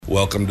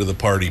Welcome to the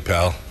party,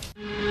 pal.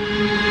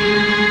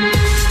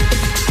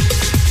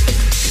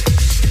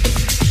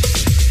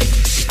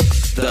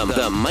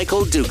 The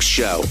Michael Dukes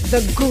Show.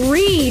 The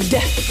greed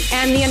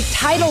and the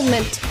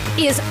entitlement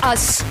is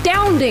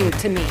astounding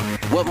to me.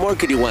 What more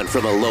could you want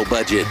from a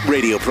low-budget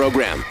radio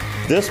program?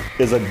 This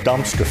is a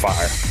dumpster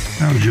fire.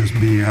 That was just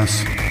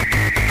BS.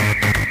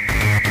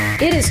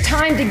 It is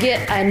time to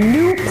get a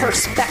new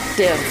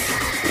perspective.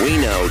 We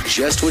know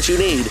just what you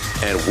need,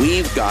 and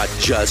we've got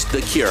just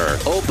the cure.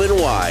 Open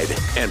wide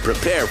and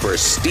prepare for a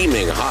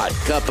steaming hot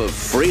cup of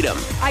freedom.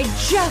 I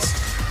just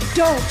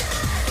don't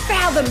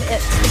fathom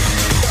it.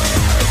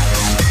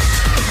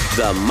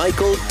 The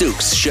Michael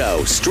Dukes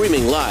Show,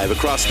 streaming live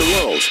across the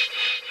world.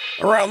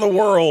 Around the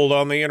world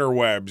on the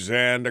interwebs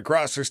and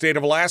across the state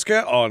of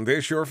Alaska on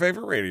this, your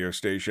favorite radio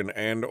station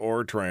and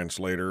or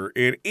translator.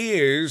 It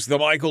is the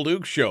Michael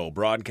Dukes Show,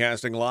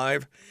 broadcasting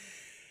live.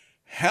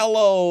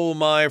 Hello,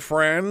 my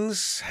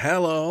friends.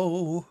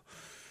 Hello.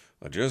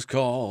 I just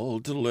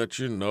called to let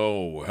you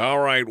know. All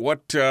right,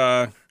 what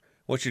you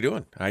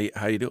doing? How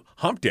you doing?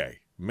 Hump Day,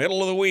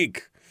 middle of the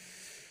week.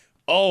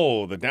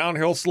 Oh, the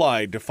downhill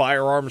slide to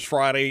Firearms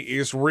Friday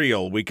is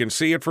real. We can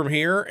see it from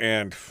here,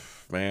 and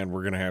man,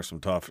 we're gonna have some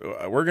stuff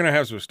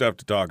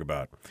to talk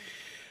about.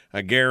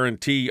 I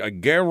guarantee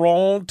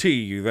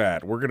you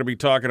that we're gonna be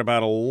talking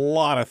about a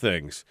lot of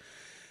things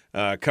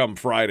come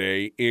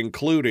Friday,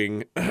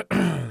 including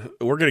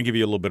we're gonna give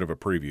you a little bit of a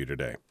preview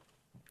today.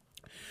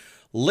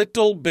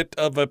 Little bit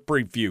of a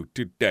preview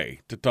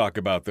today to talk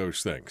about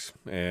those things,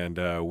 and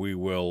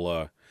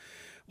we'll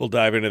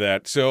dive into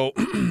that. So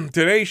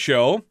today's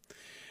show.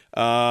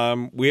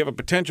 We have a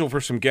potential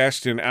for some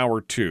guests in hour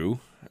two,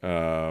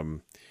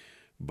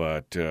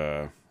 but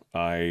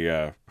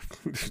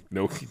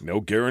no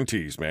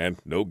guarantees, man.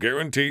 No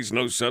guarantees,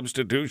 no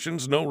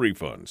substitutions, no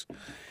refunds.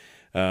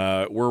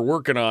 We're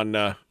working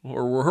on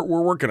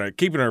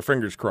keeping our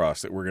fingers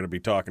crossed that we're going to be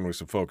talking with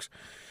some folks,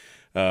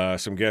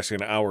 some guests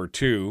in hour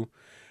two.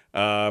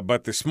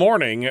 But this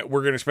morning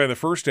we're going to spend the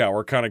first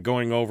hour kind of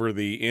going over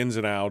the ins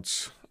and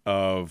outs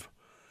of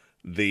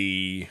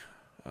the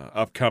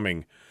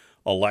upcoming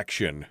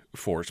election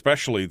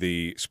especially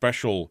the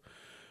special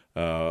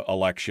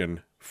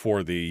election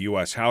for the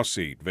U.S. House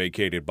seat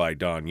vacated by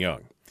Don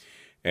Young,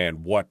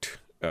 and what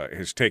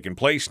has taken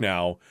place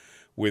now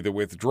with the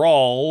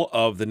withdrawal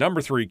of the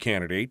number 3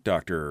 candidate,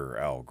 Dr.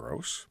 Al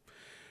Gross,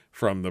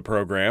 from the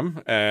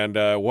program, and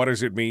what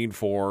does it mean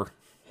for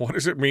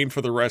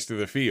the rest of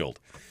the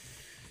field?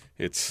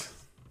 It's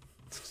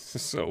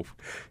so,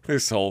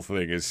 this whole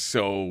thing is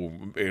so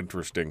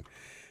interesting.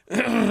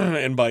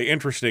 And by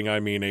interesting, I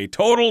mean a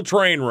total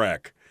train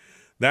wreck.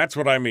 That's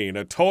what I mean.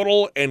 A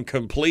total and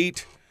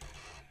complete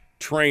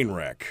train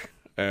wreck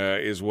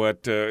is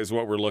what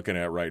we're looking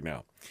at right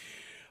now.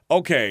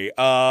 Okay,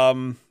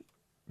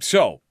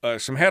 so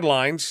some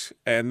headlines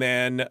and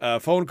then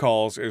phone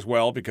calls as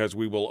well, because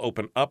we will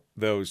open up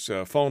those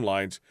phone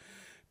lines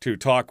to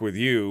talk with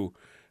you,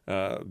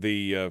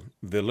 the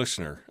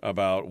listener,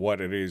 about what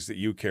it is that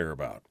you care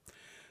about.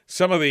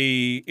 Some of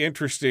the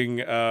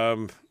interesting.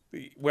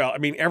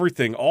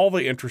 Everything, all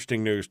the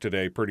interesting news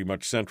today pretty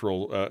much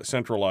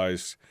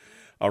centralized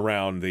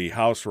around the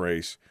House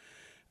race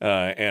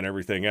and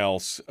everything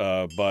else.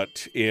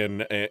 But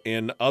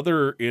in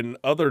other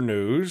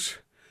news,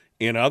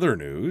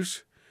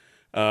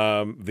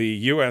 the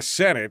U.S.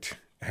 Senate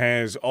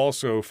has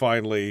also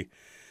finally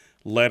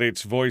let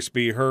its voice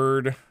be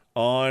heard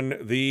on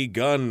the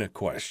gun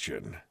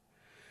question.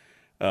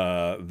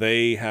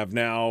 They have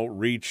now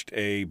reached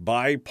a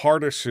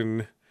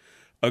bipartisan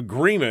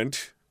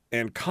agreement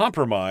and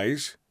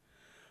compromise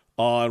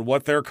on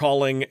what they're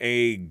calling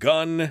a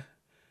gun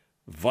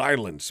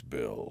violence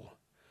bill.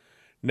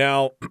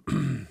 Now,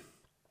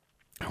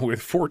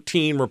 with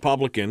 14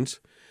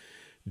 Republicans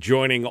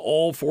joining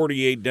all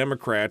 48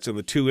 Democrats and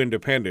the 2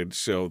 independents,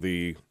 so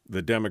the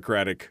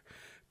Democratic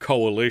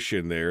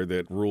coalition there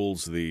that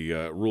rules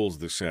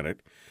the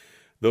Senate,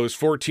 those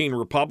 14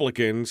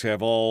 Republicans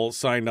have all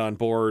signed on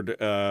board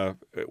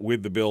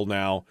with the bill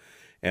now,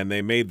 and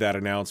they made that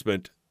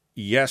announcement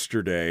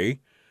yesterday.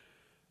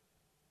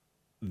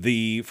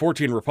 The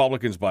 14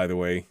 Republicans, by the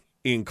way,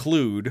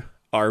 include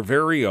our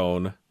very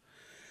own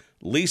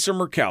Lisa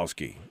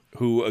Murkowski,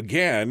 who,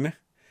 again,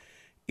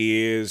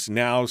 is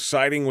now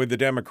siding with the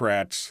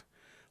Democrats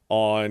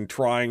on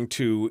trying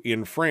to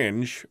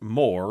infringe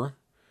more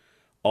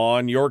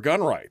on your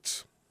gun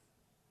rights.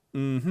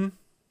 The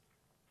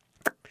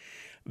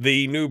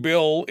new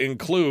bill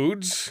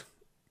includes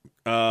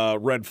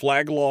red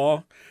flag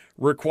law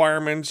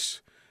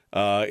requirements.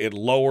 It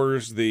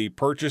lowers the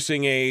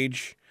purchasing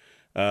age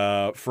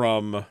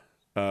from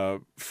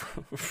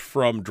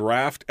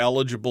draft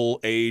eligible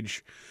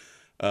age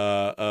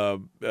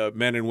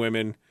men and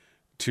women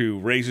to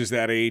raises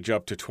that age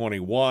up to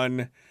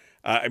 21.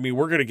 We're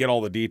going to get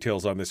all the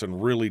details on this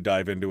and really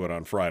dive into it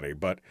on Friday.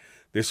 But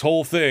this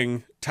whole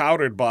thing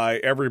touted by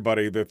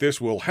everybody that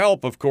this will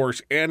help, of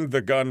course, end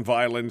the gun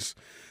violence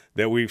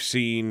that we've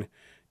seen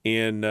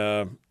in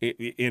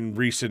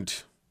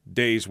recent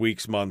days,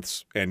 weeks,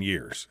 months, and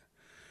years.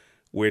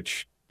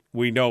 which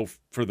we know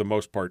for the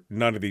most part,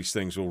 none of these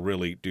things will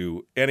really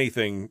do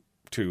anything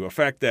to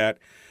affect that.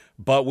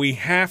 But we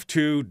have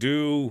to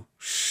do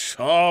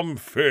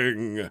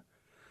something,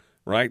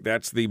 right?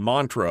 That's the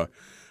mantra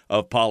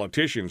of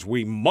politicians.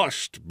 We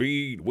must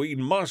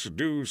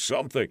do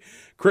something.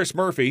 Chris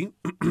Murphy,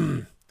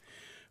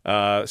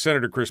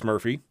 Senator Chris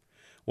Murphy,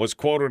 was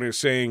quoted as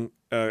saying,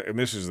 and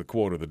this is the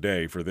quote of the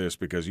day for this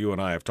because you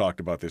and I have talked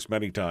about this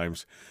many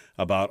times,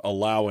 about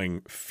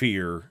allowing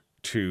fear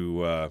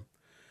to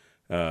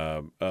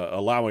drive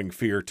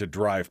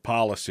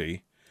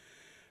policy.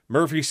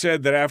 Murphy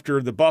said that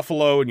after the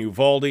Buffalo and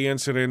Uvalde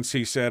incidents,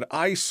 he said,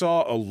 I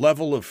saw a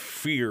level of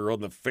fear on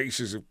the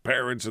faces of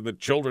parents and the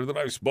children that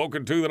I've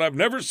spoken to that I've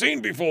never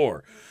seen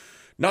before.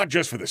 Not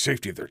just for the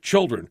safety of their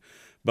children,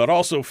 but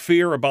also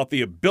fear about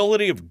the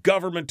ability of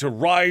government to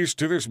rise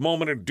to this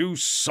moment and do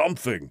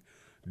something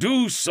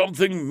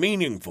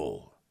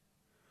meaningful.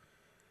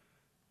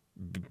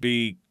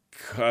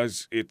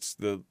 Because it's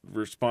the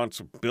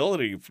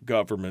responsibility of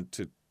government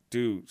to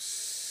do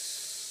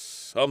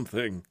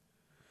something.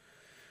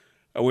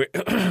 I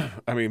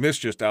mean, this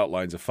just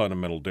outlines a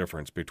fundamental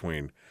difference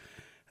between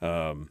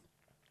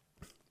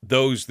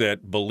those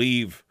that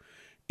believe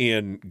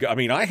in. I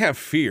mean, I have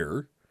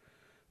fear.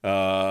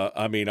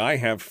 I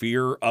have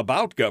fear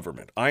about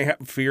government. I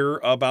have fear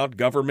about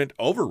government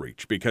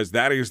overreach because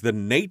that is the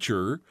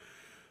nature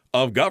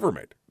of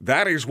government.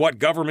 That is what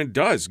government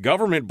does.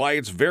 Government, by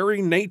its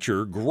very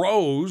nature,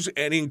 grows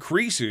and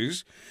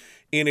increases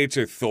in its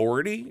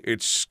authority,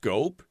 its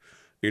scope,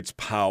 its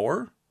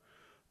power.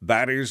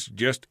 That is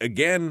just,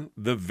 again,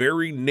 the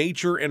very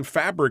nature and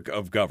fabric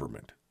of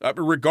government,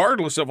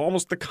 regardless of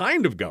almost the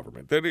kind of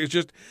government. That is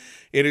just,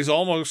 it is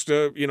almost,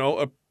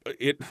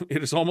 it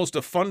is almost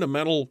a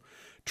fundamental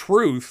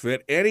truth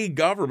that any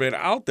government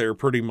out there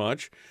pretty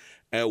much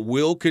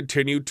will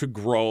continue to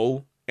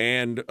grow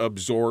and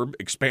absorb,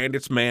 expand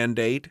its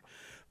mandate.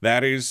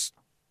 That is,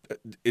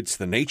 it's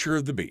the nature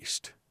of the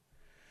beast.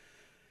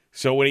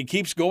 So when he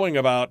keeps going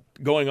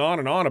on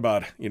and on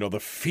about, the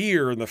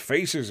fear in the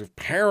faces of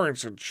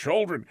parents and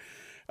children,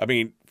 I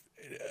mean,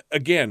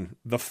 again,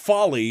 the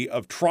folly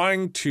of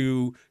trying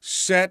to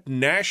set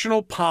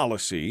national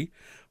policy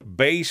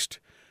based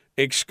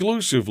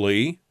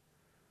exclusively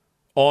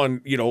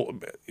on,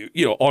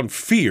 on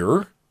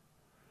fear,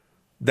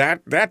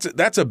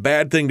 that's a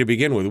bad thing to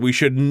begin with. We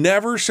should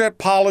never set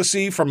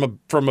policy from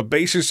a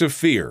basis of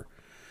fear.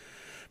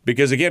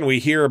 Because again, we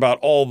hear about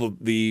all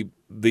the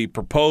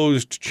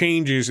proposed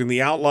changes in the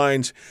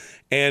outlines,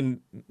 and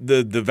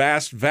the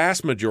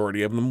vast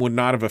majority of them would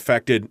not have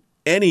affected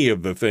any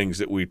of the things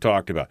that we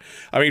talked about.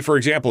 I mean, for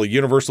example,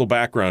 universal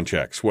background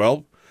checks.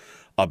 Well,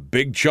 a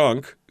big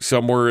chunk,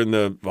 somewhere in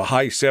the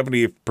high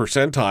 70th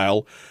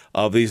percentile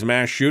of these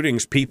mass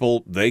shootings,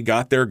 people, they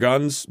got their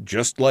guns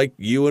just like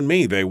you and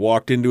me. They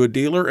walked into a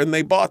dealer and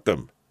they bought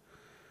them.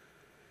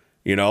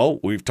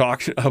 We've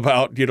talked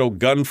about,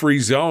 gun-free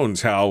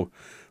zones, how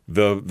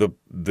the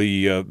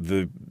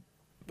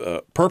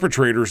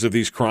perpetrators of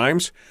these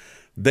crimes,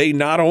 they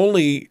not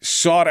only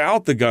sought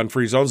out the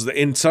gun-free zones,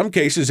 in some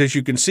cases, as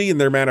you can see in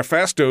their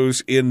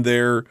manifestos, and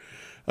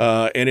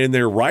in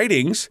their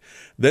writings,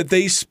 that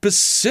they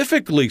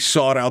specifically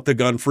sought out the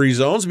gun-free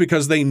zones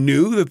because they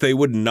knew that they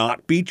would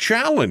not be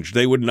challenged.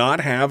 They would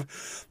not have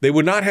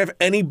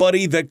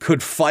anybody that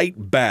could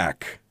fight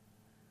back.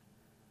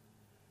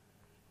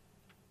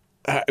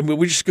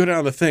 We just go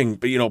down the thing,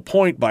 but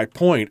point by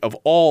point of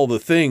all the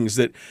things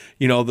that,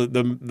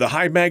 the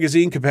high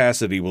magazine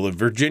capacity. Well, the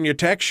Virginia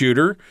Tech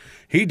shooter,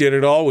 he did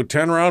it all with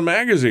 10-round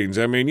magazines.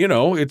 I mean,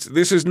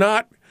 this is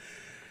not.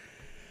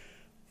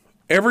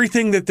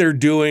 Everything that they're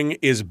doing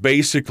is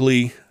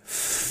basically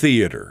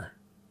theater,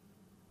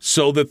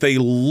 so that they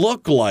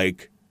look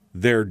like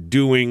they're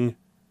doing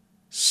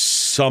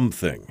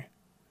something,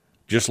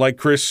 just like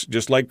Chris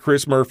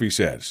Murphy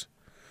says.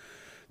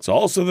 It's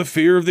also the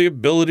fear of the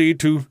ability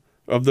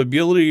of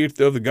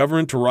the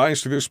government to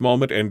rise to this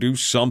moment and do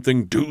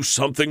something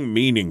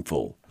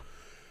meaningful.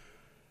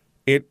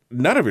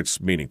 None of it's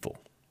meaningful.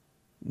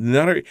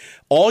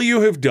 All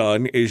you have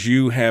done is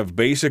you have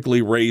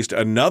basically raised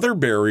another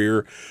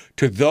barrier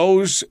to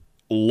those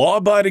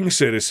law-abiding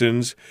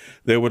citizens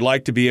that would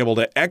like to be able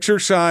to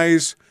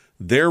exercise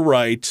their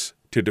rights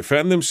to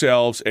defend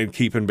themselves and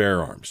keep and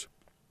bear arms.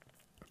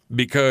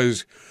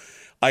 Because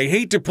I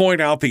hate to point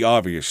out the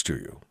obvious to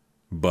you,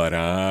 but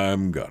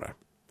I'm gonna.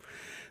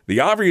 The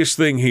obvious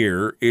thing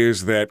here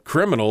is that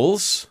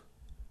criminals,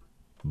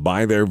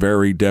 by their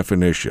very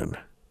definition,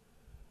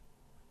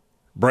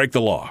 break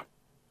the law.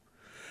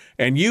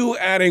 And you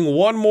adding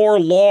one more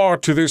law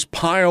to this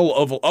pile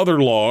of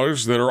other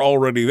laws that are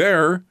already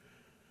there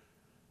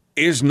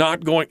is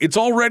not going. It's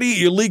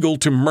already illegal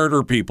to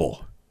murder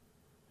people.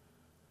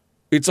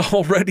 It's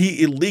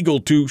already illegal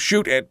to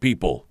shoot at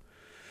people.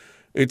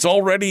 It's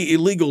already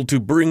illegal to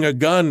bring a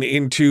gun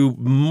into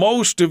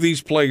most of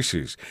these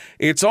places.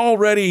 It's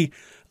already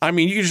I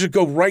mean, you just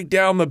go right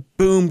down the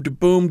boom to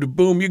boom to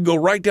boom. You go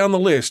right down the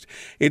list.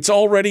 It's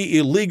already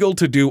illegal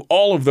to do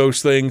all of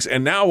those things.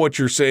 And now what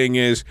you're saying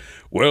is,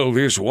 well,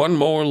 there's one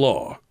more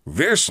law.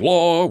 This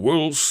law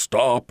will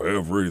stop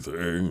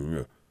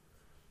everything.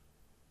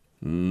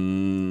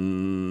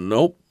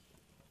 Nope.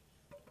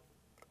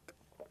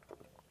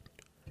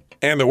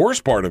 And the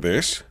worst part of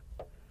this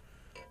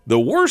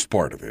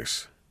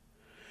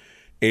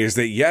is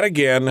that yet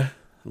again,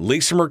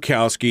 Lisa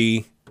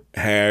Murkowski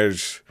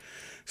has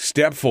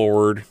stepped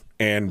forward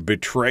and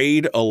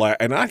betrayed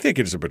and I think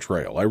it's a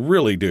betrayal. I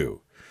really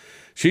do.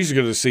 She's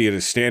going to see it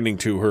as standing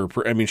to her.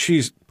 I mean,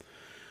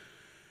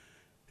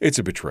 it's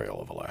a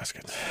betrayal of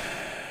Alaskans.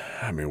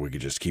 I mean, we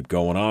could just keep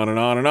going on and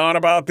on and on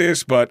about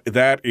this, but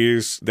that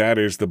is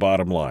the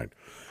bottom line.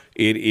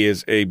 It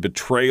is a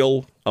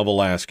betrayal of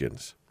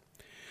Alaskans.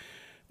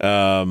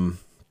 We're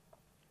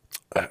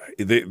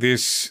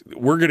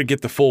going to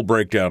get the full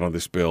breakdown on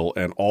this bill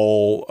and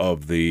all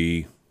of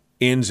the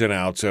ins and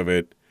outs of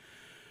it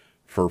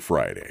for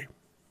Friday.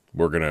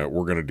 We're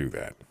gonna do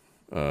that.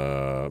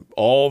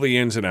 All the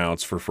ins and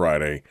outs for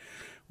Friday.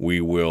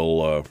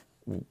 We'll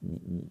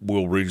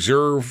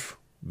reserve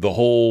the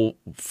whole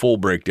full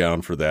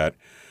breakdown for that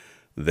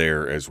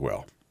there as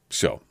well.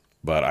 So,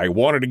 but I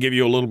wanted to give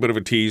you a little bit of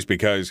a tease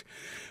because,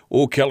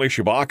 Kelly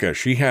Tshibaka,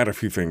 she had a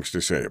few things to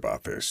say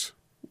about this.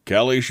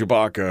 Kelly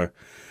Tshibaka,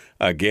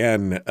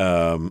 again,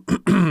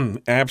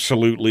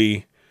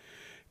 absolutely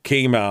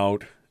came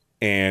out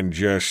and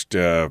just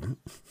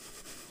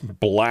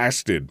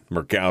blasted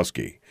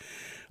Murkowski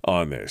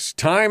on this.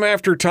 Time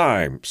after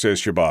time,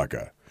 says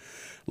Tshibaka.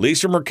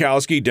 Lisa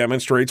Murkowski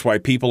demonstrates why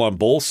people on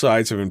both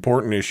sides of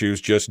important issues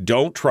just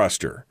don't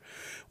trust her.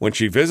 When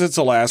she visits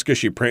Alaska,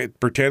 she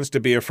pretends to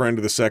be a friend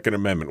of the Second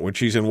Amendment. When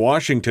she's in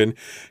Washington,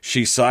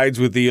 she sides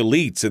with the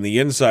elites and the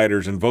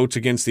insiders and votes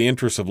against the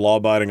interests of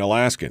law-abiding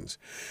Alaskans.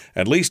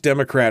 At least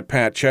Democrat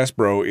Pat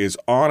Chesbrough is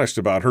honest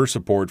about her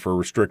support for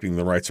restricting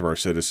the rights of our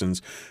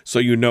citizens, so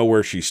you know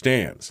where she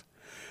stands.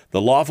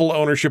 The lawful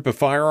ownership of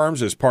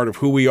firearms is part of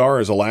who we are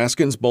as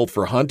Alaskans, both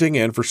for hunting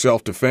and for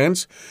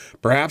self-defense.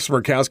 Perhaps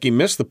Murkowski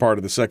missed the part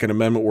of the Second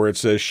Amendment where it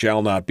says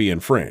shall not be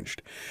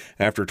infringed.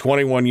 After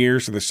 21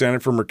 years in the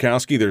Senate for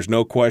Murkowski, there's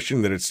no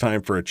question that it's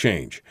time for a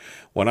change.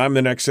 When I'm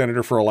the next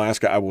senator for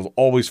Alaska, I will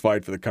always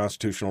fight for the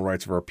constitutional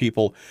rights of our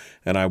people,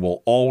 and I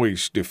will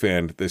always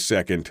defend the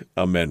Second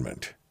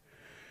Amendment.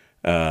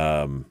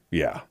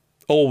 Yeah.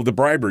 Oh, the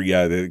bribery,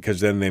 yeah, because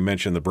then they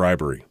mentioned the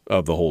bribery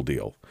of the whole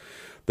deal.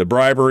 The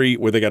bribery,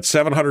 where they got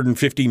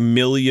 $750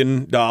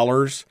 million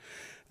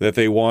that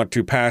they want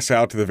to pass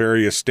out to the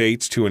various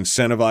states to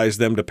incentivize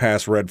them to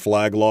pass red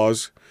flag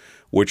laws,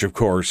 which, of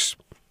course,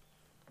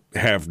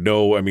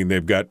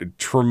 they've got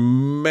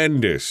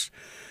tremendous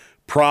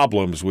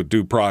problems with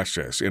due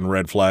process in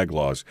red flag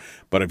laws.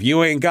 But if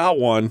you ain't got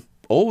one,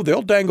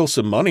 they'll dangle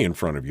some money in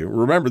front of you.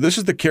 Remember, this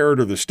is the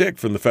carrot or the stick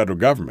from the federal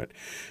government.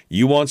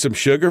 You want some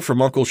sugar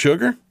from Uncle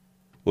Sugar?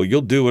 Well,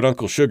 you'll do what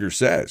Uncle Sugar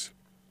says.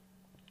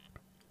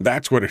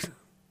 That's what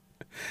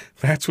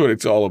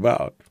it's all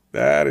about.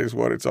 That is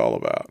what it's all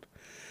about.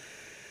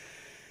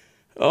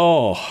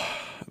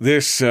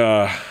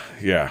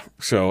 Yeah.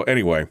 So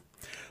anyway,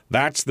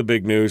 that's the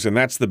big news, and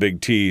that's the big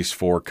tease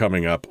for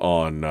coming up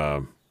on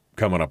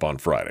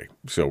Friday.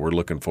 So we're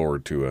looking for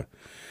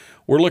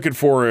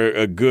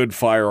a good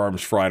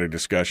Firearms Friday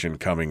discussion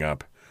coming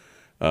up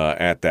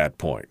at that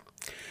point.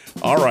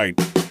 All right.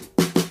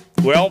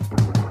 Well,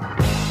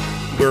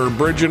 we're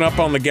bridging up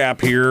on the gap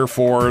here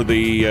for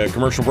the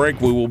commercial break.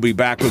 We will be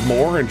back with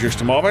more in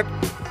just a moment.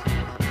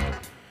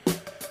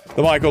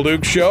 The Michael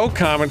Dukes Show,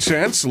 common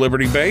sense,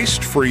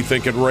 liberty-based,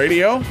 free-thinking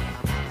radio.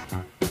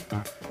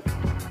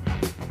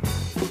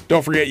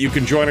 Don't forget you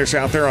can join us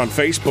out there on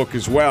Facebook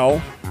as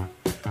well.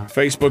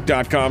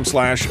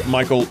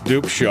 Facebook.com/Michael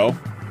Dukes Show.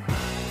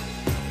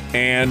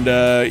 And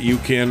you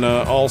can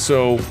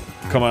also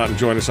come out and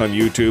join us on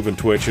YouTube and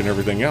Twitch and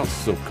everything else.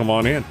 So come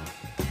on in.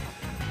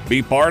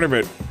 Be part of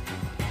it.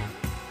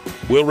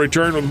 We'll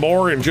return with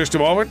more in just a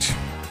moment.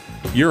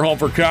 Your home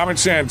for common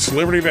sense,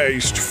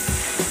 liberty-based,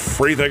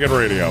 free-thinking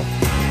radio.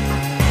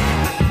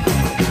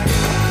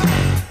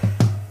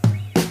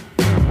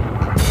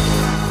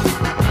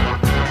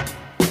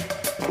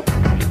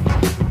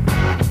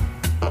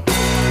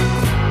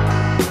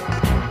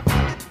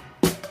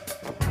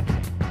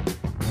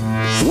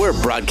 We're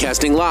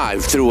broadcasting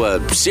live through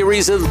a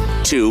series of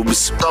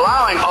tubes.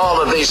 Allowing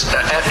all of these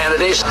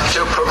entities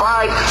to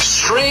provide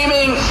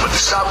streaming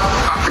stuff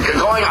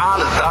going on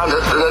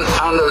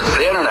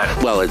the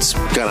internet. Well, it's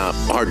kind of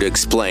hard to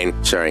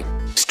explain. Sorry.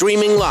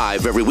 Streaming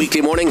live every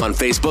weekday morning on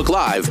Facebook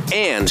Live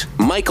and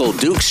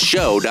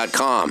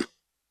MichaelDukesShow.com.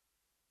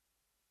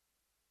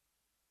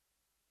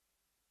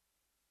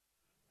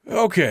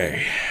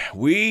 Okay,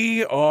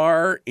 we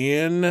are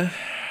in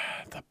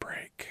the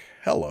break.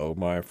 Hello,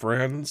 my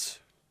friends.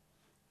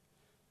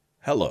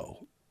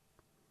 Hello.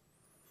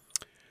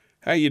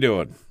 How you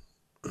doing?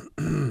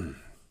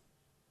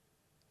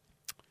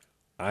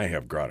 I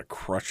have got a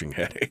crushing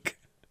headache.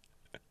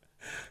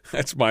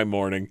 That's my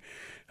morning.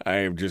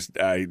 I just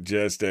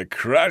a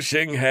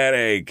crushing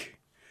headache.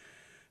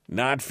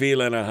 Not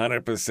feeling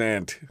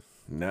 100%.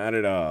 Not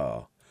at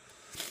all.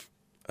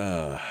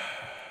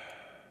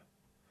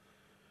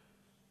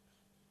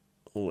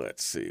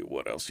 Let's see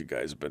what else you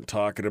guys have been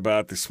talking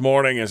about this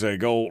morning as I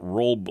go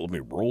let me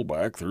roll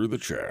back through the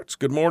chats.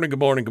 Good morning, good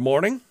morning, good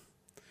morning.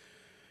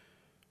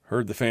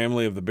 Heard the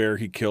family of the bear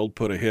he killed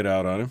put a hit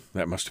out on him.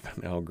 That must have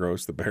been Al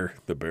Gross, the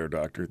bear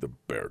doctor, the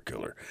bear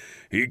killer.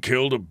 He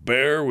killed a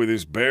bear with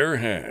his bare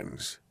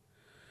hands.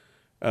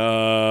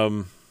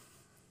 Planned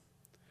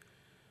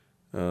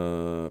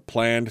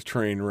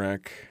train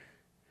wreck.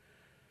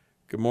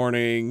 Good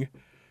morning.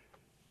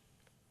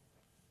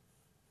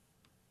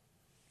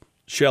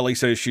 Shelley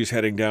says she's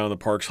heading down the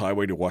Parks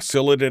Highway to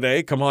Wasilla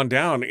today. Come on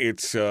down.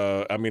 It's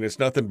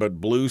nothing but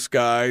blue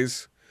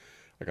skies.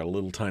 I got a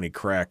little tiny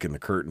crack in the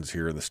curtains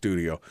here in the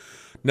studio.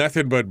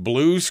 Nothing but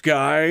blue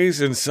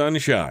skies and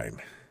sunshine.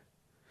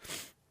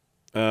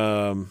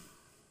 Yeah,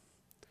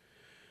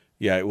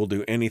 it will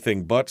do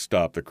anything but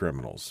stop the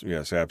criminals.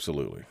 Yes,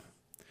 absolutely.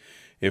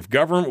 If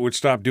government would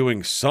stop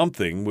doing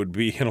something, would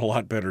be in a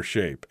lot better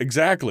shape.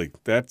 Exactly.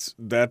 That's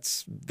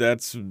the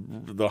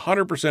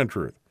 100%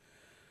 truth.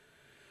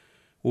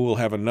 We will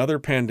have another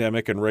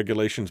pandemic and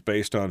regulations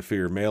based on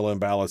fear. Mail-in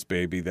ballots,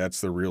 baby.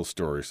 That's the real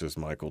story, says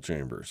Michael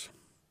Chambers.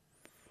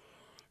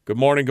 Good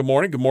morning, good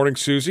morning. Good morning,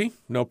 Susie.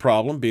 No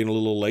problem. Being a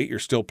little late. You're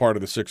still part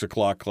of the 6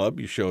 o'clock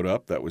club. You showed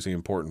up. That was the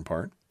important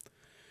part.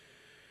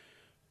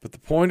 But the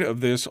point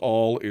of this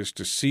all is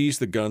to seize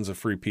the guns of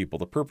free people.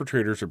 The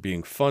perpetrators are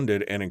being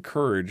funded and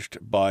encouraged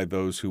by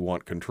those who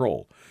want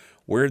control.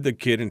 Where did the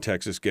kid in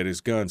Texas get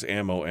his guns,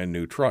 ammo, and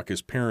new truck?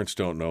 His parents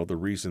don't know. The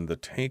reason the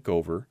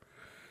takeover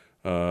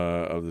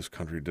of this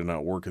country did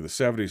not work in the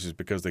 70s is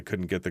because they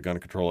couldn't get the gun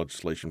control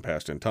legislation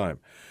passed in time.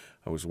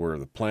 I was aware of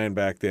the plan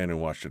back then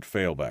and watched it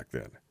fail back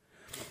then.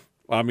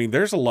 I mean,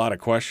 there's a lot of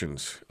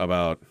questions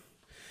about...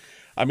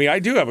 I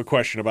do have a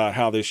question about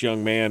how this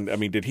young man,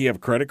 did he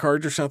have credit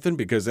cards or something?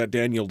 Because that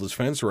Daniel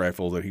Defense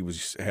rifle that he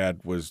was,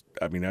 that's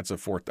a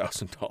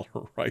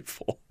 $4,000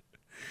 rifle.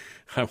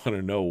 I want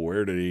to know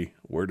where did he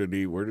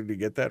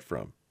get that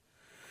from?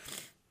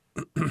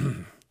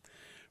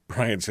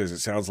 Brian says, it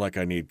sounds like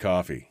I need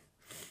coffee.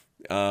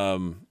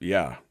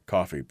 Yeah,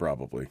 coffee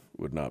probably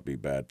would not be a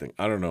bad thing.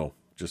 I don't know.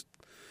 Just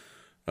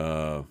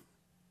a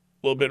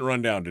little bit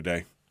run down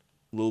today.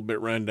 A little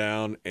bit run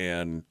down,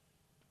 and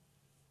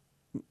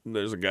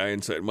there's a guy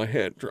inside my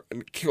head trying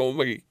to kill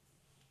me.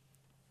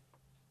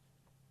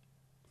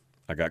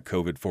 I got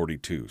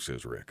COVID-42,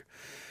 says Rick.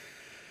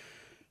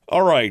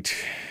 All right.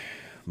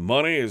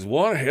 Money is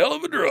one hell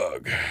of a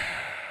drug.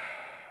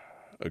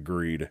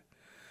 Agreed.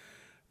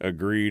 Here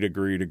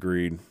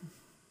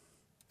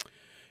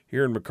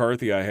in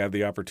McCarthy, I have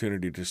the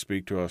opportunity to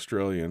speak to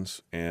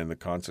Australians and the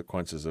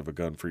consequences of a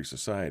gun-free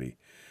society.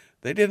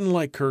 They didn't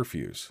like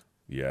curfews.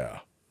 Yeah.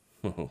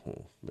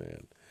 Oh,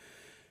 man.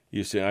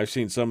 You see, I've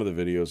seen some of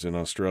the videos in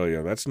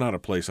Australia. That's not a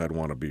place I'd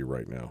want to be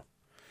right now.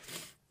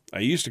 I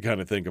used to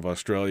kind of think of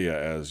Australia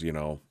as,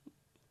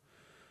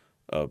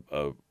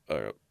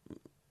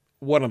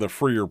 one of the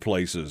freer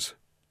places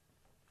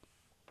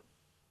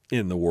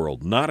in the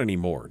world. Not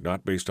anymore.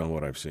 Not based on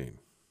what I've seen.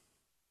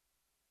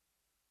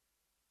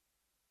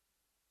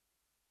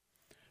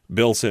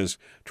 Bill says,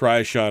 try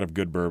a shot of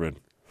good bourbon.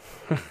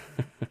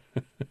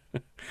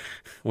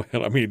 Well,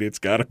 it's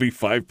got to be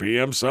 5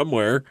 p.m.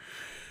 somewhere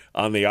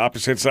on the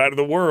opposite side of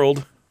the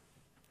world.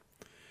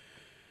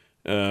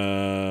 What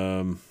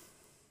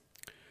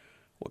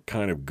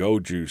kind of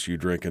go juice you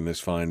drinking this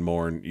fine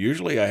morn?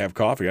 Usually I have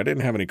coffee. I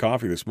didn't have any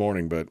coffee this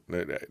morning, but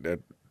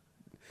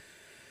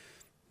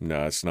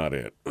no, it's not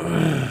it.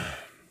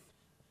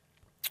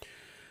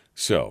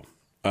 So,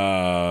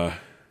 yeah.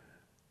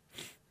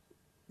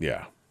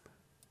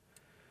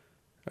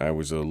 It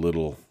was a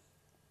little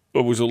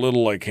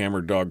like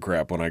hammered dog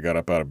crap when I got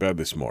up out of bed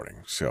this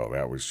morning. So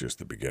that was just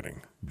the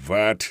beginning.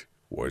 That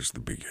was the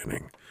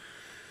beginning.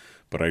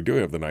 But I do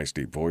have the nice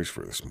deep voice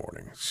for this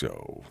morning.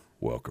 So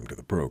welcome to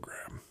the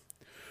program.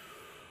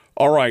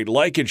 All right.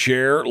 Like and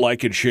share.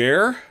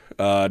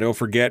 Don't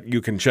forget,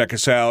 you can check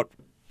us out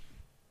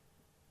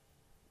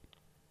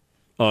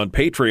on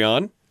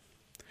Patreon.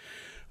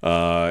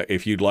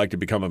 If you'd like to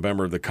become a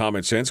member of the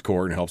Common Sense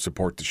Corps and help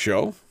support the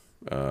show,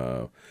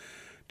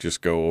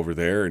 just go over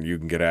there and you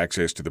can get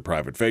access to the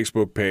private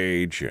Facebook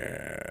page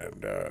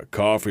and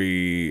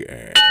coffee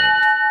and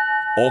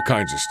all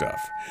kinds of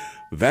stuff.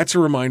 That's a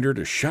reminder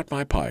to shut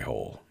my pie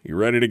hole. You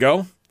ready to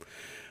go?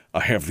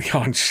 I have the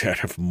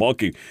onset of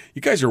monkey.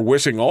 You guys are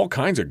wishing all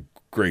kinds of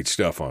great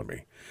stuff on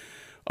me.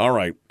 All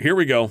right, here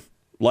we go.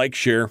 Like,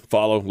 share,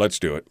 follow. Let's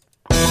do it.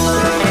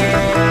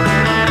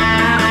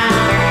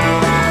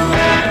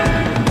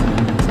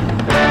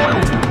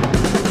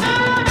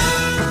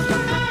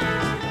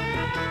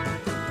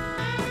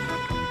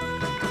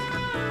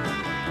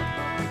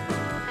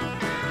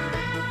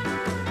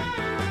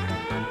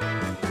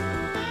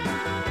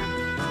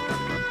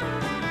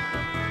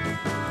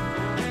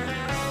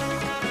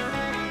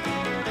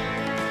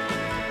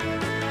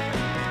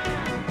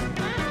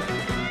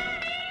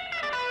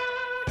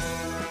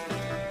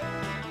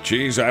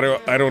 Geez, I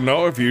don't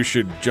know if you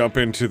should jump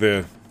into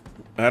the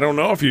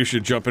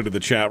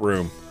chat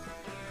room.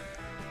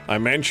 I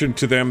mentioned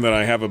to them that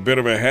I have a bit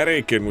of a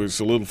headache and was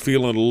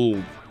feeling a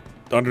little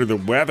under the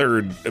weather,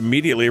 and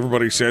immediately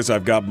everybody says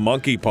I've got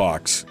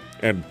monkeypox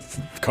and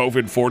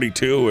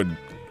COVID-42, and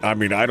I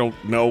mean, I don't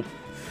know.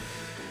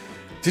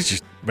 This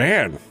just,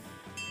 man,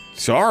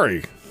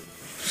 sorry.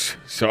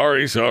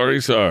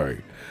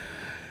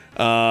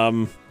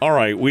 All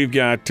right, we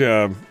got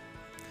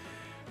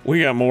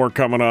more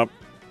coming up.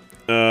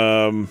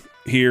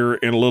 Here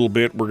in a little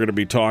bit, we're going to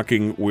be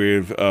talking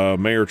with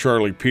Mayor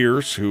Charlie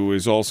Pierce, who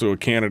is also a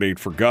candidate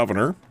for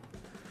governor.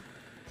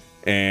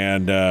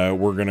 And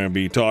we're going to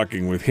be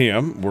talking with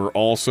him. We're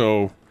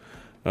also,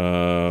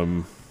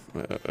 I'm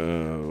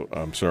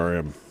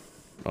sorry,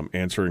 I'm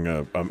answering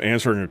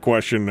a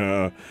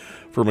question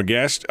from a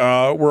guest.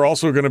 We're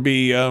also going to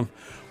be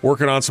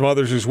working on some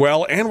others as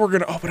well, and we're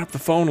going to open up the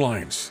phone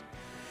lines.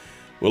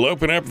 We'll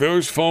open up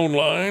those phone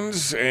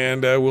lines,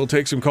 and we'll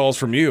take some calls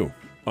from you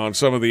on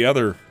some of the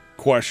other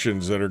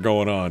questions that are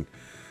going on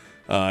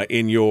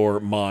in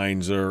your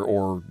minds,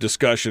 or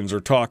discussions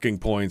or talking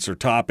points or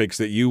topics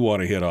that you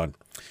want to hit on.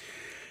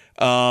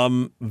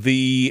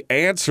 The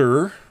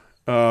answer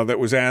that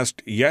was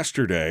asked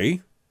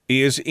yesterday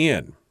is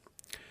in.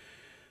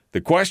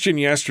 The question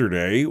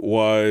yesterday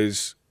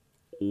was,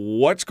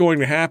 what's going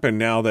to happen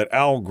now that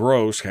Al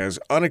Gross has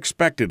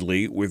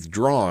unexpectedly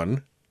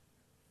withdrawn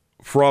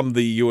from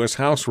the U.S.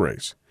 House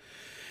race?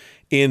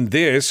 In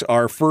this,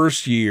 our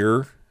first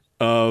year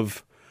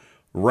of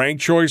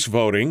ranked choice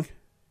voting,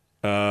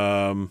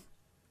 and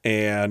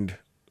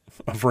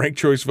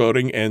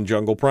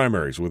jungle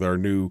primaries with our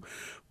new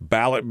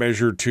ballot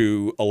measure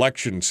 2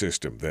 election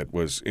system that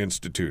was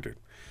instituted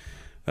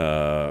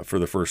for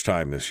the first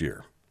time this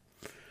year.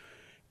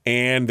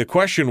 And the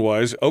question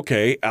was,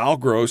 okay, Al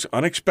Gross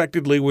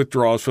unexpectedly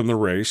withdraws from the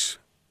race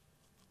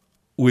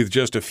with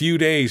just a few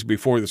days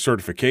before the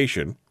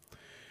certification.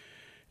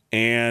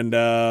 And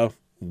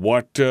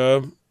what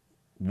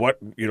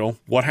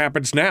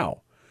happens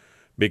now?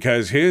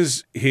 Because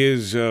his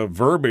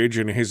verbiage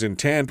and his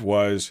intent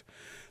was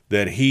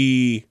that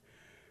he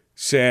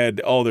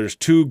said, "Oh, there's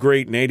 2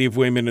 great Native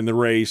women in the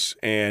race,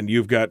 and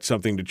you've got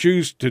something to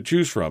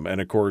choose from." And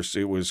of course,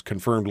 it was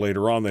confirmed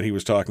later on that he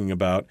was talking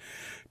about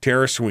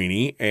Tara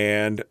Sweeney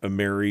and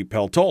Mary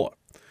Peltola,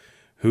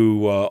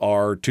 who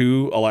are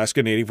 2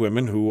 Alaska Native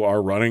women who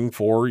are running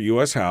for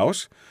U.S.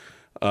 House.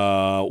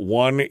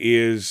 One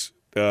is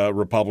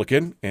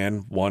Republican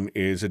and one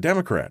is a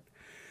Democrat.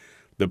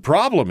 The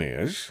problem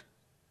is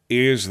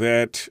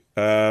that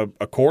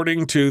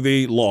according to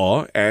the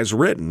law as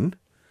written,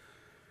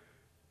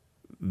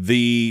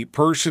 the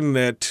person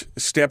that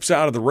steps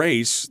out of the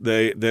race,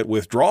 that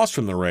withdraws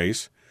from the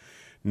race,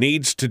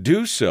 needs to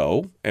do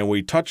so, and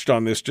we touched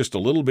on this just a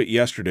little bit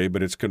yesterday,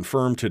 but it's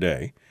confirmed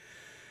today,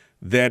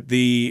 that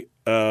the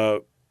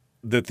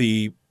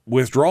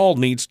withdrawal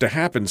needs to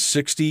happen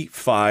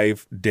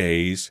 65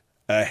 days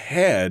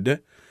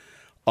ahead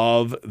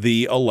of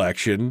the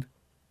election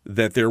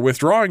that they're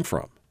withdrawing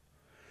from.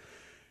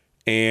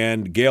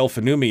 And Gail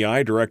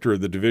Fanumii, director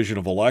of the Division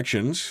of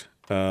Elections,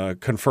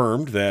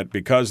 confirmed that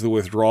because the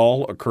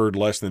withdrawal occurred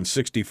less than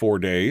 64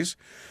 days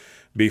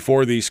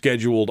before the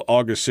scheduled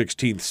August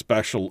 16th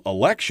special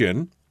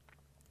election,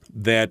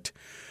 that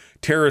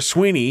Tara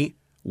Sweeney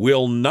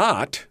will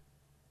not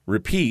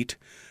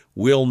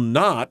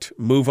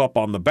move up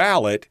on the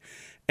ballot.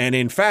 And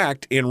in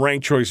fact, in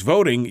ranked choice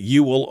voting,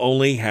 you will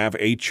only have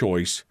a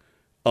choice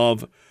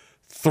of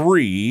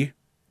 3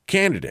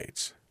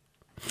 candidates.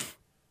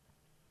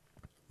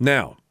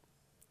 Now,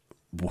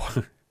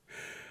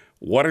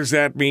 what does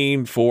that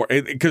mean for?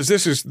 Because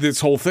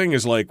this whole thing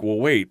is like, well,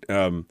 wait,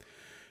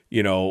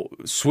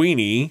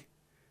 Sweeney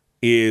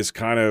is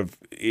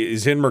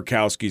in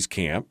Murkowski's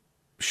camp.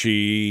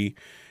 She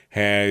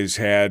has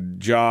had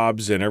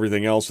jobs and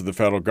everything else with the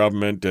federal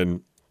government,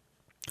 and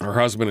her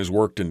husband has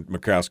worked in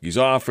Murkowski's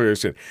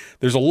office. And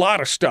there's a lot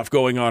of stuff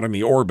going on in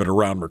the orbit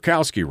around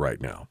Murkowski right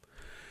now.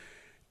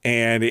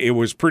 And it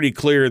was pretty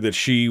clear that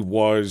she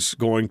was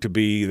going to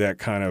be that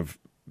kind of,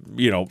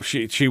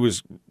 she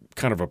was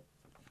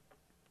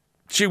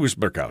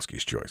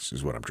Murkowski's choice,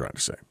 is what I'm trying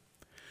to say.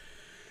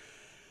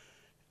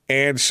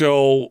 And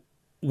so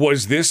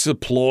was this a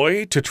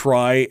ploy to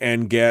try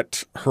and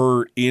get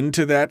her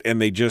into that,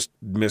 and they just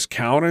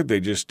miscounted? They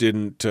just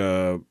didn't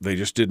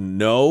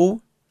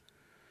know?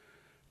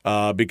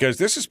 Because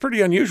this is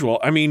pretty unusual.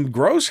 I mean,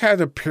 Gross had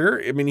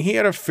he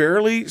had a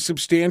fairly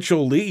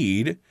substantial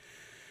lead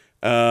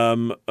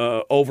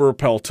over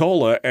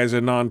Peltola as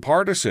a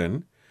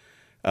nonpartisan.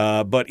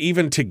 But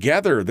even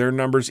together, their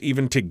numbers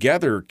even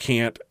together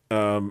can't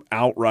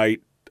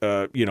outright,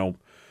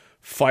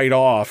 fight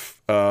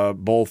off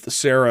both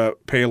Sarah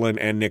Palin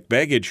and Nick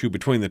Begich, who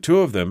between the 2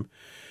 of them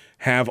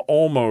have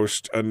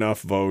almost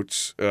enough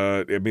votes.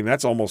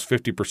 That's almost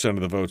 50%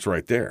 of the votes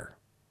right there.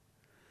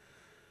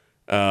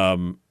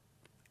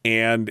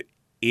 And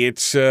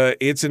it's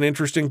an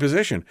interesting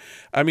position.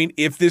 I mean,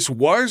 if this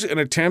was an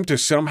attempt to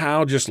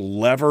somehow just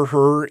lever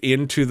her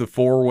into the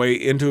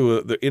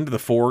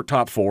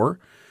top four,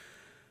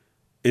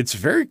 it's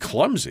very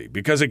clumsy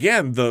because,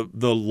 again,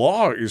 the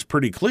law is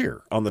pretty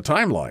clear on the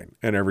timeline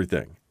and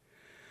everything.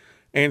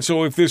 And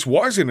so if this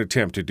was an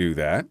attempt to do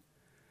that,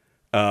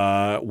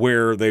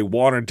 where they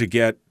wanted to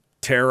get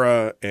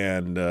Tara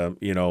and,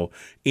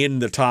 in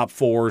the top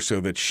four so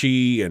that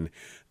she and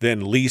then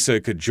Lisa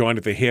could join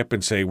at the hip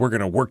and say, we're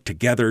going to work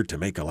together to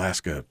make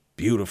Alaska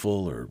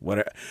beautiful or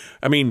whatever.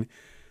 I mean,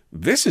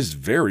 this is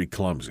very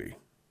clumsy.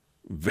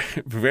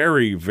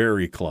 Very,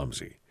 very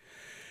clumsy.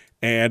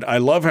 And I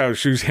love how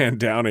Suzanne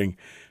Downing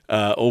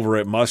over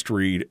at Must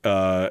Read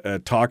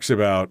talks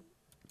about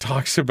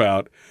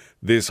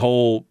this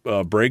whole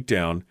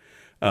breakdown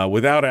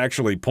without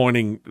actually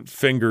pointing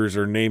fingers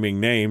or naming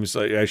names,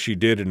 as she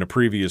did in a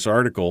previous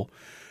article.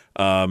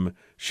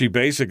 She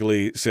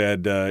basically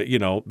said,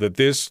 that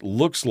this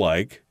looks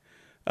like,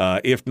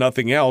 if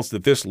nothing else,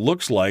 that this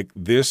looks like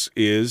this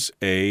is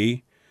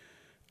a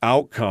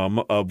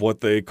outcome of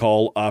what they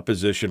call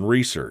opposition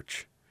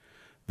research.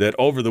 That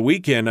over the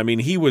weekend, I mean,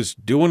 he was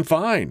doing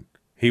fine.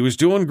 He was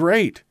doing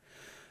great.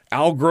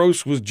 Al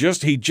Gross was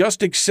he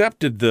just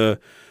accepted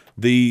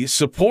the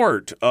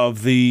support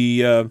of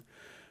the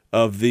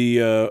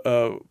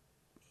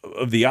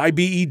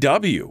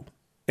IBEW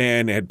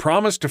and had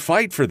promised to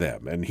fight for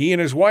them. And he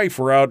and his wife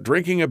were out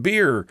drinking a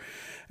beer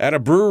at a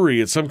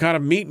brewery at some kind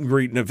of meet and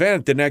greet and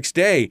event the next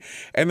day.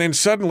 And then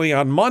suddenly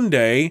on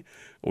Monday,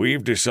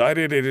 we've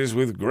decided it is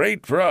with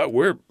great pride.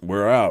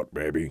 We're out,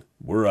 baby.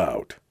 We're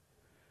out.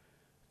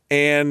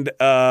 And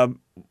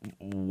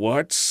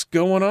what's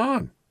going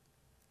on?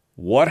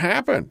 What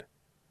happened?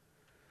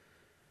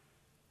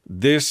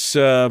 This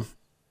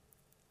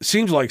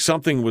seems like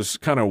something was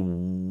kind of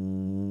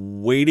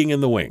waiting in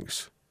the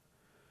wings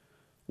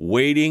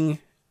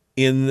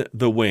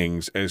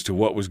as to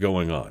what was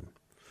going on.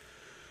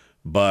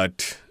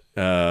 But,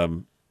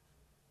 the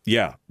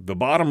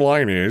bottom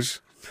line is,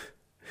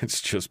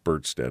 it's just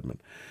Bert Stedman.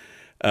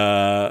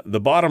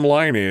 The bottom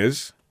line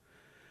is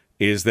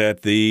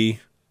that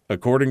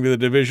according to the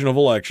Division of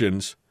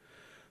Elections,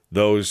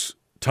 those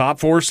top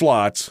four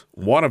slots,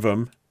 one of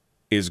them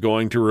is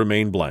going to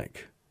remain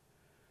blank.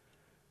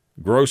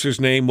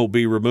 Gross's name will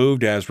be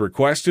removed as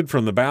requested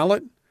from the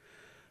ballot.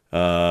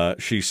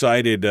 Fanumi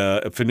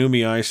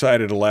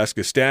cited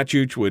Alaska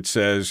statute, which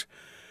says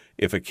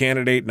if a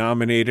candidate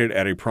nominated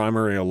at a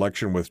primary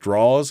election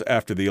withdraws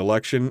after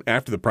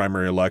the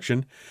primary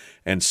election,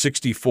 and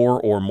 64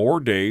 or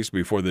more days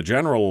before the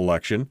general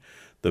election,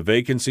 the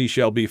vacancy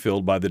shall be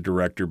filled by the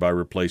director by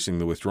replacing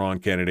the withdrawn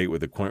candidate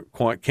with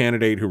a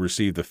candidate who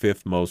received the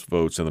fifth most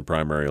votes in the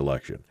primary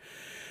election.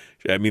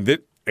 I mean,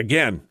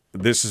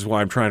 this is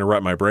why I'm trying to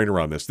wrap my brain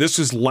around this. This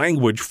is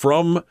language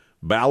from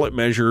ballot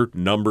measure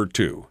number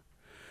 2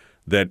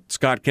 that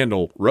Scott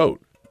Kendall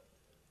wrote.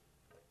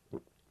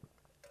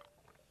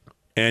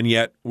 And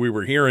yet we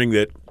were hearing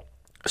that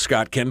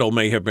Scott Kendall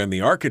may have been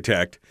the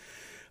architect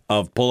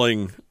of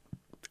pulling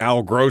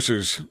Al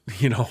Gross's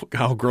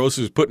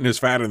putting his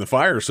fat in the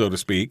fire, so to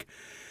speak.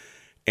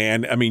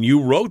 And, I mean,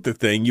 you wrote the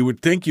thing. You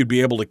would think you'd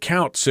be able to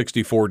count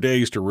 64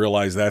 days to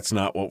realize that's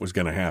not what was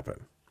going to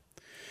happen.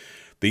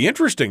 The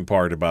interesting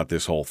part about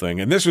this whole thing,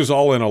 and this was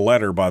all in a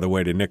letter, by the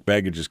way, to Nick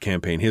Beggage's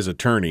campaign. His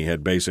attorney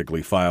had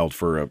basically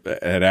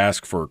had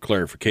asked for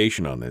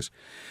clarification on this.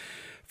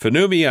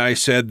 Fanumi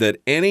said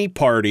that any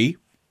party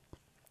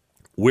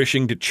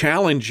wishing to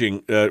challenge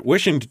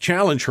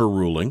her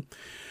ruling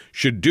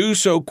should do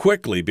so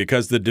quickly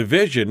because the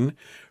division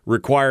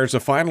requires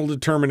a final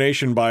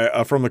determination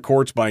from the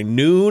courts by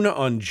noon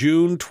on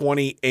June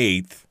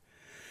 28th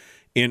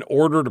in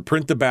order to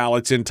print the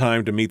ballots in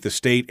time to meet the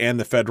state and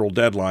the federal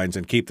deadlines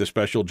and keep the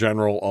special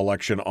general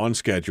election on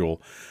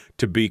schedule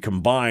to be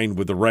combined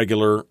with the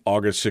regular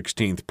August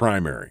 16th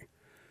primary.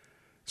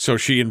 So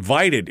she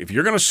invited, if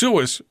you're going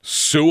to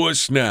sue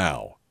us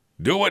now.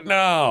 Do it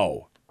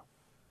now.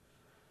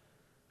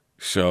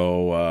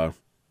 So,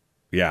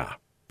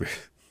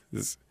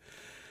 This,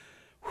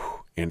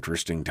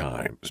 interesting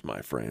times,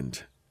 my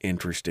friend.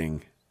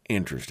 Interesting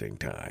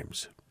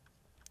times.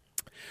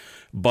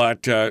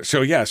 But,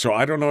 so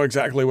I don't know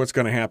exactly what's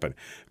going to happen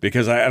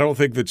because I don't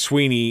think that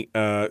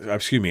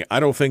I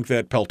don't think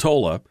that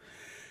Peltola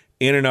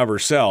in and of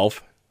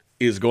herself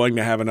is going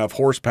to have enough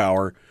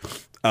horsepower.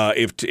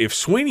 If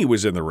Sweeney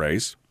was in the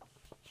race,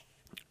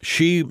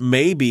 she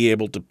may be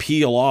able to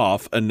peel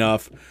off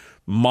enough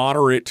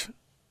moderate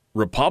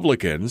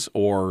Republicans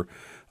or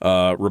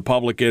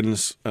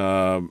Republicans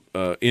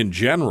in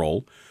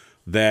general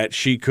that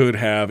she could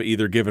have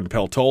either given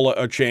Peltola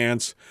a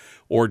chance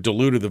or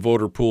diluted the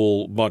voter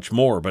pool much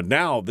more. But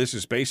now this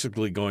is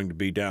basically going to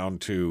be down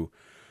to,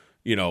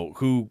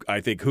 who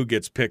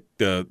gets picked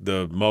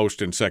the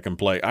most in second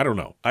place. I don't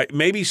know.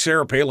 Maybe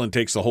Sarah Palin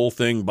takes the whole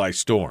thing by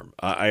storm.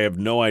 I have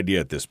no idea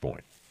at this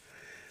point.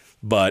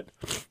 But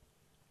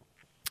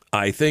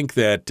I think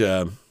that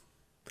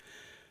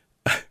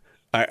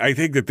I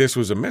think that this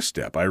was a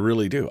misstep. I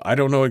really do. I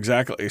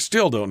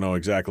still don't know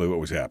exactly what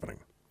was happening.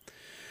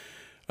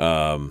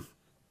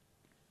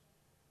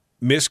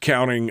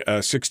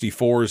 Miscounting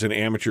 64 is an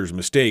amateur's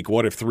mistake.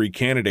 What if 3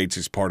 candidates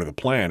is part of the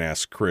plan?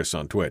 Asks Chris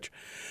on Twitch.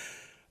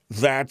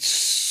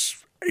 It's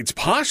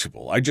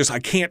possible. I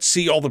can't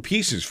see all the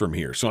pieces from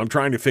here. So I'm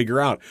trying to figure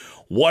out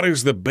what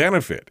is the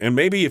benefit. And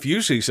maybe if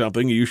you see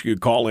something, you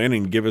should call in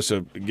and give us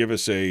a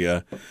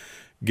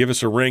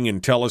ring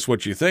and tell us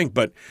what you think.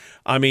 But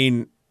I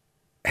mean,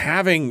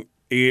 having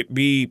it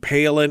be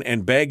Palin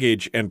and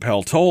Begich and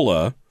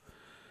Peltola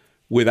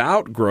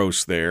without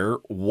Gross there,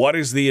 what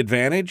is the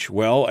advantage?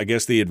 Well, I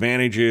guess the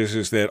advantage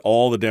is that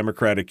all the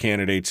Democratic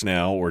candidates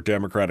now, or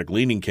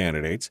Democratic-leaning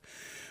candidates,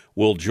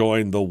 will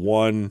join the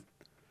one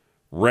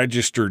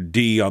registered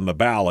D on the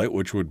ballot,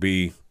 which would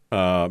be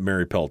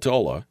Mary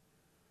Peltola.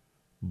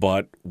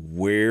 But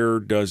where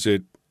does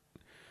it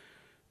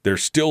 –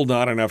 there's still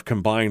not enough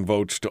combined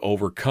votes to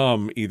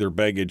overcome either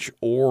Begich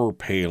or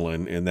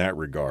Palin in that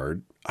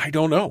regard. I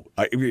don't know.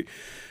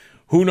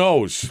 Who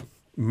knows?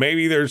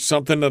 Maybe there's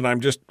something that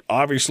I'm just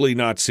obviously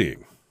not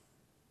seeing.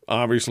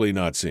 Obviously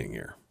not seeing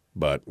here.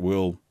 But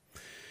we'll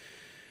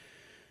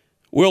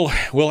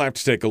have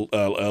to take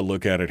a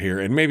look at it here,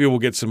 and maybe we'll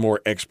get some more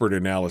expert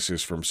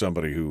analysis from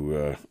somebody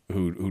who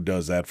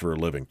does that for a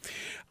living.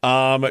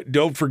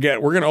 Don't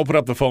forget, we're going to open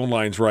up the phone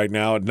lines right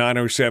now at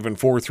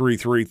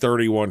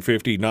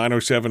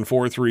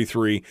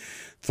 907-433-3150,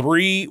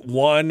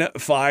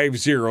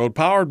 907-433-3150,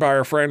 powered by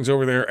our friends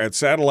over there at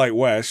Satellite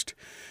West.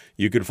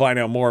 You can find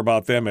out more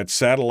about them at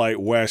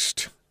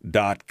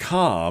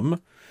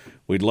satellitewest.com.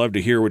 We'd love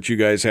to hear what you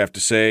guys have to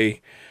say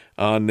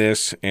on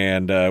this,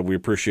 and we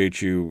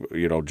appreciate you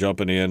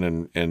jumping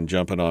in and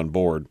jumping on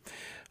board.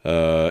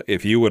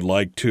 If you would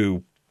like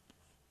to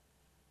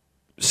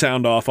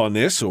sound off on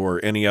this or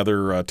any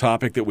other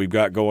topic that we've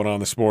got going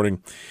on this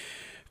morning,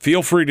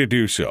 feel free to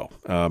do so.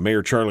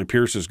 Mayor Charlie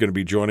Pierce is going to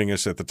be joining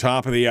us at the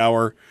top of the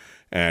hour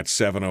at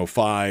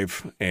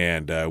 7:05,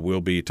 and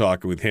we'll be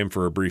talking with him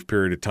for a brief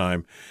period of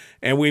time.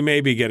 And we may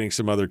be getting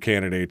some other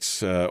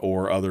candidates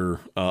or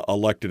other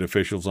elected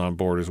officials on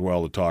board as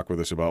well to talk with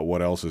us about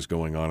what else is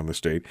going on in the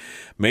state.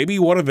 Maybe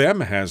one of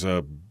them has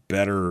a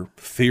better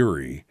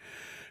theory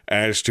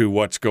as to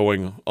what's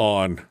going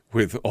on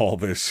with all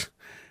this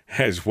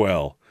as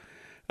well.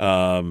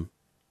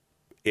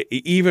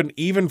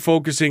 Even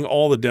focusing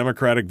all the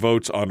Democratic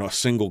votes on a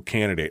single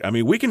candidate. I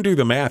mean, we can do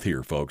the math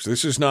here, folks.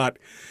 This is not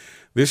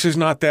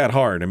that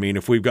hard. I mean,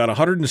 if we've got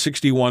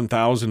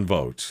 161,000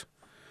 votes,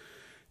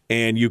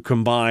 and you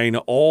combine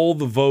all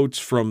the votes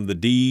from the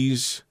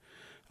Ds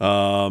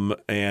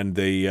and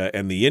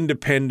the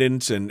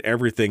independents and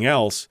everything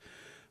else,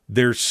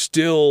 there's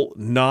still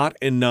not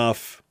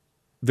enough.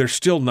 There's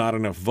still not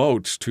enough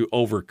votes to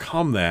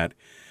overcome that,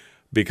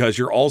 because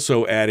you're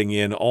also adding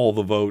in all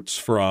the votes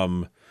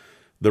from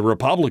the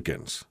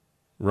Republicans,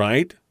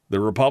 right?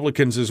 The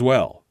Republicans as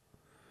well.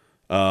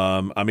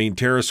 I mean,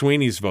 Tara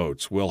Sweeney's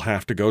votes will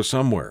have to go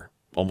somewhere.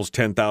 Almost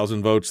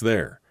 10,000 votes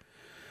there.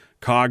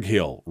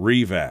 Coghill,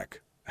 Revac,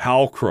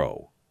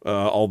 Halcrow,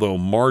 although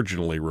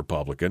marginally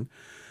Republican.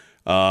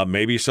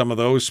 Maybe some of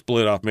those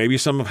split off. Maybe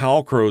some of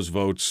Halcrow's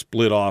votes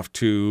split off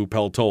to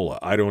Peltola.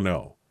 I don't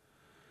know.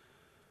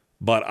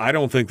 But I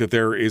don't think that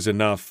there is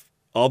enough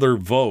other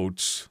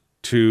votes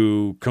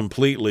to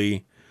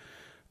completely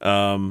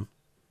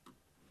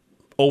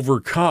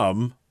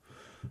overcome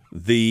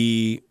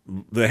the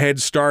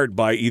head start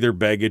by either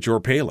Begich or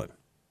Palin.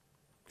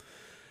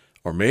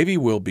 Or maybe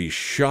we'll be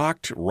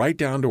shocked right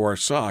down to our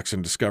socks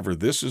and discover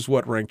this is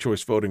what ranked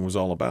choice voting was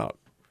all about.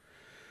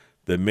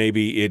 That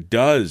maybe it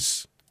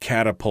does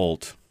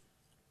catapult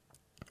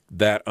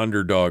that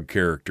underdog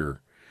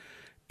character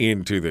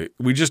into the...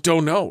 We just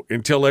don't know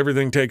until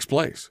everything takes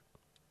place.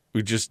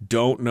 We just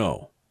don't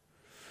know.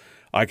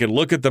 I can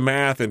look at the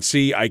math and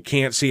see, I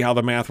can't see how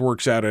the math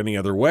works out any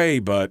other way,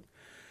 but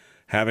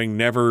having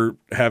never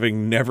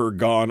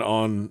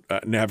gone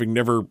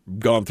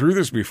through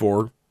this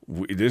before,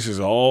 this is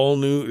all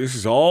new. This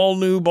is all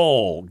new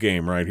ball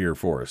game right here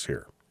for us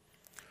here.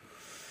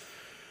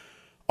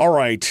 All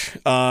right,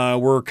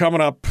 we're coming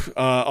up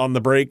on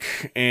the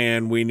break,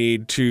 and we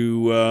need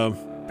to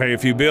pay a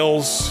few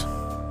bills,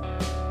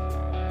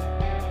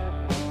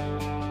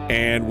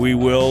 and we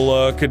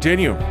will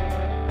continue.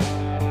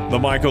 The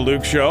Michael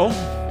Luke Show,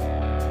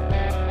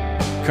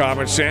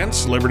 common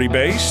sense,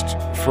 liberty-based,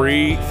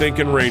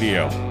 free-thinking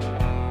radio.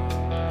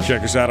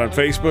 Check us out on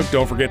Facebook.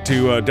 Don't forget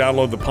to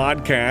download the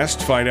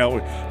podcast. Find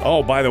out.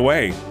 Oh, by the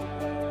way,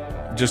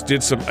 I just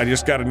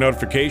got a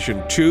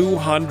notification.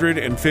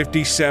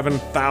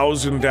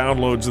 257,000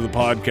 downloads of the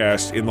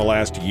podcast in the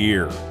last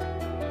year.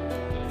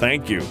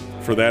 Thank you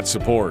for that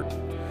support.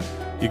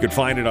 You can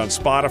find it on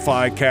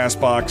Spotify,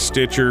 CastBox,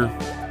 Stitcher,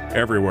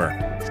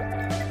 everywhere.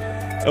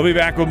 I'll be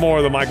back with more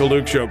of the Michael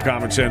Luke Show,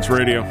 Common Sense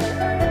Radio.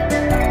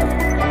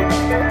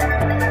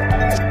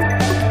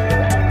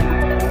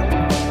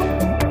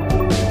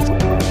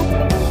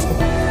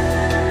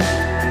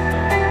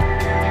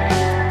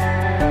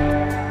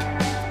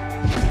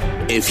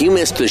 If you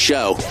missed the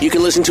show, you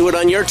can listen to it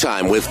on your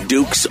time with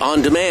Dukes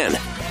On Demand.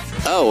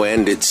 Oh,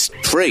 and it's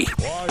free.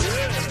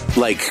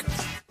 Like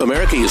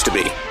America used to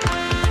be.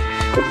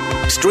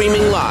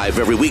 Streaming live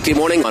every weekday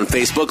morning on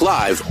Facebook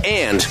Live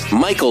and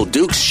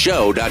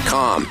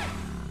MichaelDukesShow.com.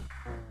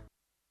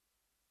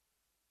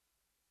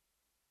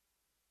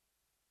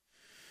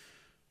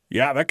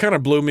 Yeah, that kind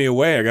of blew me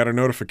away. I got a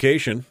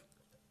notification.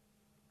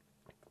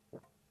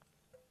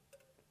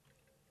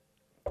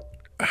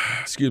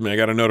 Excuse me, I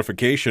got a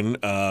notification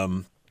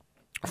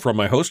from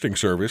my hosting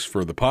service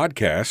for the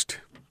podcast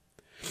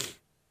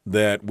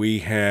that we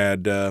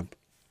had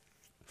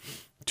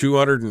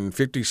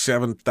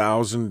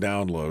 257,000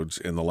 downloads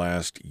in the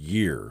last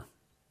year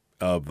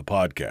of the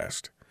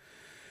podcast.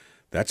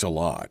 That's a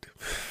lot.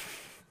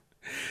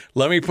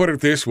 Let me put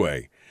it this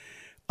way.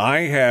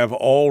 I have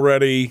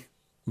already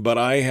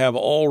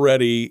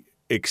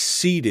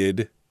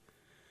exceeded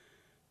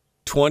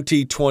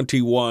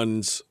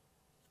 2021's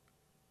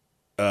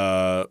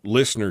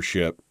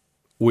listenership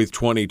with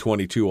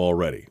 2022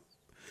 already.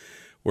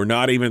 We're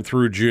not even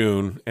through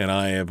June,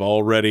 and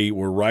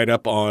we're right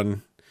up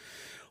on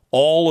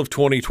all of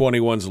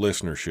 2021's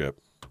listenership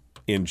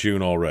in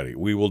June already.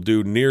 We will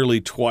do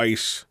nearly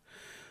twice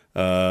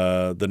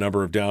the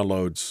number of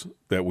downloads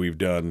that we've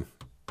done.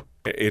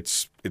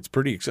 It's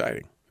pretty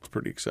exciting. It's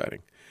pretty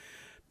exciting.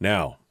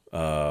 Now,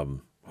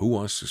 who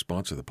wants to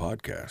sponsor the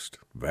podcast?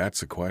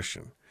 That's the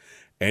question.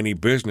 Any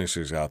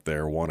businesses out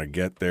there want to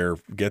get their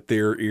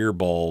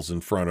earballs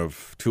in front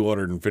of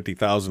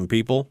 250,000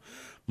 people,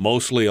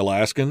 mostly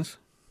Alaskans?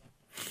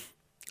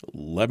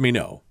 Let me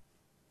know.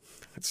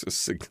 That's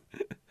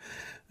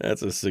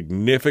a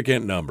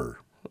significant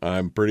number.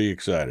 I'm pretty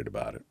excited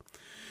about it.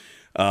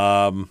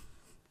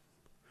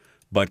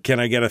 But can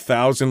I get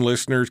 1,000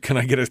 listeners? Can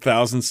I get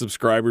 1,000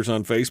 subscribers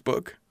on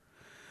Facebook?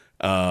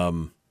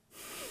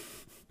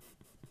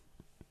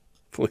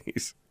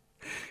 Please.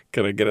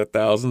 Can I get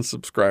 1,000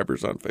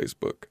 subscribers on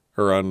Facebook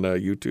or on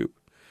YouTube?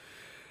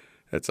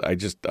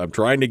 I'm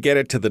trying to get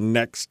it to the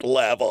next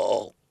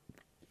level.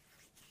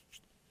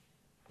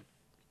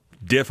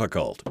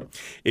 Difficult.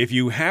 If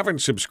you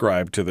haven't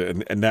subscribed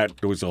to and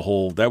that was a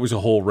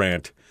whole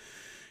rant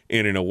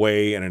in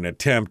an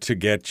attempt to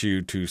get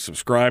you to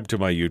subscribe to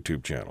my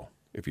YouTube channel.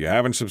 If you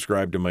haven't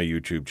subscribed to my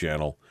YouTube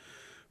channel,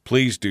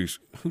 please do.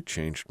 Who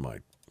changed my?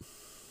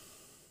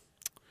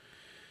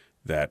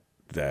 That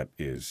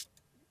is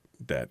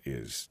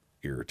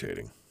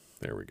irritating.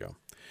 There we go.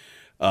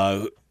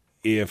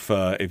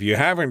 If you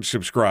haven't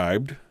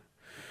subscribed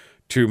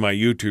to my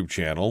YouTube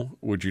channel,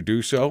 would you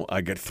do so?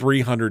 I got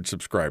 300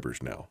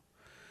 subscribers now.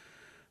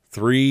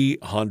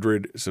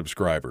 300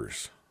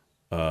 subscribers.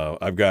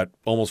 I've got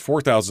almost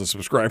 4,000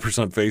 subscribers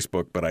on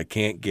Facebook, but I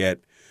can't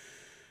get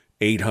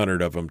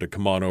 800 of them to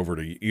come on over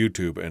to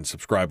YouTube and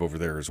subscribe over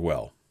there as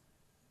well.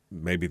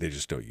 Maybe they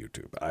just don't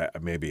YouTube. I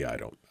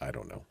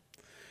don't know.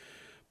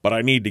 But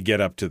I need to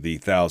get up to the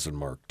 1,000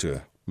 mark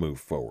to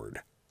move forward.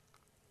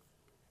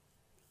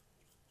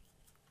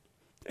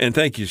 And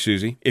thank you,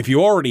 Susie. If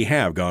you already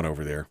have gone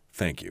over there,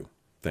 thank you.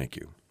 Thank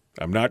you.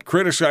 I'm not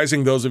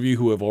criticizing those of you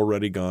who have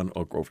already gone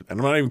over. And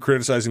I'm not even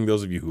criticizing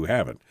those of you who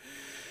haven't.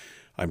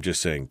 I'm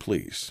just saying,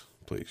 please.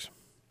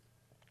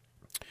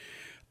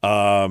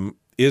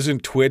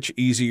 Isn't Twitch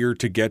easier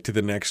to get to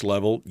the next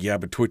level? Yeah,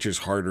 but Twitch is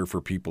harder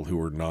for people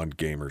who are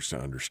non-gamers to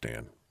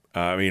understand.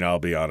 I mean, I'll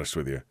be honest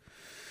with you.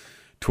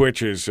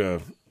 Twitch is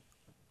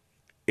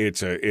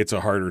it's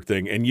a harder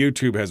thing, and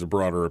YouTube has a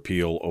broader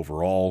appeal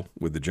overall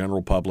with the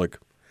general public.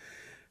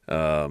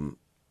 I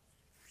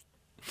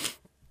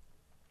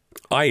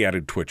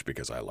added Twitch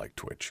because I like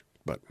Twitch,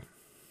 but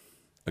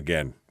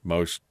again,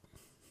 most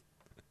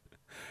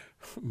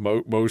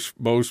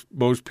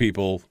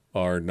people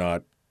are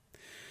not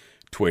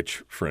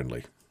Twitch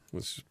friendly.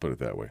 Let's just put it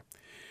that way.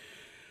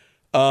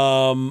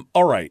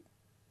 All right.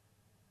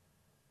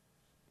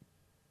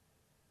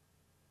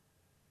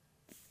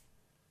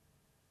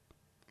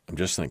 I'm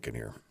just thinking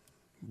here.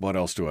 What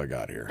else do I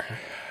got here?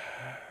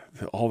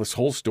 All this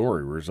whole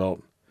story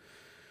result.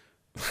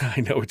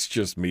 I know it's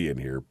just me in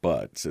here,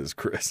 but, says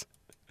Chris.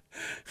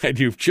 And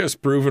you've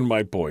just proven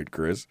my point,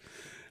 Chris.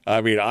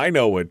 I mean, I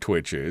know what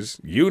Twitch is.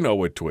 You know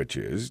what Twitch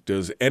is.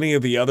 Does any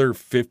of the other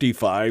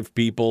 55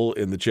 people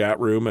in the chat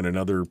room and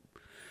another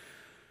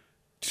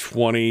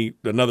 13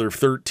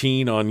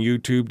 on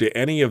YouTube, do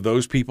any of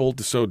those people,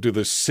 so do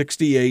the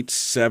 68,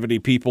 70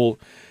 people,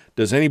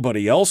 does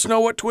anybody else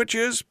know what Twitch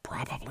is?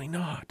 Probably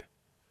not.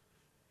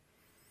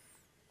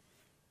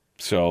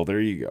 So there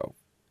you go.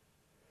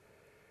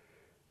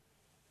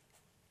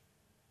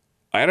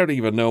 I don't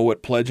even know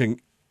what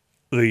pledging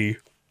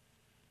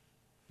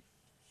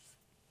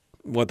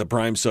what the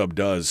Prime sub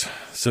does,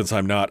 since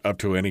I'm not up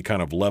to any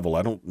kind of level.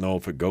 I don't know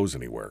if it goes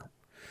anywhere.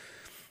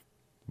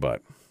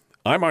 But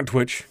I'm on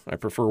Twitch. I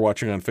prefer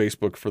watching on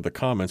Facebook for the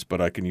comments, but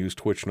I can use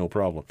Twitch no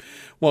problem.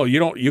 Well,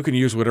 you can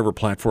use whatever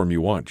platform you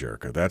want,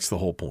 Jericho. That's the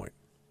whole point.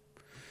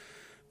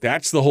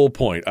 That's the whole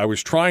point. I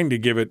was trying to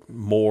give it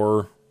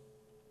more.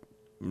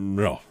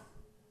 No.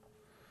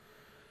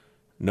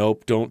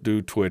 Nope, don't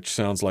do Twitch.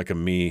 Sounds like a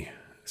me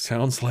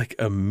Sounds like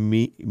a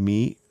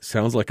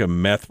sounds like a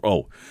meth.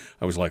 Oh,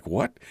 I was like,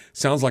 what?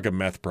 Sounds like a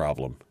meth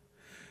problem.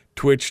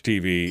 Twitch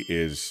TV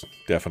is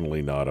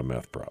definitely not a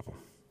meth problem.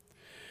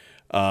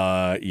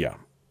 Yeah.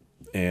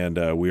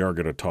 And we are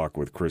going to talk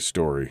with Chris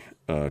Story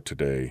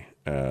today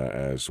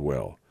as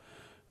well.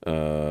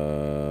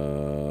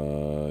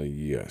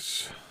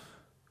 Yes.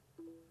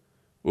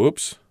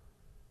 Whoops.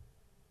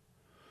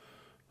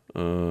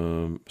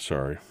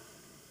 Sorry.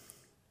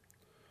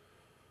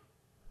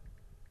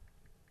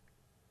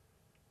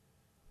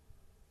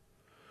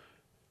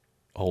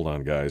 Hold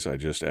on, guys. I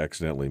just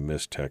accidentally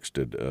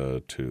mistexted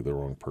to the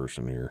wrong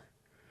person here.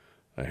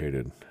 I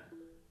hated.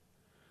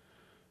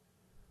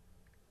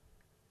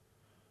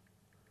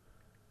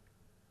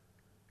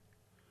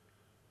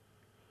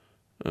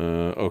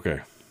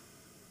 Okay.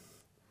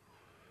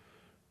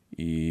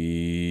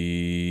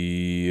 Yes.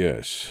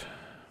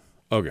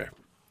 Okay.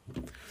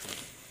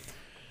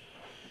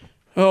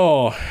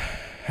 Oh,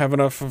 have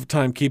enough of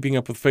time keeping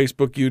up with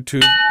Facebook,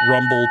 YouTube,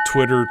 Rumble,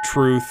 Twitter,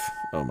 Truth.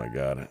 Oh, my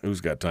God. Who's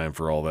got time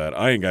for all that?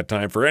 I ain't got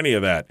time for any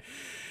of that.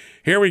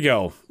 Here we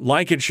go.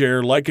 Like it,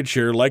 share,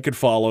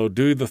 follow,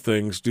 do the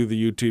things, do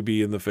the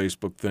YouTube and the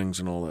Facebook things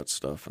and all that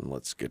stuff, and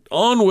let's get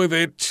on with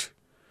it.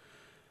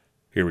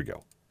 Here we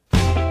go.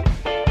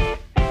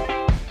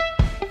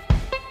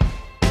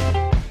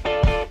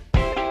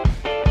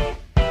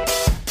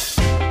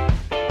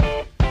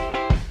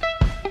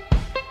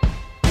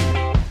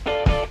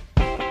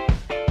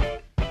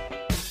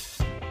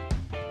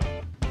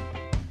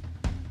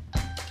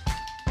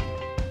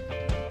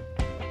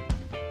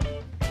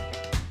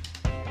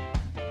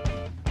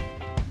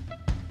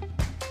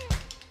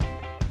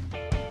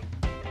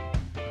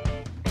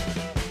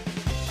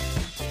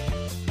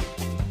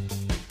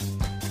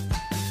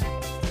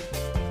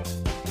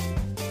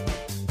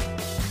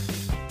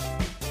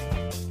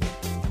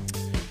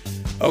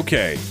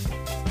 Okay.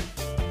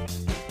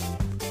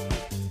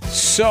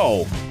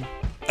 So,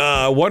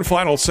 one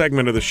final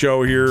segment of the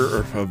show here,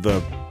 or of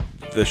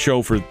the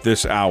show for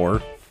this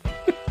hour.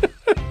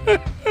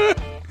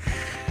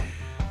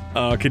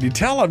 Can you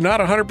tell I'm not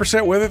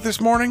 100% with it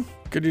this morning?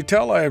 Could you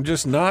tell I am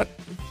just not?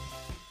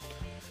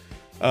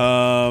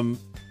 I'm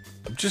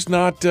just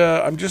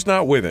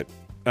not with it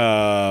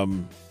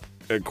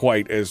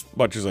quite as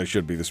much as I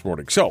should be this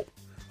morning. So,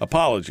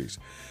 apologies.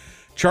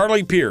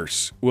 Charlie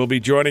Pierce will be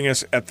joining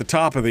us at the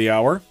top of the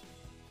hour.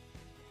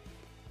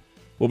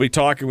 We'll be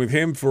talking with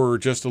him for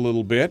just a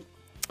little bit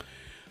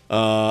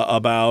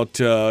about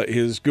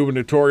his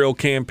gubernatorial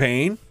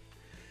campaign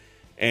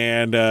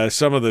and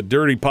some of the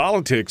dirty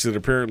politics that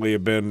apparently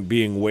have been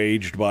being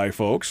waged by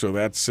folks. So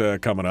that's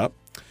coming up.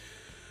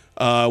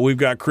 We've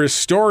got Chris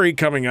Story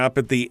coming up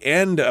at the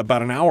end,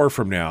 about an hour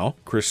from now.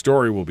 Chris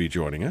Story will be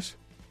joining us.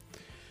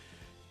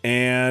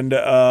 And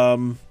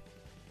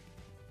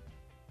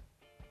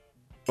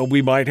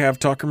we might have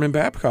Tuckerman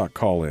Babcock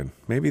call in.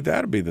 Maybe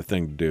that'll be the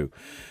thing to do.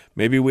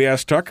 Maybe we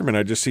ask Tuckerman.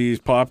 I just see he's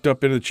popped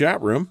up in the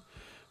chat room.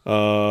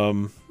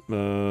 And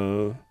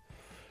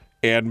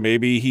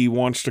maybe he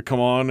wants to come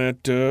on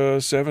at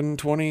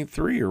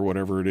 7:23 or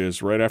whatever it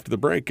is right after the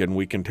break, and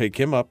we can take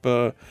him up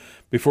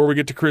before we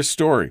get to Chris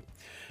Story.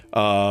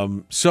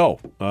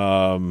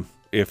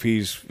 If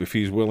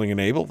he's willing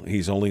and able,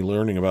 he's only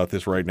learning about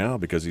this right now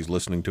because he's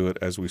listening to it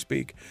as we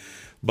speak.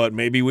 But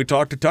maybe we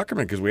talk to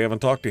Tuckerman because we haven't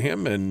talked to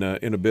him in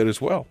a bit as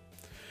well.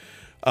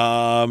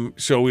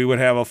 So we would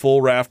have a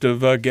full raft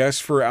of guests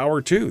for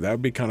hour two. That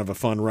would be kind of a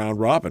fun round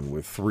robin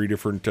with three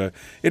different.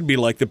 It'd be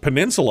like the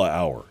Peninsula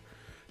Hour.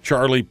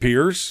 Charlie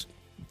Pierce,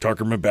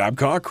 Tuckerman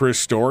Babcock, Chris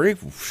Story.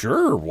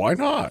 Sure, why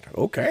not?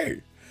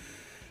 Okay.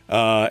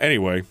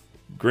 Anyway,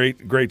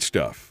 great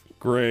stuff.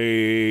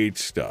 Great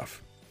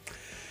stuff.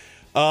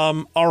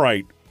 All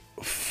right.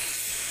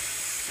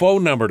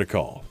 Phone number to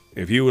call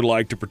if you would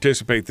like to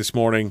participate this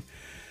morning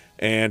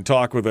and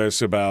talk with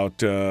us about,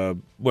 the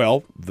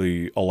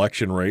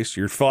election race,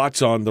 your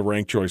thoughts on the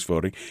ranked choice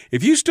voting.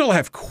 If you still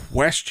have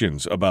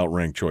questions about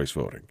ranked choice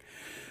voting,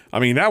 I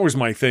mean, that was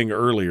my thing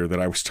earlier that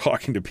I was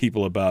talking to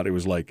people about. It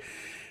was like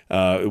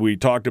we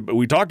talked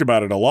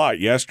about it a lot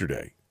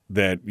yesterday.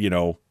 That,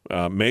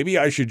 maybe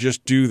I should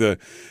just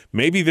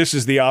maybe this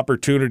is the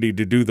opportunity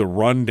to do the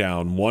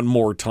rundown one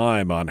more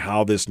time on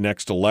how this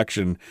next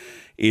election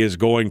is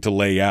going to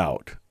lay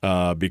out.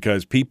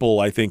 Because people,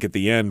 I think, at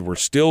the end were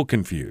still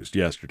confused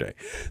yesterday.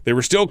 There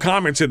were still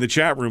comments in the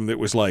chat room that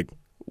was like,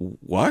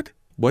 what?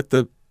 What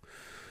the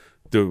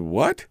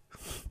what?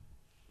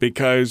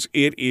 Because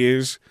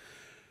it's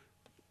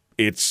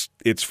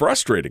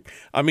frustrating.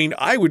 I mean,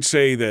 I would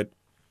say that,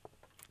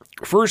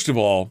 first of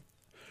all,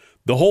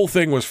 the whole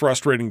thing was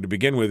frustrating to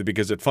begin with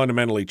because it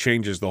fundamentally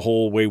changes the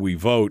whole way we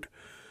vote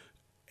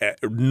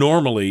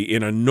normally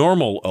in a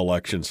normal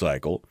election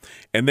cycle.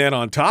 And then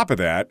on top of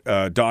that,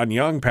 Don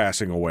Young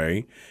passing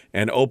away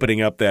and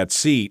opening up that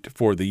seat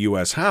for the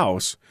U.S.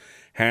 House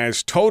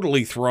has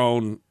totally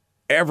thrown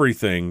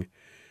everything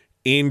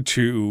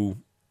into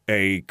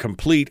a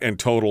complete and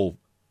total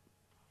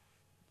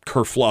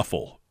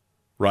kerfluffle,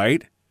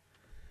 right?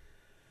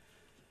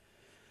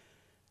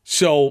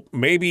 So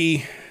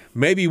maybe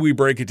Maybe we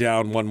break it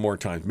down one more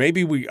time.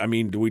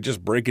 Do we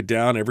just break it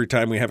down every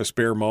time we have a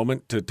spare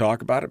moment to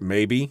talk about it?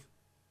 Maybe.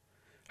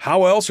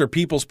 How else are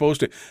people supposed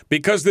to?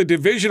 Because the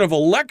Division of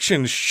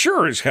Elections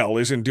sure as hell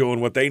isn't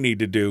doing what they need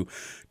to do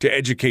to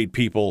educate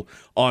people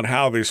on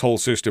how this whole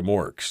system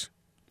works.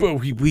 But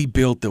we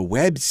built the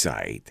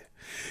website.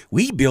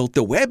 We built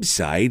the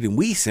website and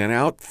we sent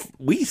out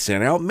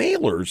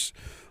mailers.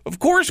 Of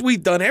course,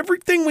 we've done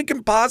everything we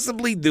can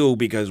possibly do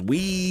because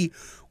we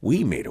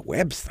made a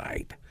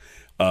website.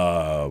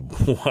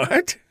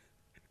 What?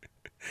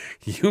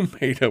 You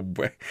made a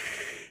website?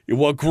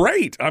 Well,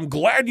 great. I'm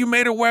glad you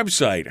made a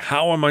website.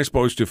 How am I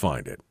supposed to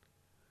find it?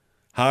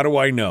 How do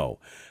I know?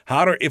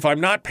 If I'm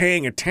not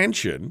paying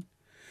attention,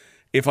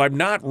 if I'm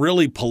not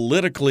really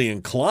politically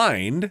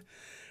inclined,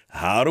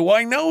 how do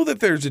I know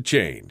that there's a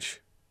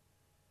change?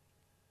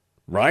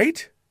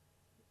 Right?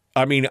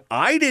 I mean,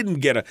 I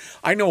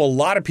know a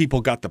lot of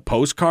people got the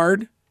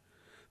postcard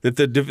that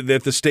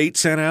the state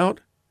sent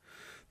out.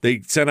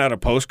 They sent out a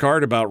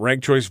postcard about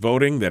ranked choice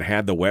voting that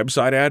had the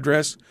website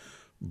address.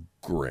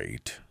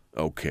 Great.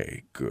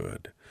 Okay,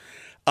 good.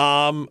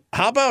 How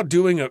about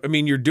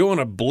you're doing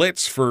a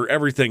blitz for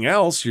everything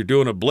else. You're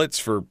doing a blitz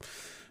for,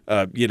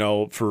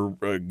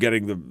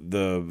 getting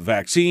the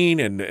vaccine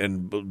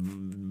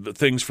and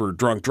things for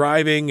drunk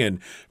driving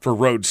and for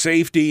road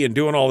safety and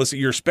doing all this.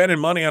 You're spending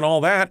money on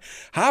all that.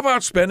 How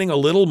about spending a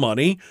little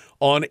money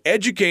on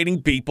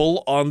educating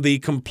people on the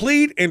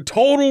complete and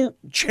total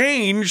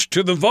change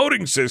to the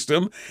voting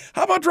system?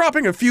 How about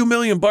dropping a few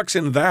 $1,000,000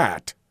 in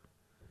that?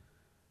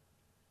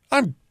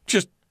 I'm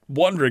just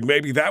wondering,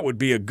 maybe that would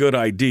be a good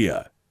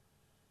idea.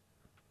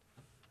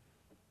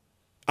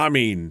 I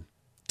mean,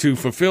 to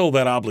fulfill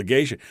that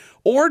obligation.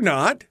 Or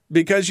not,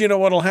 because you know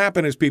what will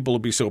happen is people will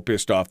be so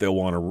pissed off they'll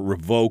want to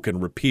revoke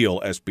and repeal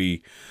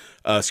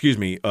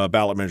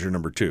ballot measure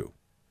number 2.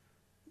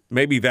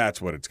 Maybe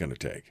that's what it's going to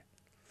take.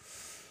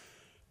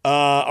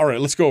 All right,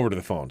 let's go over to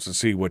the phones and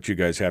see what you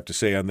guys have to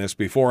say on this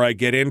before I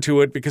get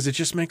into it, because it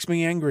just makes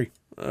me angry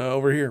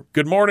over here.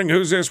 Good morning.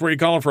 Who's this? Where are you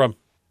calling from?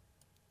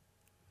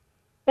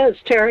 It's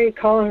Terry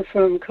calling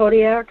from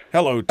Kodiak.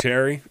 Hello,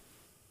 Terry.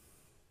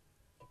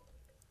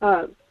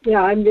 I'm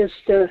just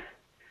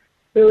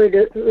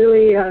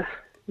really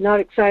not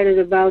excited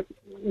about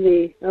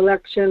the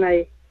election.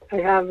 I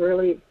have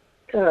really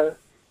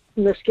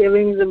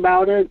misgivings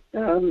about it.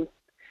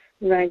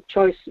 Ranked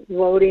choice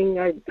voting,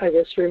 I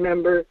just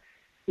remember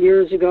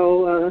years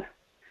ago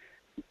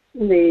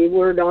the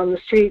word on the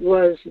street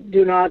was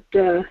do not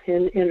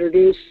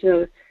introduce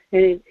too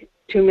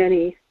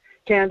many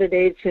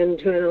candidates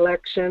into an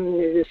election.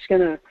 You're just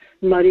going to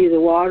muddy the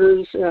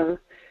waters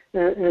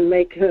and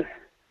make the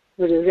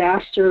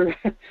disaster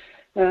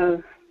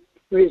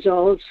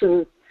results.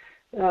 And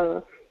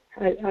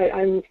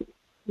I'm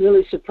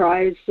really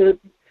surprised that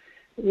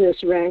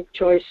this ranked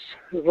choice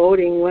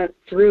voting went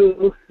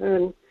through.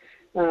 And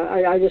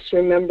I just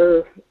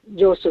remember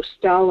Joseph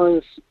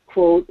Stalin's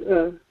quote.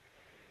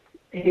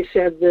 He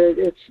said that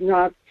it's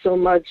not so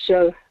much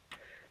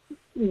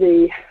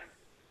the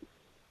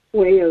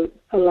way an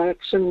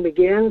election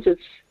begins,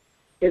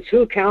 it's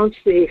who counts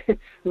the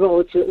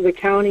votes. The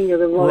counting of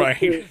the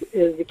votes right. is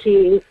the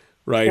key.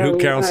 Right, who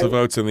counts the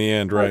votes in the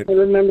end, right? I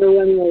remember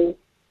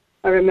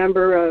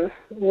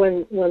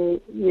when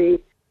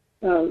the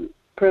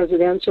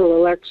presidential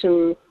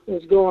election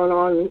was going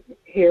on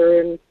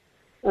here in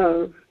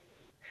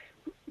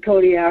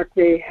Kodiak.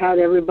 They had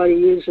everybody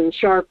using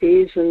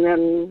Sharpies, and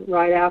then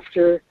right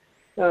after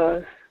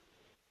the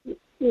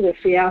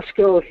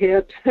fiasco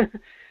hit,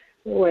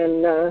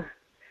 when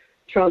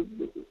Trump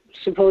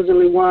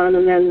supposedly won,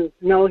 and then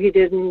no, he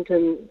didn't,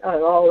 and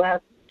all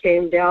that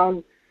came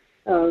down.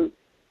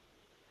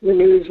 The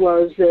news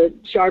was that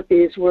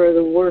Sharpies were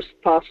the worst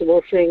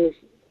possible things.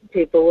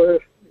 People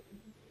were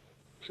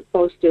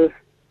supposed to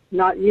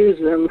not use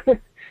them.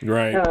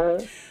 Right.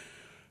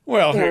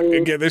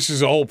 Again, this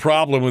is a whole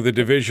problem with the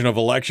Division of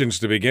Elections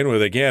to begin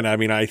with. Again, I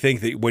mean, I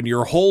think that when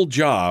your whole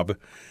job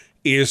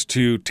is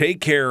to take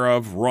care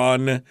of,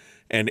 run,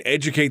 and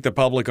educate the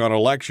public on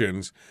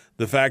elections,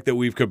 the fact that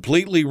we've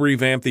completely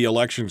revamped the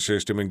election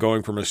system and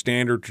going from a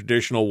standard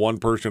traditional one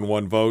person,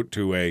 one vote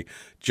to a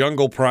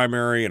jungle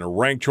primary and a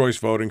ranked choice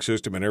voting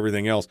system and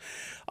everything else.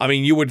 I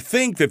mean, you would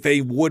think that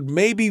they would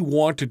maybe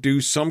want to do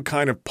some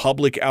kind of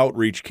public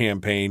outreach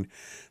campaign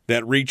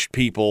that reached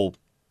people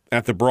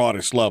at the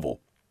broadest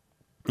level.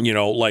 You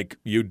know, like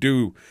you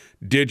do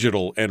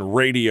digital and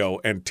radio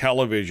and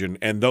television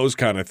and those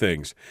kind of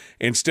things,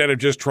 instead of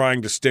just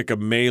trying to stick a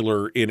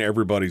mailer in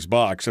everybody's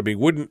box. I mean,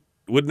 wouldn't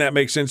that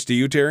make sense to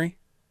you, Terry?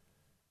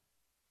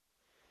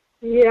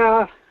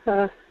 Yeah,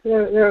 there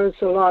was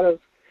a lot of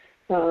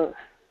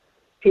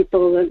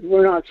people that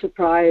were not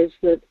surprised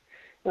that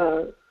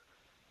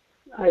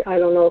I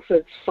don't know if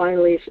it's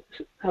finally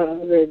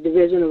the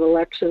Division of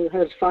Election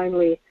has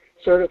finally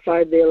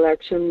certified the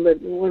election, but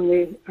when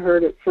we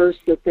heard at first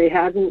that they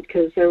hadn't,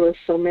 because there was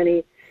so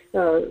many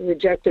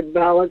rejected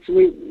ballots,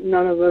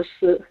 none of us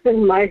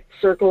in my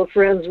circle of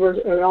friends were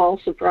at all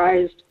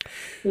surprised.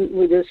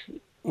 We just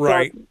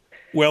right.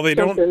 Well, they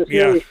don't. Something's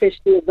Yeah. really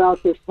fishy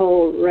about this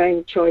whole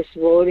ranked choice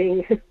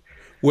voting.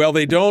 Well,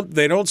 they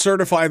don't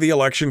certify the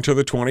election to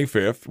the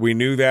 25th. We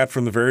knew that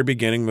from the very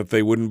beginning that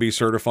they wouldn't be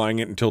certifying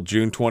it until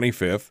June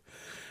 25th,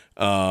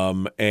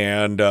 and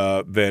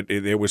that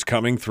it was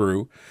coming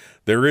through.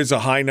 There is a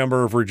high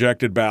number of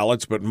rejected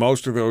ballots, but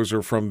most of those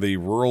are from the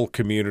rural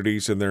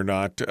communities, and they're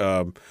not.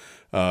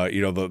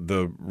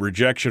 The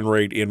rejection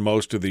rate in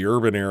most of the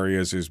urban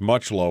areas is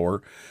much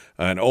lower,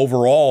 and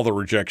overall the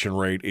rejection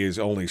rate is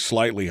only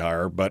slightly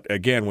higher. But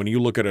again, when you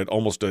look at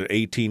almost an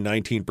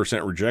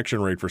 18-19%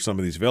 rejection rate for some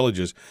of these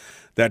villages,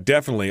 that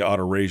definitely ought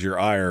to raise your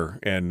ire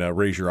and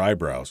raise your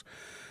eyebrows.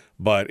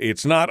 But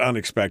it's not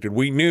unexpected.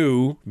 We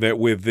knew that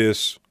with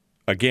this,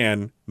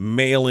 again,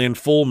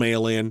 full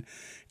mail-in,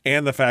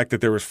 and the fact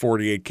that there was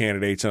 48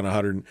 candidates on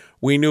 100,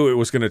 we knew it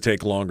was going to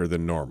take longer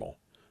than normal.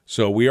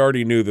 So we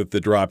already knew that the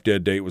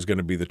drop-dead date was going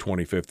to be the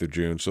 25th of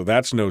June. So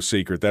that's no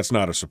secret. That's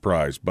not a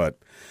surprise. But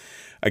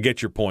I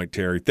get your point,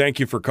 Terry. Thank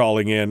you for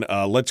calling in.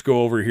 Let's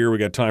go over here. We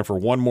got time for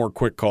one more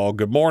quick call.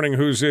 Good morning.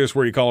 Who's this?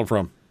 Where are you calling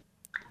from?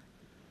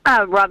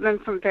 Robin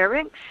from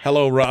Fairbanks.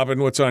 Hello,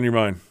 Robin. What's on your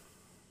mind?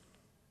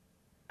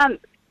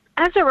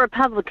 As a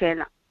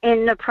Republican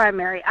in the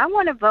primary, I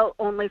want to vote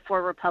only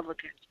for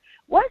Republicans.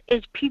 What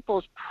is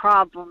people's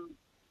problem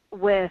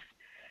with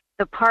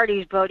the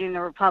parties voting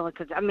the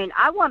Republicans? I mean,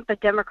 I want the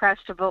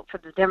Democrats to vote for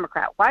the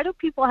Democrat. Why do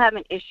people have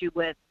an issue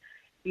with,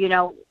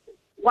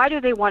 why do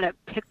they want to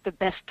pick the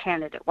best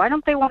candidate? Why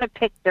don't they want to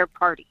pick their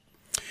party?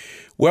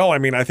 Well, I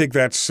mean, I think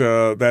that's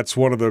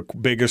one of the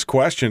biggest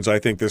questions. I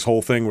think this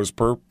whole thing was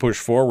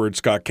pushed forward.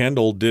 Scott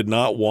Kendall did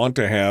not want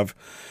to have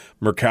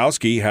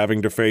Murkowski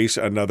having to face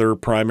another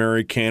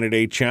primary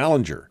candidate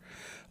challenger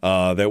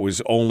that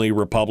was only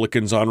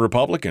Republicans on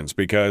Republicans,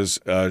 because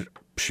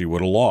she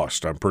would have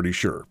lost, I'm pretty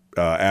sure.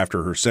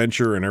 After her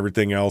censure and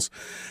everything else,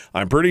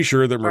 I'm pretty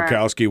sure that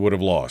Murkowski would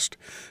have lost.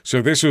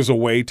 So this was a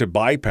way to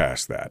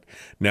bypass that.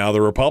 Now,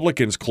 the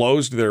Republicans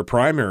closed their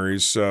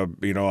primaries, I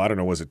don't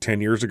know, was it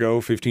 10 years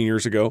ago, 15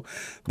 years ago?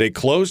 They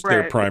closed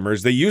their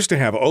primaries. They used to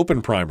have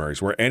open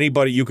primaries where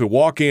you could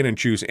walk in and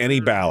choose any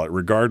ballot,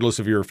 regardless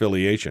of your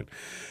affiliation.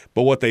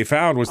 But what they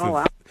found was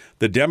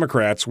the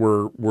Democrats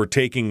were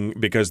taking,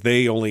 because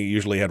they only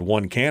usually had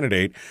one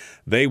candidate,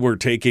 they were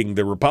taking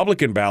the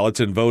Republican ballots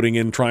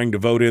and trying to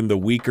vote in the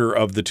weaker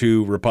of the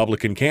two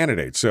Republican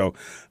candidates. So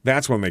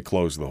that's when they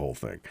closed the whole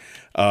thing.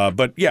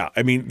 But yeah,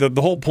 I mean,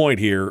 the whole point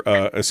here,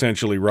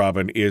 essentially,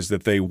 Robin, is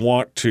that they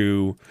want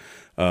to.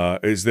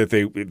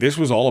 This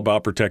was all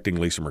about protecting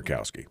Lisa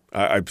Murkowski.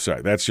 I'm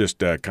sorry, that's just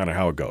kind of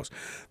how it goes.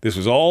 This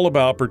was all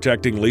about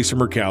protecting Lisa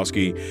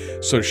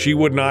Murkowski so she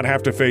would not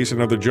have to face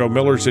another Joe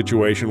Miller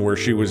situation where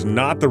she was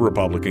not the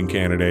Republican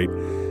candidate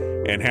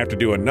and have to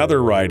do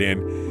another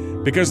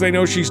write-in, because they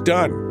know she's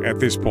done at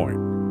this point.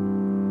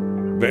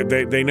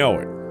 They know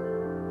it.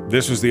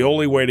 This was the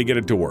only way to get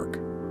it to work.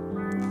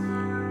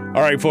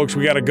 All right, folks,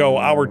 we got to go.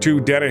 Hour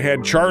 2 dead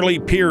ahead. Charlie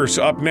Pierce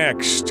up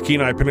next,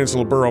 Kenai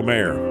Peninsula Borough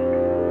Mayor.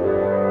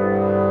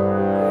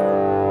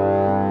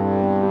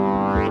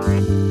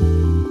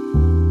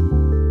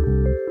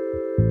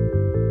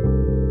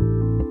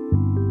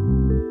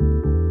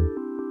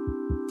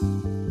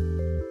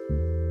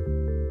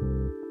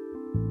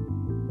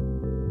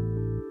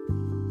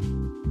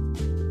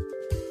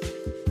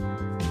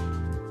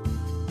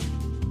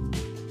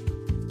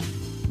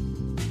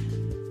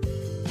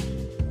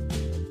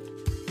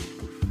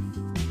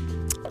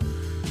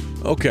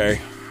 Okay.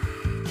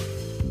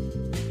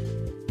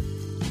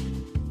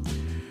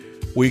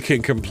 We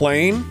can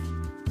complain,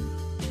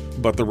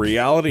 but the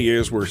reality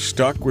is we're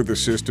stuck with the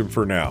system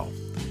for now.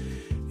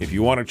 If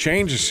you want to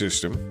change the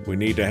system, we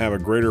need to have a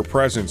greater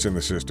presence in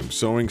the system.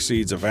 Sowing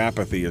seeds of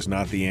apathy is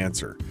not the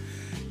answer.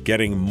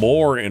 Getting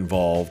more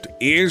involved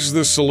is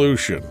the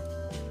solution.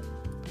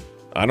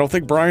 I don't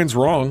think Brian's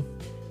wrong.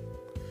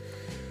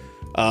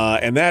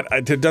 And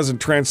that doesn't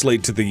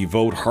translate to the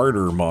vote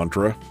harder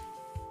mantra,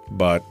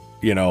 but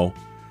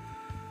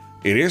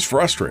it is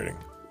frustrating.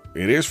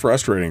 It is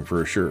frustrating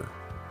for sure.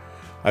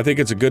 I think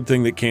it's a good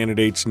thing that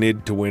candidates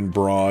need to win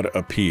broad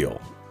appeal,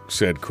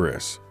 said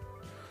Chris.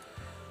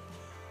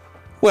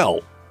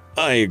 Well,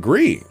 I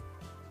agree.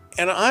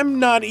 And I'm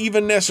not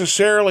even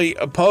necessarily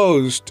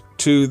opposed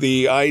to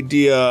the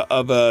idea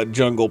of a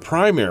jungle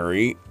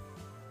primary,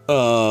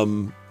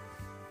 opening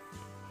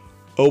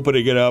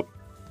it up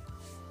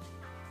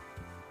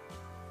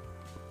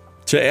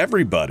to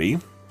everybody.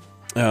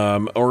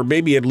 Or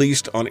maybe at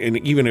least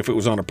even if it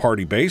was on a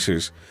party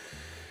basis,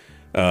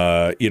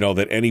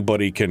 that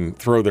anybody can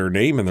throw their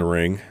name in the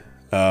ring.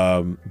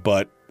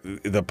 But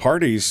the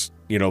parties,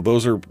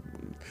 those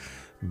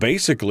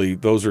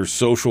are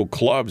social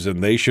clubs,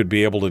 and they should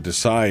be able to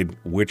decide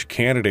which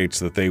candidates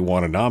that they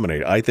want to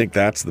nominate. I think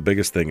that's the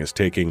biggest thing, is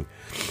taking,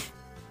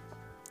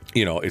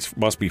 it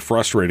must be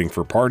frustrating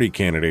for party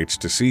candidates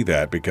to see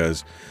that,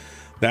 because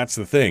that's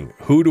the thing.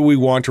 Who do we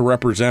want to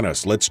represent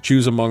us? Let's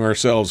choose among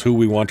ourselves who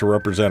we want to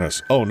represent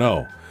us. Oh,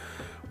 no.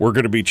 We're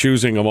going to be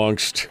choosing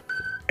amongst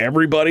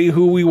everybody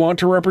who we want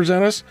to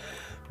represent us?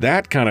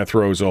 that kind of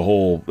throws a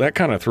whole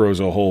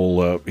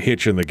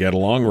hitch in the get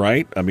along,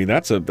 right? I mean,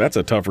 that's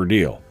a tougher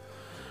deal.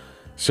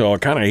 So I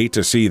kind of hate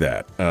to see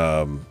that.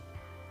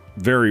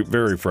 Very,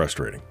 very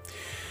frustrating.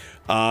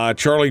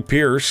 Charlie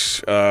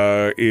Pierce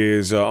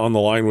is on the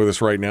line with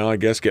us right now, I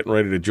guess, getting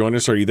ready to join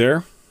us. Are you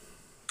there?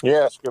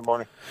 Yes, good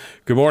morning.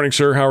 Good morning,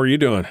 sir. How are you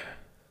doing?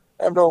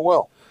 I'm doing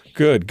well.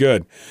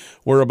 Good.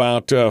 We're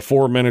about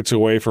 4 minutes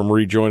away from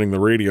rejoining the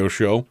radio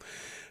show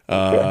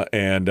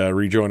and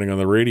rejoining on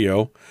the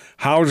radio.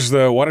 Why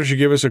don't you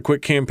give us a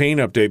quick campaign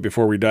update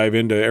before we dive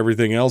into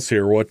everything else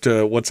here?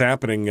 What's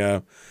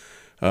happening?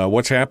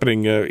 What's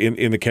happening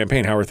in the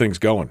campaign? How are things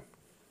going?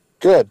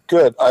 Good.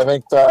 I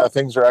think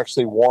things are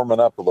actually warming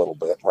up a little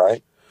bit,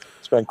 right?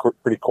 It's been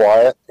pretty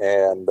quiet,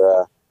 and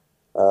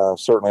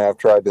certainly I've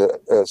tried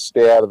to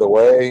stay out of the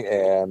way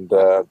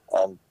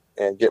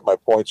and get my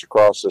points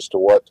across as to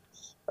what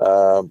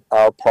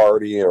our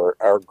party or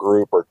our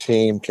group or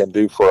team can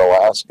do for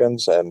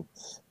Alaskans, and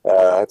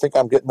I think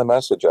I'm getting the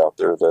message out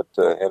there that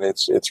and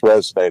it's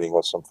resonating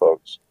with some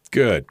folks.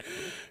 Good.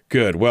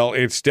 Well,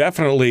 it's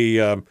definitely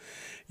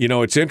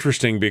it's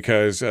interesting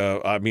because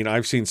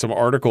I've seen some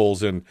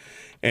articles and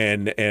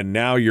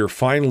now you're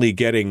finally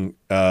getting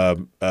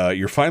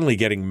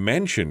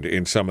mentioned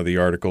in some of the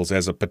articles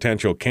as a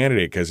potential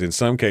candidate, because in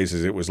some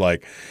cases it was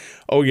like,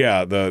 oh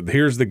yeah,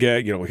 here's the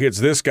guy, it's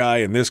this guy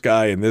and this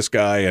guy and this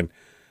guy, and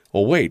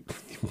well, wait,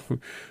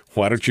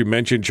 why don't you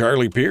mention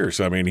Charlie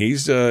Pierce? I mean,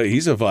 he's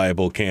a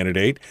viable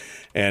candidate,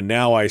 and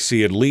now I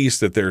see at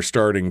least that they're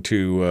starting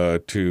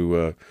to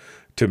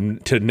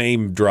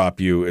name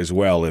drop you as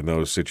well in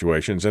those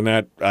situations, and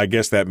that, I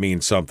guess, that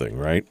means something,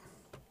 right?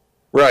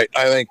 Right.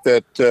 I think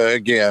that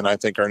again, I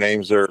think our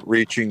names are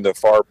reaching the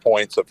far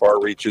points, the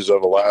far reaches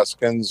of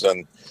Alaskans,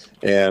 and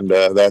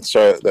that's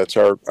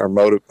our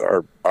motive.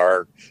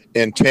 Our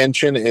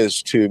intention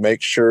is to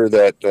make sure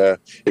that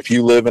if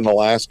you live in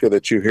Alaska,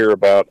 that you hear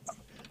about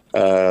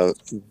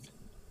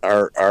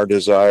our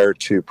desire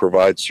to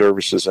provide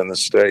services in the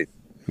state.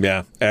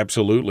 Yeah,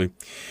 absolutely.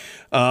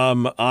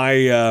 I'm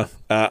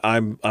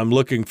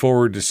looking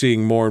forward to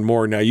seeing more and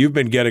more. Now, you've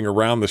been getting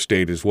around the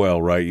state as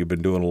well, right? You've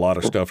been doing a lot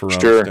of stuff around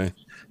the state.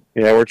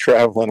 Yeah, we're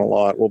traveling a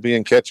lot. We'll be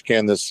in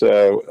Ketchikan this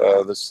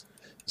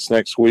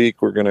next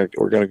week. We're gonna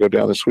go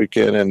down this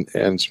weekend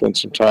and spend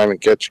some time in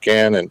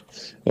Ketchikan,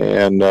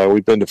 and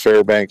we've been to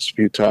Fairbanks a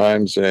few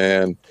times,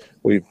 and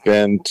we've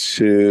been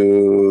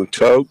to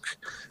Tok,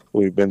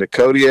 we've been to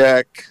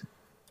Kodiak.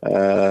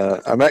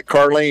 I met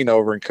Carlene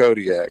over in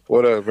Kodiak.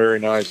 What a very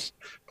nice,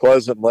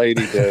 pleasant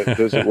lady to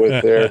visit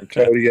with there in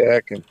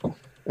Kodiak, and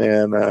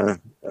I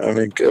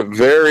mean, a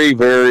very,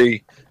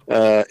 very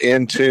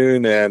in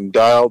tune and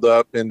dialed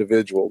up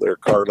individual there,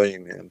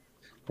 Carlene,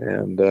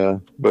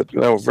 but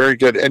very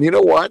good. And you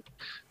know what?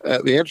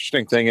 The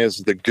interesting thing is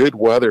the good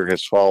weather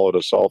has followed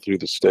us all through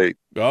the state.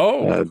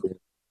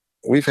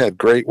 We've had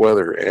great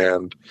weather,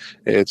 and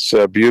it's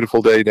a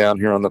beautiful day down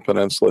here on the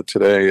peninsula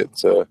today.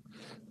 It's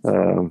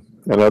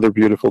another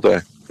beautiful day.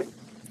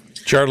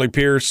 Charlie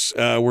Pierce,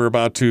 we're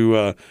about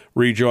to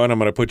rejoin. I'm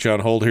going to put you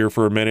on hold here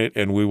for a minute,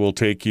 and we will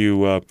take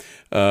you.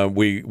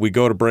 We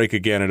go to break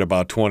again at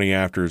about 20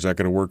 after. Is that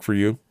going to work for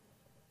you?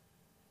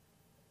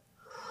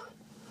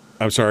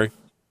 I'm sorry?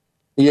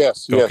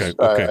 Yes. Okay.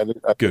 I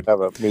good.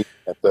 have a meeting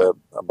at the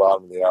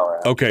bottom of the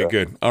hour. Okay,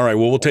 good. All right.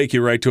 Well, we'll take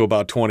you right to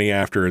about 20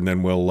 after, and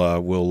then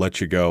we'll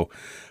let you go.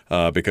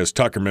 Because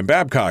Tuckerman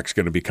Babcock's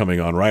going to be coming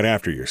on right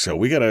after you,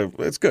 so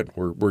it's good.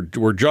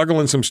 We're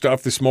juggling some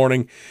stuff this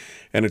morning,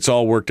 and it's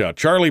all worked out.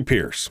 Charlie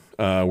Pierce,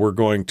 we're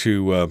going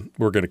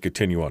to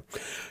continue on.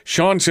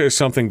 Sean says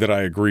something that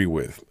I agree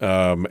with,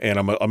 and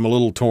I'm a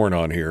little torn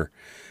on here.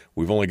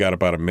 We've only got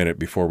about a minute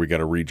before we got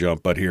to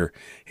re-jump, but here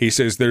he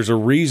says there's a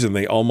reason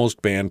they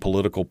almost banned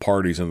political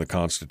parties in the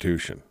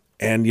Constitution,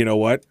 and you know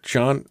what,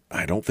 Sean?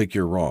 I don't think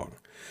you're wrong.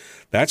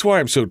 That's why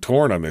I'm so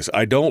torn on this.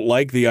 I don't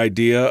like the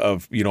idea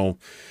of,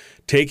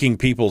 taking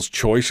people's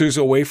choices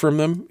away from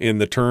them in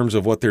the terms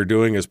of what they're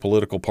doing as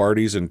political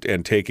parties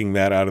and taking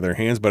that out of their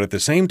hands. But at the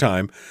same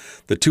time,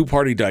 the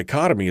two-party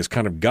dichotomy has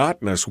kind of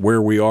gotten us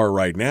where we are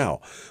right now.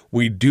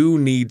 We do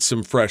need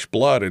some fresh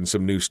blood and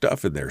some new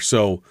stuff in there.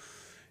 So,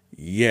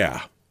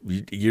 yeah,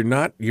 you're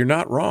not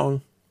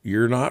wrong.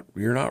 You're not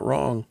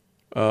wrong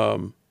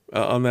on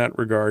that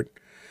regard.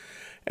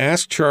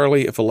 Ask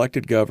Charlie if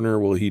elected governor,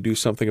 will he do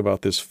something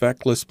about this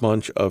feckless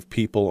bunch of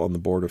people on the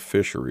Board of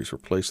Fisheries,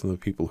 replacing the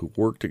people who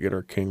work to get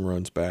our king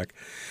runs back?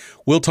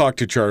 We'll talk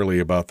to Charlie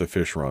about the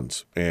fish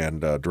runs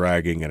and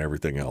dragging and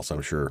everything else,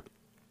 I'm sure.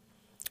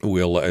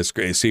 We'll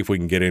see if we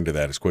can get into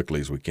that as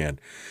quickly as we can.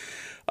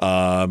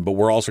 But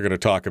we're also going to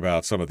talk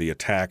about some of the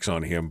attacks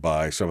on him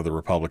by some of the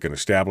Republican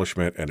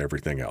establishment and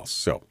everything else.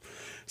 So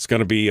it's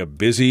going to be a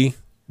busy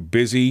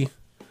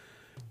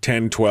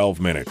 10, 12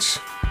 minutes.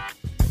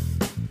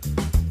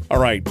 All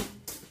right.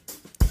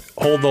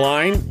 Hold the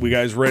line. We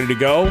guys ready to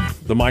go?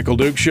 The Michael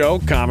Duke Show,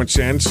 common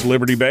sense,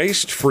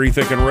 liberty-based,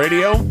 free-thinking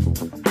radio.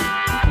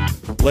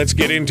 Let's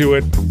get into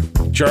it.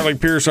 Charlie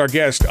Pierce, our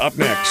guest, up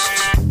next.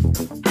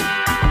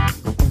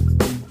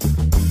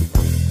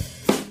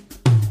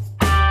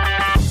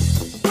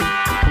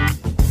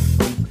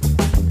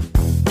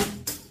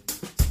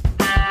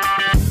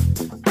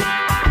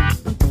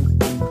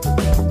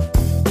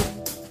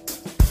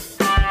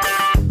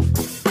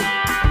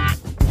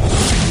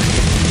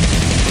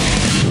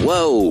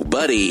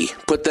 buddy,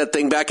 put that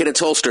thing back in its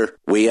holster.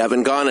 We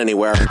haven't gone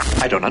anywhere.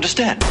 I don't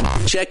understand.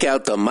 Check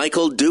out the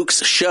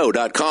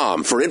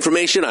MichaelDukesShow.com for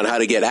information on how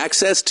to get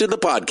access to the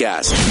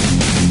podcast.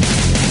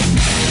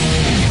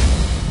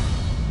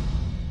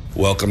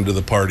 Welcome to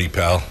the party,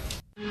 pal.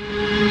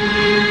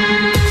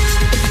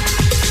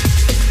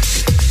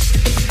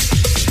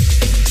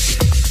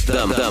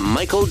 The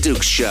Michael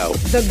Dukes Show.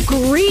 The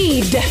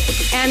greed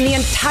and the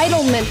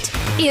entitlement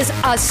is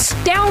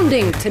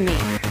astounding to me.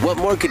 What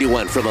more could you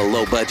want from a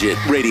low-budget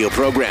radio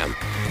program?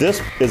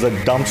 This is a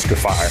dumpster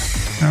fire.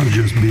 That was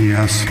just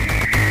BS.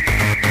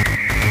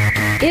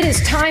 It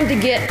is time to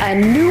get a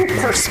new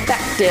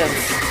perspective.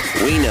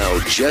 We know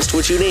just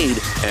what you need,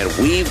 and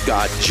we've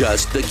got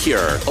just the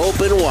cure.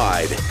 Open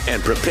wide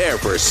and prepare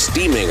for a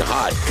steaming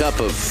hot cup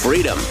of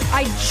freedom.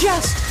 I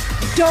just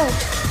don't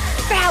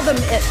fathom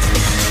it.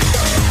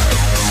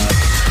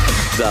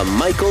 The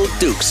Michael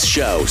Dukes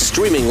Show,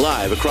 streaming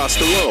live across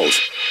the world.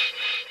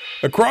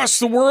 Across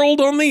the world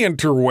on the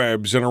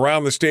interwebs and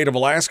around the state of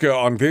Alaska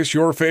on this,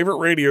 your favorite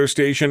radio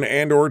station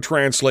and or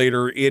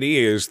translator, it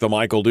is The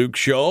Michael Dukes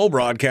Show,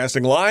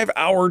 broadcasting live,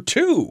 hour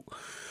 2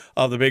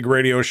 of the big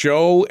radio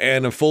show,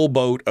 and a full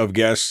boat of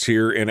guests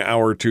here in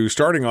hour 2,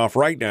 starting off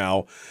right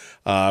now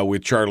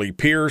with Charlie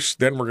Pierce.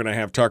 Then we're going to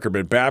have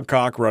Tuckerman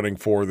Babcock running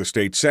for the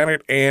state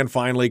senate, and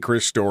finally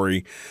Chris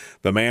Story,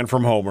 the man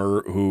from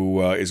Homer,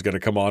 who is going to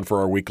come on for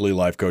our weekly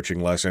life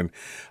coaching lesson.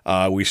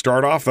 We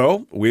start off,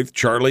 though, with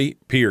Charlie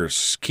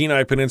Pierce,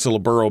 Kenai Peninsula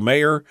Borough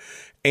Mayor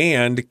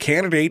and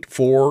candidate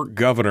for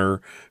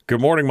governor. Good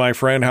morning, my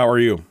friend. How are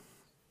you?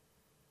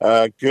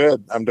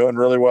 Good. I'm doing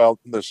really well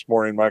this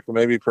morning, Michael.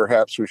 Maybe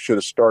perhaps we should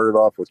have started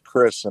off with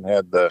Chris and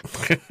had the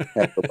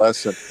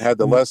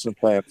lesson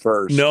plan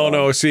first.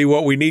 No. See,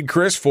 what we need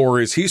Chris for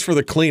is he's for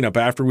the cleanup.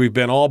 After we've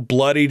been all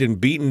bloodied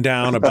and beaten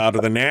down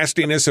about the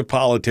nastiness of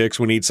politics,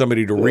 we need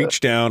somebody to reach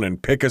down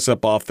and pick us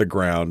up off the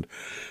ground.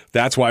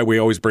 That's why we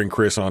always bring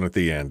Chris on at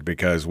the end,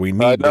 because we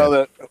need. I know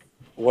that.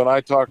 When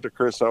I talk to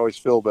Chris, I always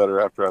feel better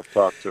after I've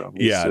talked to him.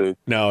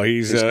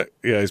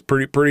 He's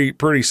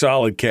pretty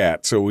solid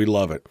cat, so we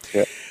love it.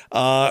 Yeah.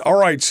 All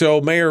right,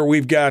 so Mayor,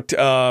 we've got we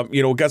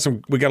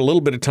got a little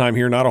bit of time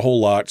here, not a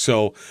whole lot.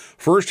 So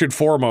first and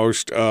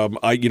foremost,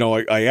 I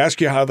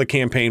asked you how the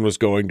campaign was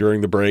going during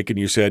the break, and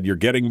you said you're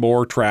getting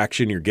more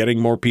traction, you're getting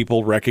more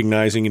people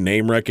recognizing and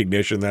name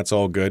recognition. That's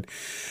all good.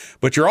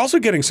 But you're also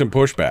getting some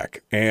pushback,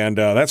 and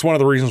that's one of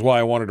the reasons why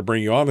I wanted to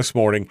bring you on this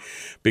morning,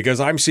 because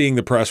I'm seeing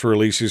the press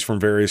releases from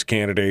various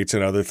candidates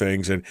and other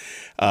things, and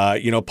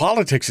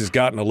politics has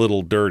gotten a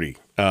little dirty,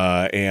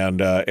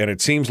 and it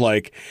seems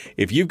like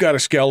if you've got a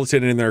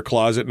skeleton in their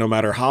closet, no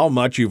matter how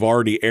much you've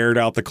already aired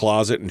out the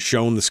closet and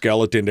shown the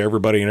skeleton to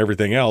everybody and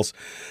everything else,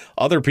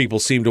 other people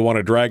seem to want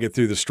to drag it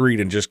through the street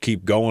and just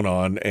keep going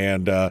on,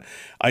 and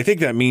I think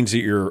that means that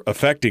you're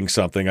affecting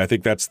something. I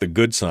think that's the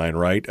good sign,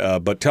 right?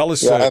 But tell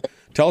us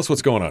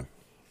what's going on.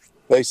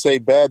 They say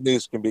bad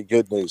news can be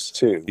good news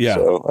too. Yeah.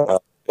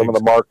 So some of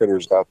the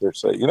marketers out there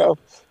say,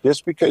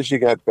 just because you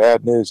got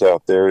bad news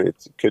out there, it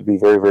could be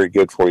very, very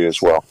good for you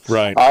as well.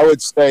 Right. I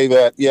would say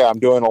that, I'm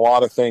doing a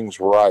lot of things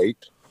right.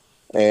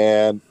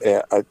 And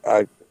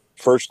I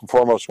first and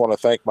foremost want to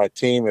thank my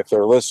team if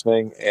they're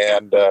listening,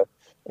 and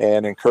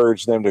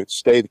encourage them to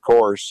stay the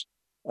course.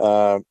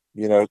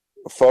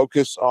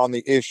 Focus on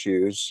the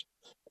issues,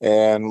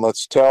 and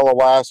let's tell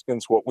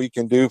Alaskans what we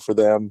can do for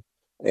them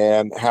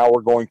and how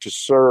we're going to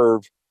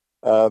serve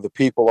the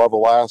people of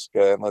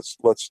Alaska, and let's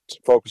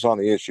focus on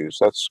the issues.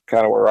 That's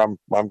kind of where I'm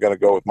going to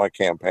go with my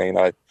campaign.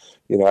 I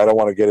don't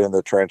want to get in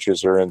the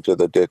trenches or into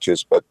the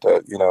ditches, but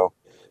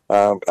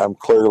I'm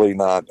clearly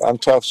not. I'm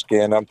tough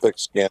skinned. I'm thick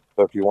skinned.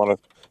 So if you want to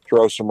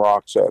throw some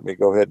rocks at me,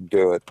 go ahead and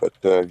do it. But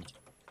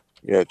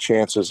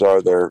chances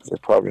are they're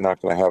probably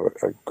not going to have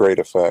a great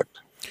effect.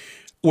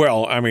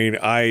 Well, I mean,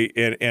 I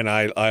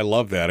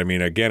love that. I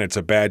mean, again, it's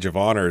a badge of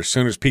honor. As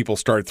soon as people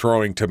start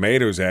throwing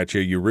tomatoes at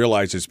you, you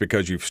realize it's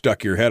because you've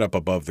stuck your head up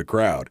above the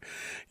crowd.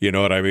 You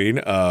know what I mean?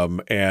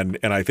 And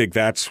I think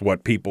that's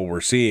what people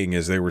were seeing,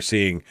 is they were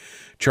seeing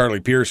Charlie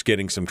Pierce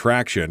getting some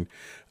traction,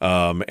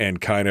 and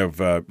kind of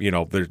there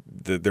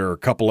are a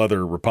couple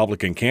other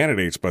Republican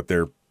candidates, but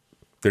they're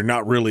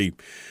not really.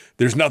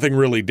 There's nothing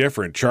really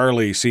different.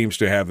 Charlie seems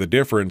to have the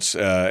difference,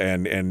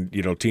 and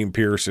Team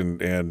Pierce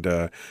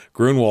and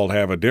Grunwald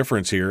have a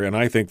difference here, and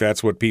I think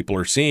that's what people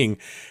are seeing,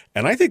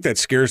 and I think that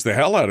scares the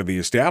hell out of the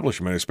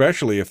establishment,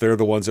 especially if they're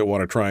the ones that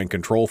want to try and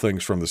control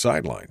things from the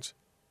sidelines.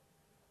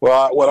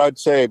 Well, what I'd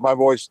say, my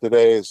voice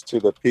today is to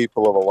the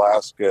people of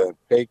Alaska.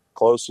 Pay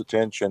close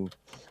attention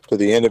to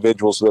the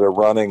individuals that are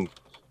running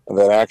and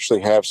that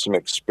actually have some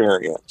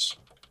experience.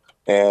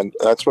 And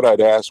that's what I'd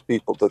ask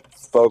people to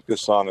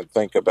focus on and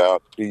think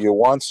about. Do you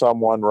want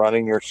someone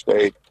running your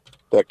state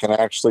that can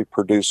actually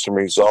produce some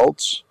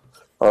results?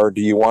 Or do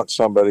you want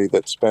somebody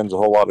that spends a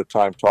whole lot of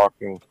time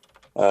talking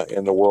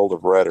in the world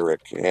of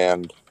rhetoric?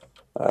 And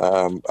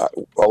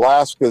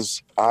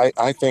Alaska's,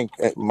 I think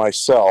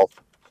myself,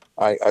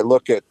 I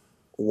look at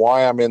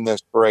why I'm in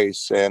this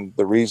race. And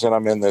the reason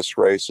I'm in this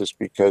race is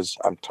because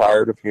I'm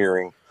tired of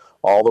hearing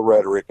all the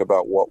rhetoric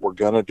about what we're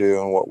going to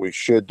do and what we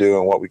should do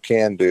and what we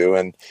can do,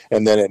 and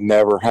then it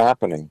never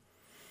happening.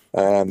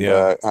 And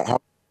how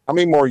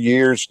many more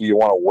years do you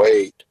want to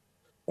wait?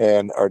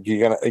 And are you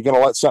gonna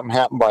let something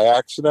happen by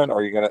accident,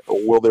 or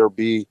will there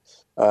be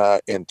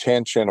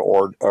intention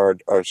or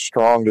a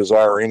strong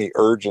desire, or any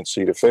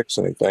urgency to fix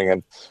anything?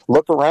 And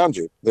look around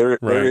you. There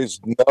is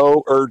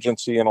no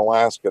urgency in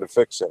Alaska to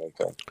fix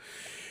anything.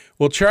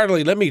 Well,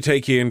 Charlie, let me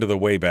take you into the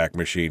Wayback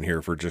Machine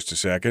here for just a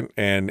second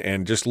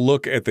and just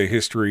look at the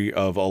history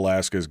of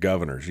Alaska's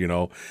governors. You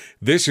know,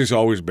 this has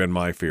always been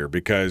my fear,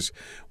 because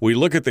we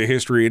look at the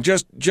history and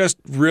just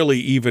really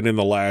even in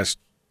the last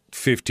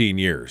 15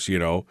 years, you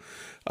know,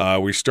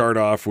 we start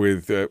off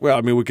with,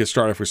 we could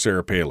start off with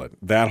Sarah Palin.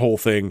 That whole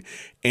thing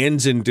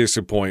ends in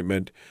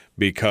disappointment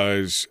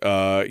because,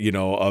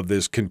 of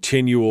this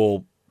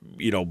continual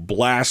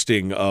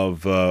blasting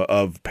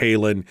of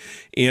Palin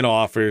in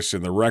office,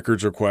 and the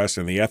records requests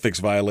and the ethics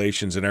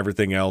violations and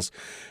everything else.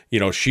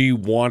 You know, she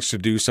wants to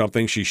do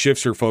something. She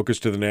shifts her focus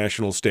to the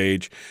national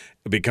stage,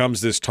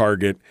 becomes this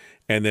target,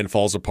 and then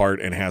falls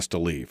apart and has to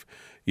leave.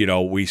 You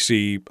know, we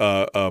see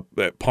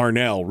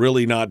Parnell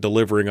really not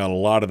delivering on a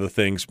lot of the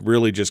things,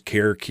 really just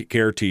caretaking.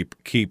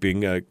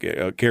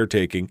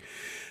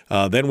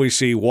 Then we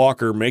see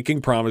Walker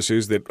making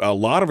promises that a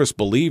lot of us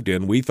believed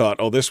in. We thought,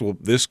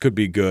 this could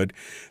be good.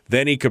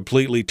 Then he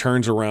completely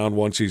turns around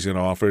once he's in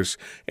office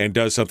and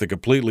does something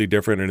completely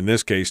different, and in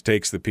this case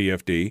takes the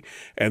PFD.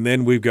 And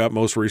then we've got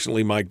most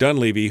recently Mike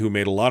Dunleavy, who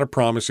made a lot of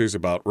promises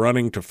about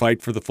running to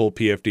fight for the full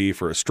PFD,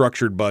 for a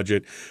structured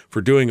budget,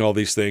 for doing all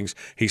these things.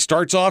 He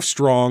starts off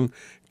strong,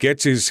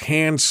 gets his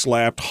hand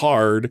slapped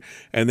hard,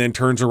 and then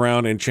turns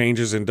around and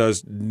changes and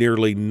does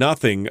nearly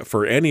nothing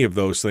for any of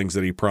those things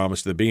that he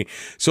promised at the beginning.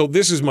 So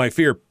this is my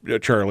fear,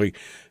 Charlie.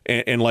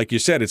 And like you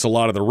said, it's a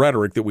lot of the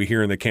rhetoric that we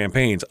hear in the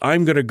campaigns.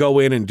 I'm going to go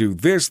in and do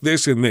this,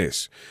 this, and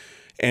this.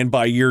 And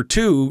by year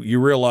 2, you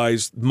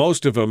realize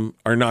most of them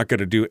are not going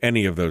to do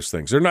any of those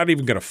things. They're not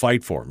even going to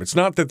fight for them. It's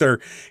not that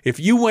if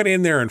you went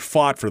in there and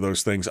fought for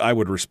those things, I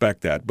would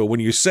respect that. But when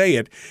you say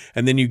it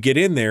and then you get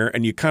in there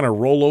and you kind of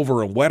roll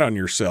over and wet on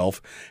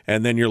yourself,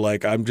 and then you're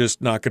like, I'm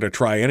just not going to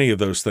try any of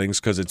those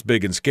things because it's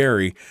big and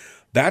scary.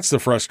 That's the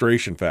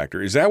frustration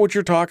factor. Is that what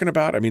you're talking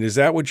about? I mean, is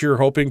that what you're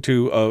hoping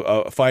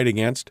to fight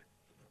against?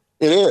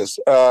 It is.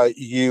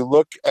 You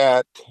look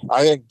at,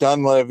 I think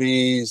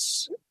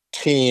Dunleavy's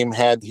team,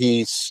 had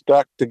he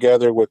stuck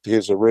together with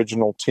his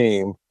original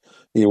team,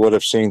 he would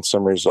have seen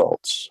some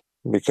results,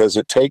 because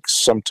it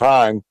takes some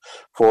time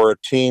for a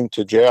team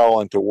to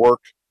gel and to work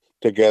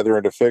together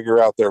and to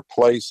figure out their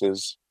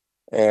places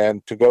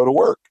and to go to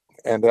work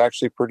and to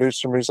actually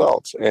produce some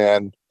results.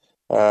 And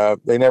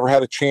they never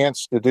had a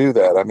chance to do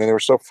that. I mean, they were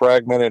so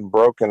fragmented and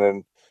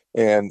broken,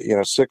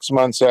 and 6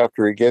 months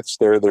after he gets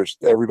there,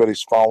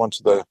 everybody's fallen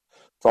to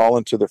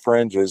the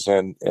fringes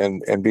and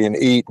being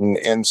eaten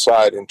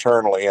inside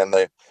internally, and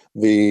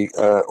the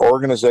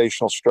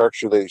organizational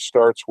structure that he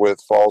starts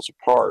with falls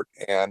apart.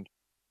 And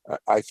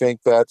I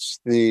think that's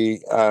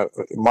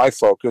my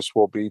focus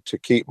will be to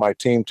keep my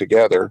team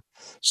together,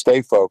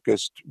 stay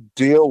focused,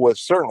 deal with,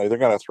 certainly they're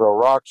going to throw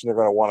rocks, and they're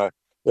going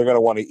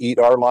to want to eat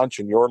our lunch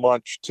and your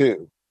lunch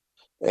too.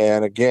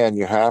 And again,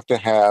 you have to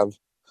have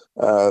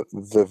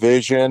the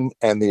vision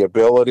and the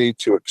ability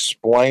to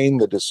explain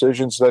the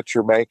decisions that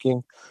you're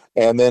making,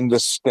 and then to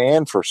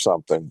stand for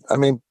something. I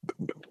mean,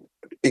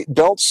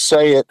 don't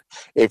say it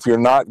if you're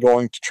not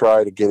going to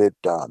try to get it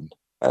done.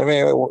 I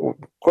mean,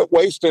 quit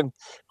wasting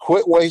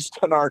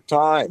our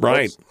time.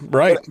 Right.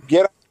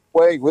 Get out of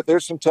the way.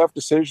 There's some tough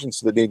decisions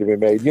that need to be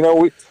made. You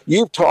know,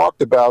 you've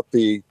talked about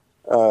the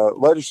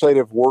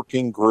legislative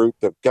working group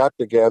that got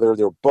together.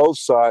 They're both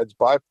sides,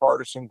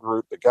 bipartisan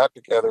group that got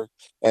together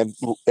and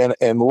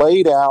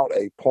laid out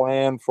a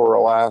plan for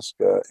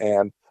Alaska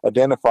and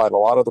identified a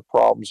lot of the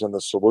problems and the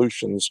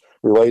solutions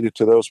related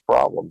to those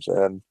problems.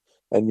 And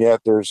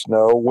yet there's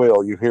no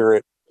will. You hear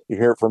it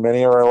from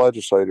many of our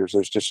legislators.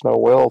 There's just no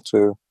will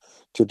to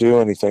do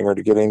anything or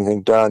to get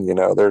anything done. You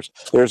know, there's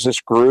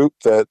this group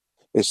that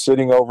is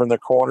sitting over in the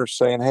corner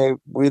saying, hey,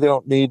 we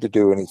don't need to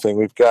do anything.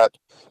 We've got,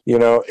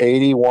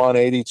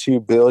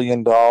 $82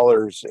 billion,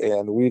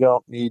 and we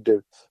don't need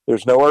to,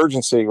 there's no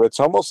urgency. It's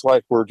almost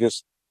like we're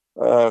just,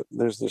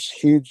 there's this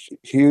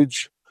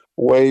huge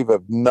wave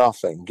of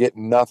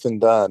getting nothing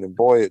done. And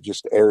boy, it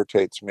just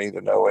irritates me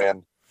to no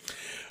end.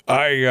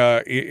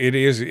 It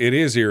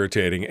is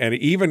irritating. And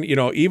even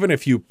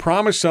if you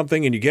promise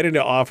something and you get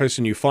into office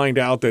and you find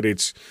out that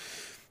it's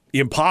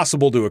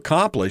impossible to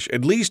accomplish,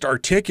 at least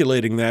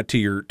articulating that to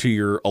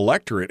your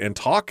electorate and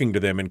talking to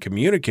them and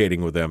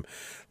communicating with them,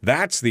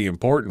 that's the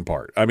important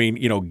part. I mean,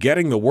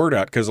 getting the word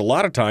out, because a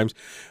lot of times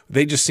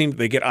they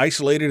get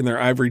isolated in their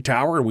ivory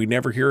tower and we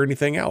never hear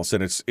anything else,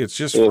 and it's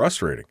just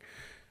frustrating.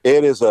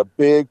 It is a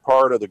big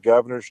part of the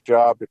governor's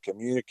job to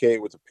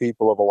communicate with the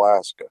people of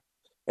Alaska,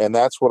 and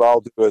that's what I'll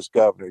do as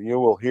governor. You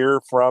will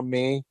hear from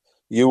me.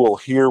 You will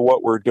hear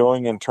what we're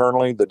doing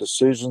internally, the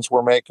decisions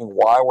we're making,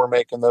 why we're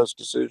making those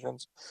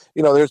decisions.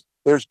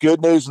 There's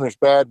good news and there's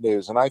bad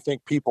news. And I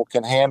think people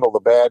can handle the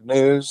bad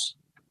news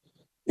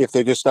if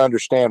they just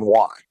understand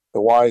why,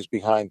 the why is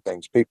behind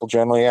things. People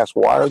generally ask,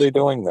 why are they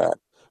doing that?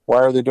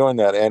 Why are they doing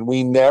that? And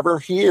we never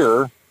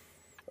hear.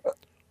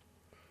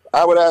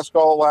 I would ask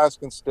all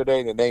Alaskans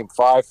today to name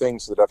 5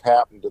 things that have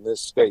happened in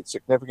this state,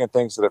 significant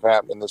things that have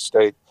happened in this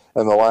state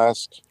in the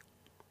last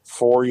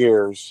 4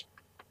 years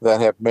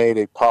that have made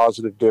a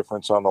positive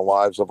difference on the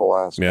lives of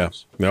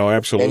Alaskans. Yeah, no,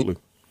 absolutely.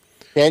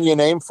 Can you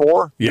name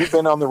 4? Yeah. You've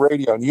been on the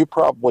radio, and you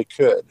probably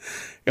could.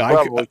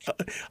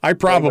 I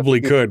probably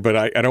could, but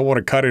I don't want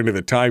to cut into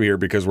the time here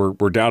because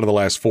we're down to the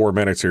last 4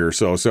 minutes here or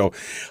so. So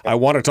I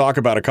want to talk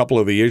about a couple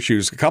of the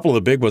issues, a couple of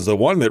the big ones. The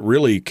one that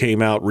really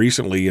came out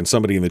recently, and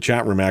somebody in the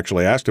chat room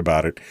actually asked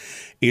about it,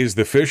 is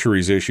the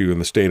fisheries issue in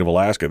the state of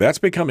Alaska. That's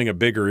becoming a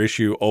bigger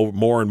issue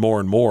more and more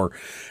and more,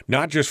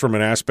 not just from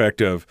an aspect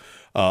of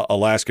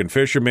Alaskan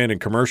fishermen and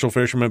commercial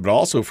fishermen, but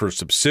also for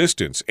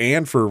subsistence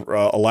and for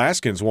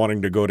Alaskans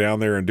wanting to go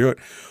down there and do it.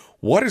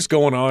 What is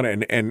going on,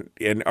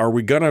 and are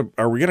we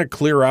gonna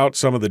clear out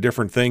some of the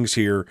different things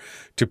here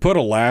to put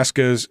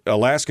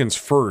Alaskans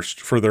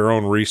first for their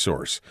own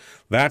resource?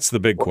 That's the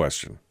big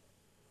question.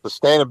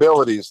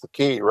 Sustainability is the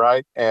key,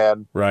 right?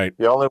 And right.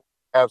 The only way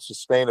to have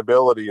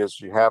sustainability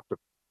is you have to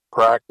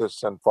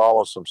practice and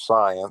follow some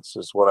science,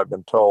 is what I've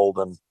been told.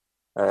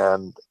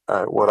 And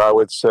what I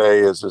would say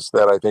is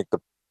that I think the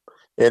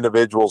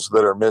individuals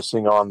that are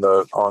missing on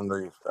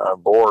the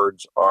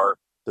boards are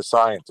the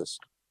scientists.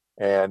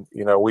 And,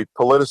 we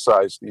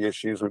politicize the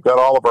issues. We've got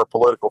all of our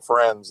political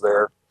friends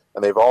there,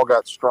 and they've all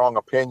got strong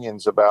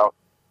opinions about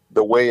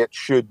the way it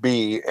should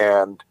be.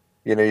 And,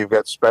 you've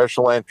got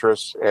special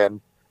interests.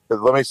 And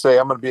let me say,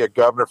 I'm going to be a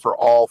governor for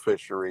all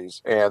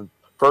fisheries. And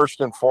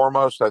first and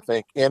foremost, I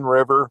think in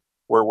river,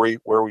 where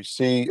we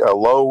see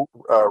low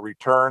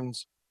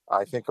returns,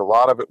 I think a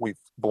lot of it we've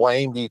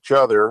blamed each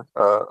other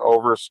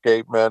over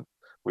escapement.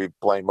 We've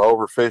blamed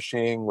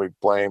overfishing. We've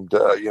blamed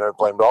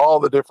all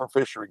the different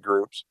fishery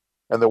groups.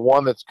 And the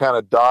one that's kind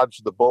of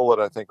dodged the bullet,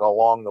 I think,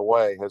 along the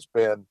way has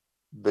been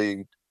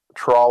the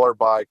trawler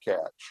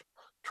bycatch.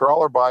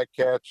 Trawler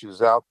bycatch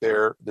is out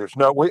there.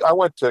 I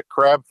went to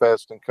Crab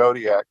Fest in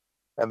Kodiak,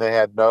 and they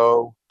had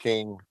no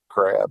king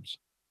crabs.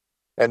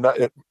 And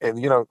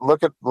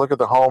look at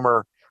the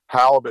Homer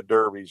halibut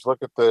derbies.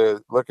 Look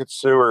at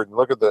Seward.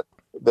 Look at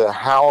the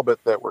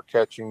halibut that we're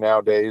catching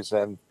nowadays,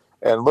 and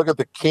look at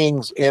the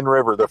kings in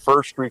river. The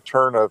first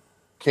return of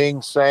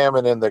king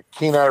salmon in the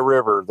Kenai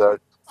River. The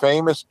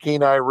famous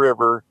Kenai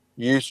River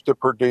used to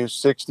produce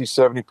 60,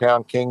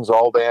 70-pound kings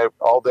all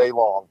day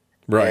long.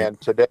 Right. And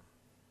today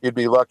you'd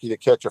be lucky to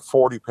catch a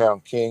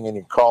 40-pound king, and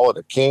you call it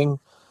a king.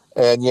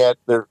 And yet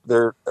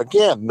there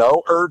again,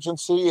 no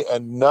urgency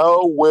and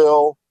no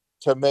will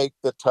to make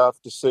the tough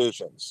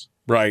decisions.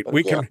 Right.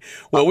 We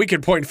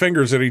can point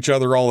fingers at each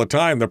other all the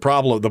time. The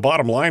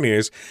bottom line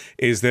is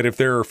that if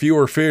there are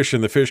fewer fish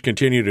and the fish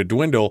continue to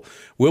dwindle,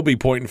 we'll be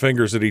pointing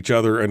fingers at each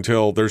other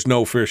until there's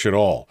no fish at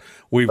all.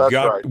 We've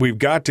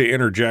got to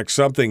interject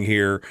something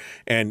here,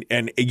 and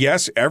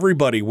yes,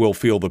 everybody will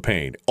feel the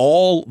pain.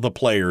 All the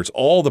players,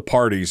 all the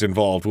parties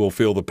involved will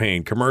feel the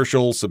pain.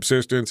 Commercial,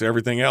 subsistence,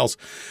 everything else.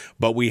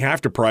 But we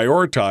have to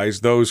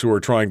prioritize those who are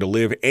trying to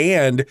live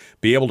and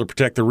be able to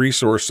protect the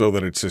resource so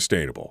that it's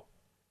sustainable.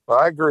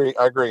 I agree.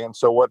 And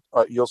so what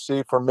you'll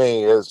see from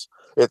me is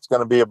it's going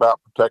to be about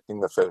protecting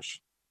the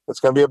fish. It's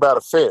going to be about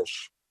a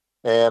fish,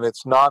 and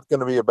it's not going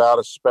to be about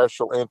a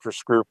special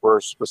interest group or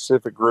a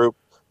specific group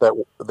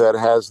that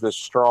has this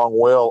strong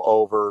will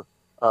over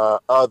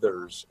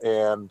others.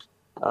 And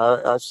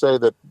I say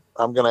that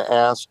I'm going to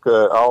ask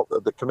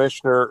the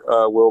commissioner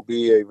will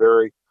be a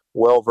very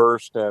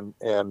well-versed and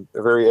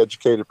a very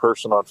educated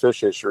person on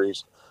fish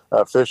issues,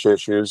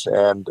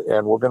 and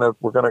we're going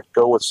to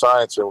go with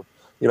science. And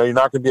you're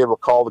not going to be able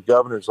to call the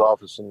governor's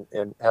office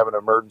and have an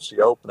emergency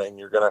opening.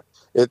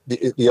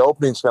 The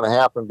opening's going to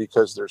happen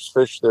because there's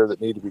fish there that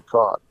need to be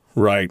caught.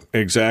 Right,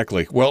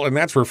 exactly. Well, and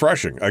that's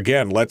refreshing.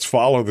 Again, let's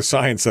follow the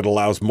science that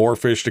allows more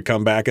fish to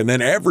come back, and then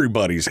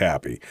everybody's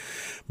happy.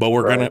 But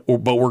we're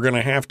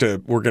gonna have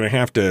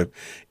to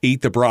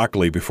eat the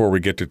broccoli before we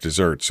get to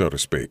dessert, so to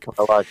speak.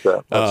 I like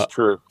that. That's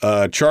true.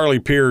 Charlie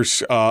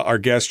Pierce, our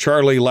guest.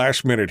 Charlie,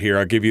 last minute here.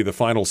 I'll give you the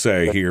final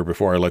say here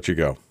before I let you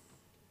go.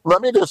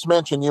 Let me just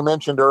mention, you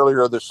mentioned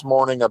earlier this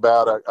morning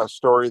about a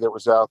story that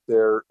was out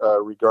there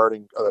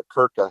regarding the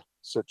Kirka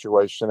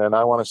situation. And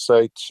I want to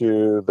say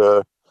to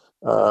the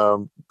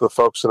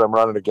folks that I'm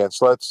running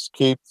against, let's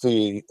keep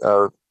the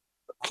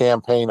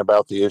campaign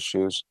about the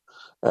issues,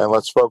 and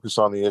let's focus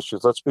on the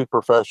issues. Let's be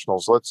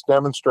professionals. Let's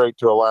demonstrate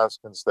to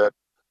Alaskans that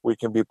we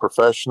can be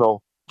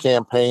professional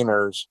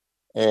campaigners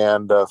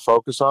and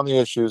focus on the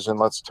issues, and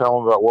let's tell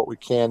them about what we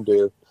can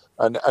do.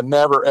 I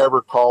never, ever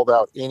called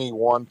out any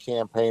one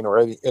campaign or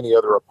any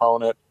other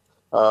opponent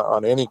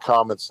on any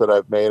comments that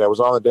I've made. I was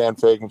on the Dan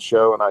Fagan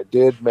show, and I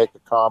did make a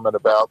comment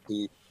about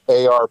the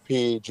ARP,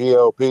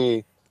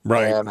 GOP,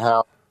 right, and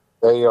how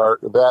they are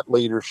that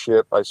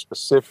leadership. I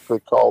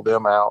specifically called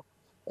them out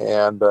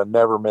and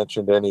never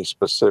mentioned any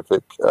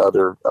specific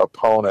other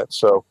opponent.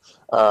 So,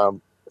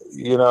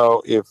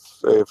 if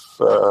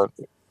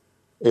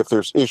if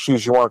there's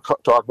issues you want to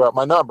talk about,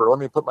 my number, let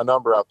me put my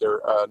number out there,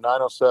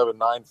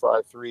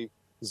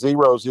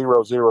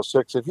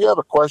 907-953-0006. If you have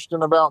a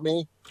question about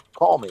me,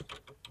 call me.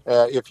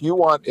 If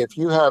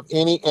you have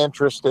any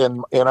interest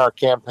in our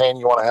campaign,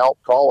 you want to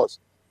help, call us.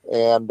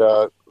 And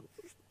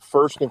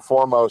first and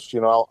foremost,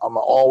 I'm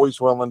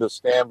always willing to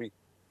stand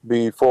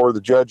before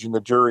the judge and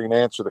the jury and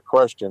answer the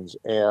questions.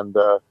 And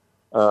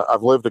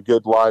I've lived a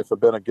good life. I've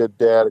been a good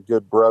dad, a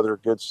good brother,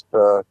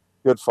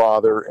 good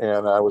father,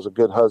 and I was a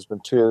good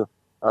husband too,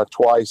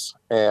 twice,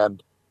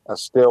 and I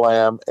still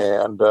am.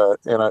 And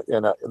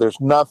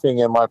there's nothing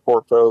in my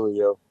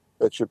portfolio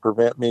that should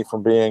prevent me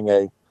from being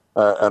an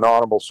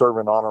honorable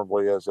servant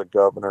honorably as a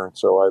governor. And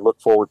so I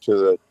look forward to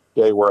the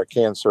day where I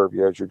can serve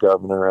you as your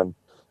governor.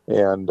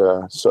 And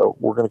so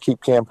we're going to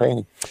keep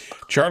campaigning.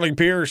 Charlie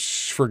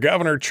Pierce for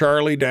governor,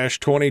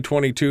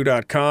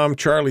 charlie-2022.com.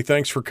 Charlie,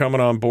 thanks for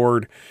coming on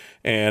board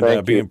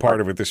and being part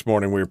of it this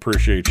morning. We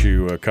appreciate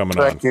you coming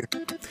on. Thank you.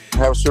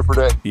 Have a super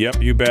day. Yep,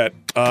 you bet.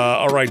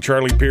 All right,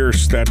 Charlie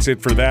Pierce, that's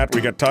it for that.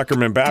 We got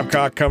Tuckerman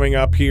Babcock coming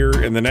up here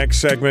in the next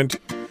segment.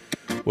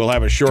 We'll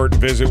have a short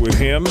visit with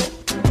him.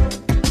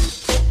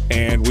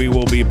 And we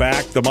will be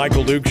back. The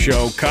Michael Duke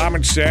Show,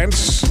 common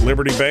sense,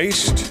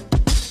 liberty-based,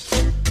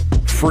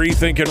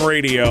 free-thinking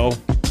radio.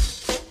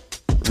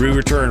 We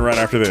return right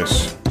after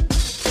this.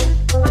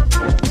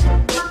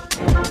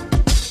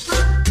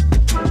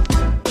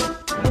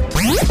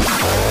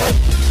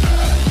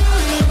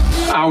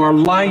 Our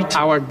light,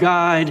 our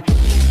guide,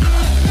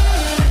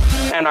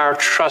 and our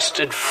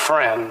trusted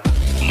friend.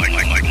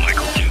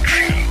 Michael Duke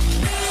Show.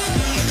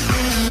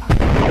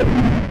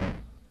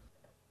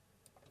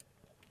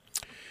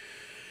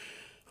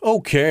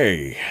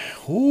 Okay,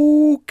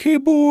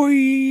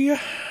 boy.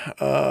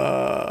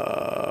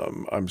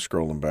 I'm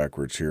scrolling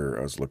backwards here.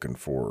 I was looking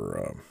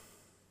for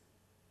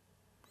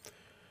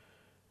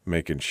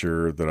making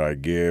sure that I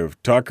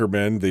give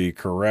Tuckerman the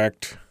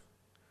correct.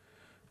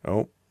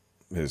 Oh,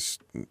 his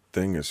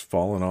thing is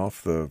falling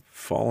off the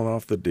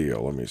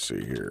deal. Let me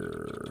see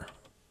here.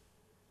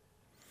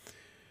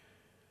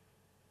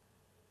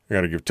 I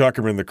got to give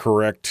Tuckerman the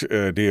correct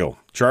deal.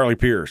 Charlie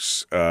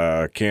Pierce,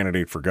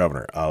 candidate for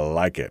governor. I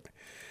like it.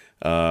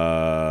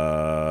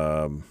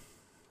 Tuckerman.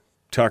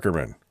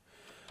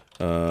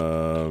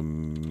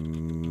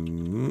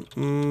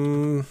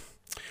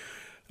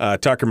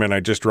 Tuckerman, I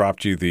just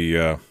dropped you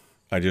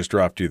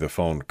the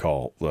phone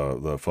call,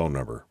 the phone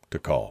number to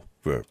call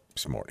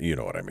this morning. You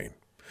know what I mean.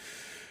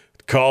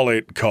 Call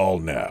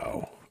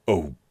now.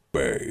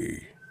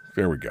 Obey.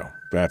 There we go.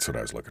 That's what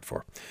I was looking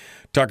for.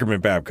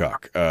 Tuckerman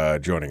Babcock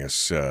joining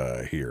us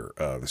here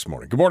this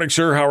morning. Good morning,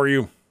 sir. How are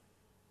you?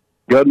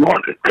 Good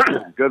morning.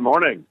 Good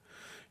morning.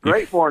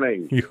 Great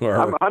morning. You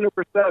are. I'm 100%.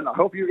 I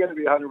hope you're going to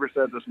be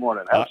 100% this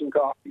morning. Have some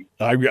coffee.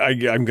 I'm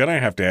going to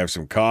have to have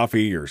some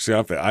coffee or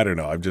something. I don't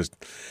know. I'm just,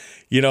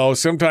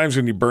 sometimes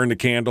when you burn the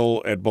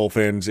candle at both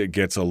ends, it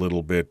gets a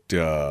little bit,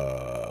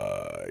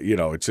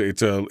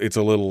 it's a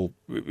little,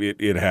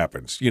 it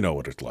happens. You know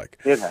what it's like.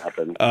 It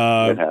happens.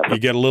 You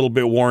get a little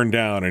bit worn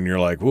down and you're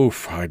like,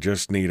 oof, I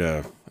just need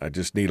a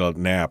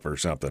nap or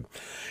something.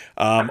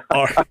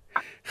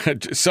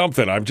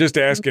 Something. I'm just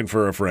asking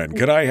for a friend.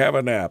 Could I have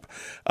a nap?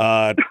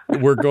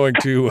 We're going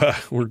to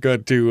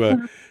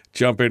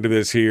jump into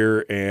this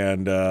here,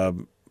 and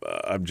I'm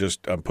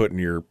putting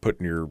your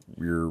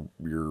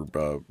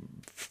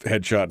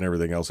headshot and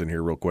everything else in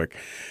here real quick.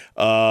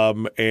 How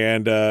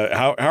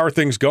are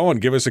things going?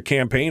 Give us a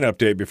campaign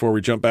update before we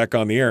jump back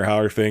on the air. How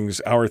are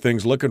things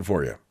looking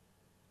for you?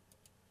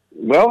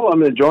 Well,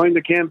 I'm enjoying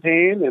the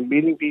campaign and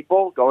meeting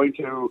people, going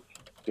to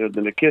the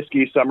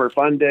Nikiski Summer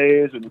Fun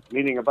Days and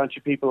meeting a bunch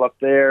of people up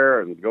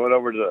there, and going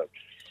over to the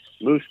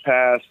Moose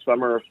Pass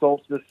Summer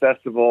Solstice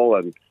Festival,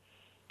 and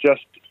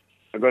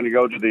I'm going to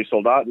go to the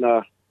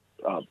Soldotna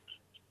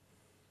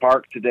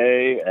Park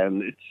today,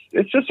 and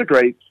it's just a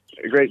great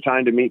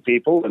time to meet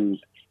people and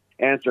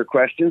answer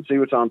questions, see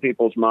what's on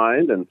people's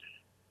mind. And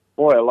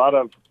boy, a lot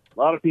of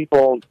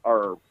people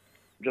are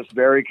just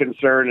very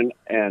concerned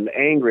and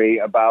angry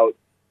about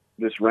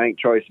this ranked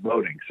choice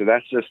voting. So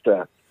that's just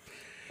a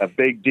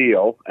big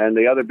deal. And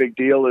the other big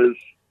deal is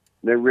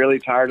they're really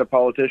tired of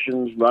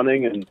politicians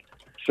running and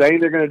saying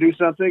they're going to do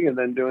something and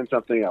then doing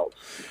something else.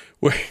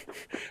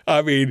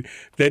 I mean,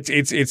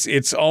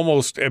 it's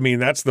almost,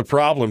 that's the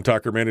problem,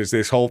 Tuckerman, is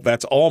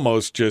that's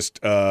almost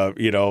just,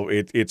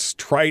 it's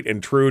trite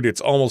and true.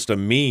 It's almost a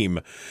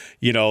meme,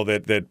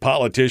 that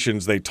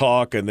politicians, they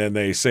talk and then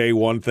they say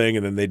one thing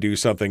and then they do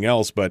something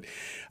else. But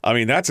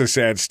that's a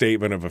sad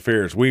statement of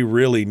affairs. We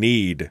really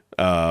need,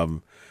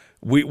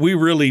 we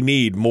really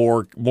need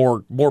more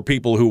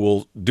people who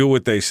will do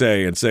what they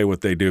say and say what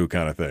they do,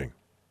 kind of thing.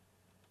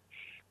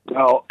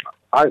 Well,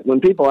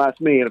 when people ask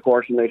me, and of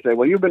course, and they say,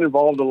 well, you've been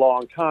involved a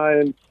long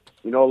time,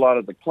 you know a lot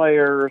of the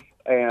players,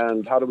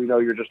 and how do we know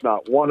you're just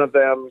not one of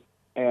them?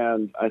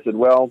 And I said,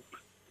 well,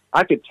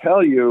 I could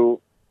tell you,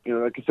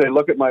 I could say,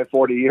 look at my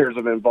 40 years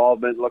of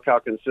involvement, look how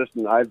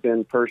consistent I've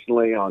been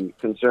personally on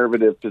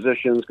conservative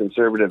positions,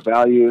 conservative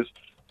values,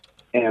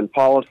 and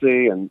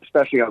policy, and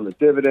especially on the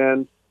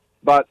dividend.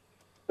 But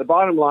the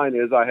bottom line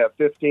is I have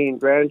 15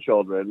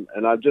 grandchildren,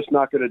 and I'm just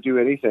not going to do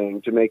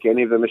anything to make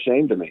any of them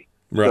ashamed of me.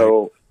 Right.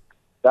 So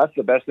that's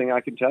the best thing I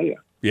can tell you.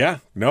 Yeah,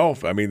 no,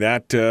 I mean,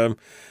 that's a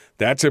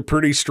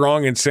pretty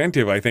strong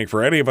incentive, I think,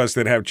 for any of us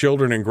that have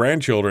children and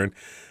grandchildren.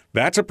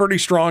 That's a pretty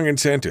strong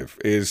incentive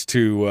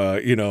to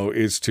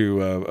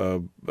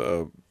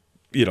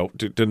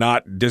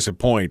not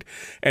disappoint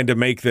and to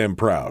make them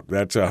proud.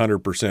 That's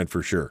 100%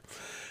 for sure.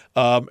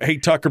 Hey,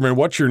 Tuckerman,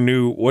 what's your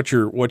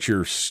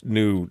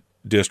new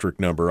district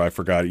number? I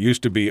forgot. It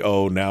used to be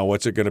O. Now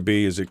what's it going to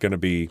be? Is it going to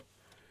be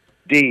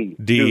D?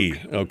 D.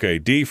 Dukes. Okay,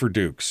 D for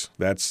Dukes.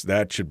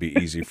 That should be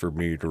easy for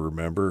me to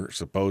remember,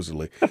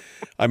 supposedly.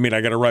 I mean,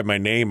 I got to write my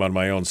name on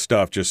my own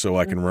stuff just so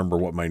I can remember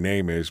what my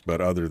name is, but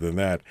other than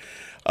that.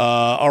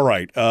 All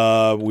right,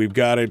 we've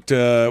got it.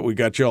 We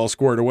got you all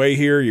squared away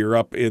here. You're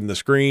up in the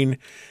screen,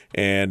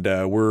 and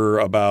we're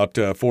about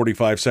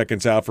 45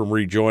 seconds out from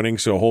rejoining,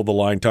 so hold the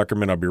line,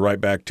 Tuckerman. I'll be right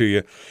back to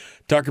you.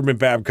 Tuckerman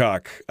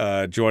Babcock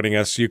joining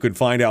us. You can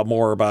find out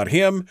more about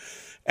him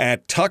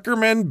at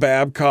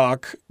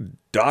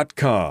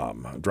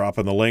tuckermanbabcock.com. I'm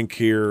dropping the link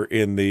here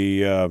in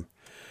the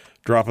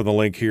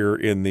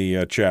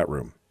chat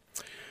room.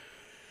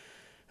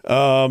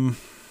 Oh,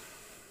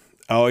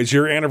 it's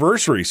your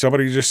anniversary.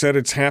 Somebody just said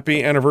it's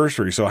happy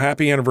anniversary. So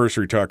happy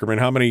anniversary, Tuckerman.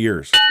 How many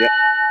years? Yeah.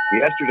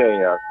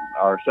 Yesterday,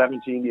 our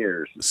 17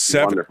 years.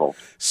 Wonderful.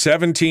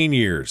 17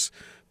 years.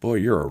 Boy,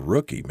 you're a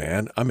rookie,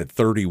 man. I'm at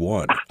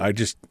 31.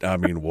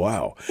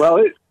 Wow.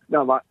 Well,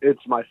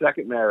 it's my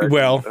second marriage.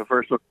 Well, the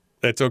first one.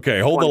 That's okay.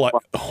 Hold the line.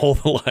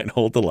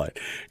 Hold the line.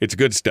 It's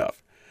good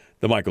stuff.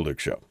 The Michael Duke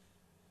Show.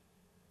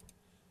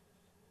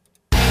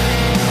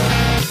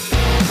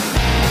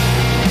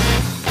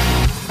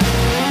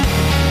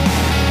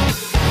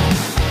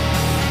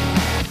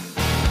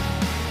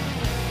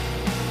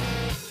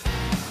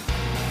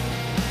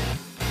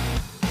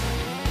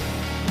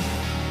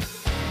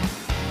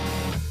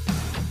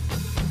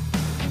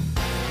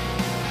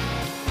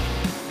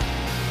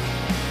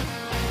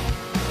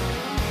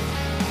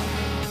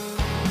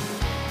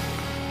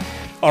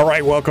 All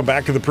right, welcome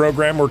back to the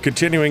program. We're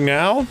continuing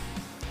now.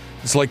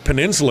 It's like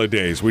Peninsula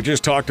days. We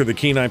just talked to the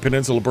Kenai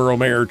Peninsula Borough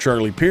Mayor,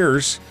 Charlie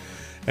Pierce,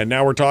 and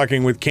now we're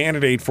talking with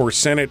candidate for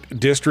Senate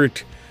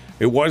District.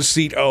 It was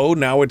seat O,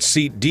 now it's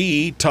seat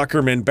D,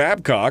 Tuckerman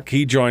Babcock.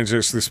 He joins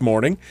us this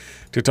morning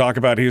to talk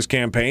about his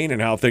campaign and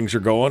how things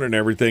are going and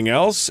everything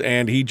else,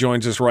 and he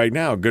joins us right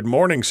now. Good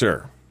morning,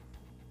 sir.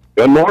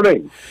 Good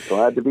morning.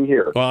 Glad to be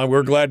here. Well,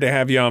 we're glad to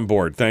have you on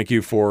board. Thank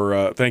you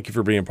for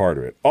being part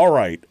of it. All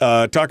right,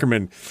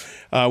 Tuckerman,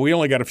 we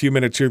only got a few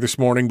minutes here this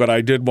morning, but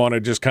I did want to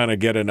just kind of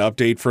get an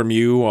update from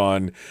you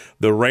on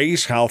the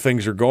race, how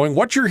things are going,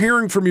 what you're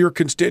hearing from your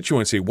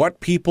constituency, what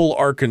people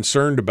are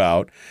concerned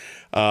about,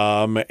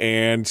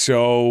 and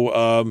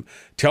so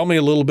tell me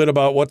a little bit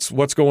about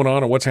what's going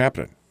on and what's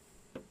happening.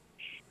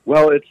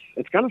 Well,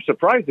 it's kind of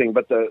surprising,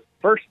 but the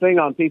first thing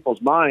on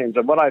people's minds,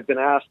 and what I've been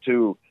asked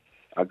to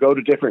go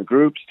to different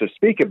groups to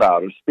speak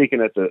about, is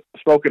spoken at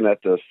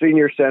the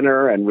senior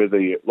center and with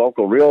the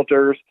local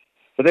realtors.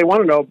 But they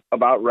want to know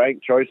about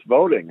ranked choice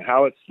voting,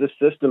 how this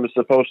system is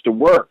supposed to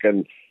work,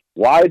 and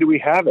why do we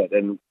have it,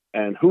 and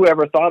who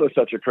ever thought of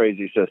such a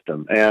crazy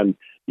system? And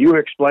you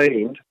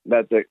explained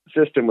that the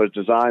system was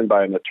designed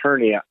by an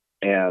attorney,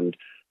 and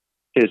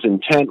his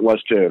intent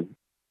was to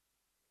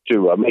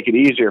make it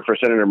easier for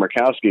Senator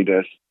Murkowski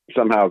to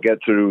somehow get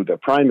through the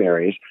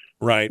primaries.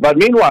 Right. But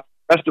meanwhile,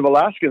 the rest of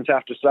Alaskans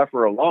have to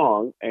suffer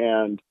along,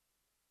 and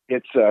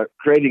it's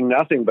creating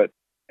nothing but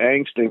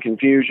angst and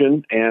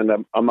confusion,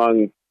 and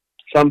among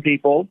some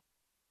people,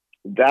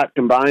 that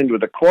combined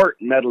with the court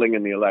meddling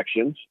in the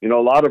elections. You know,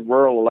 a lot of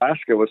rural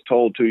Alaska was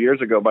told 2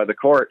 years ago by the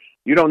court,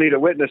 you don't need a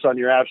witness on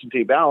your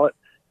absentee ballot.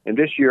 And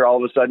this year,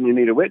 all of a sudden, you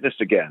need a witness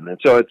again. And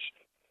so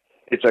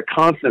it's a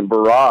constant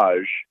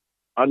barrage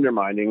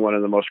undermining one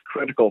of the most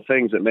critical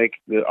things that make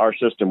our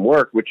system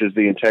work, which is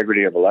the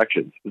integrity of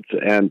elections.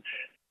 And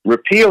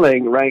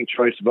repealing ranked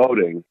choice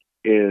voting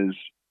is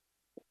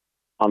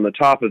on the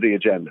top of the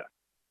agenda.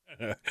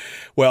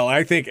 Well,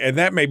 I think, and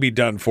that may be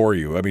done for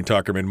you. I mean,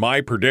 Tuckerman,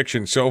 my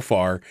prediction so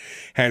far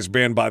has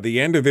been by the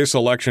end of this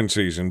election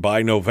season,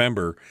 by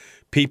November,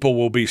 people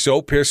will be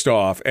so pissed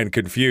off and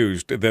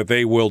confused that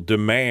they will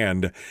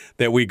demand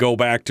that we go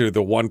back to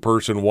the one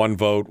person, one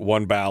vote,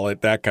 one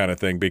ballot, that kind of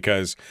thing,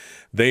 because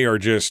they are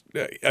just,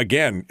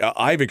 again,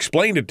 I've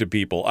explained it to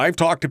people. I've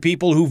talked to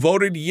people who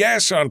voted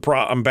yes on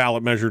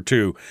ballot measure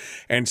 2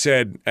 and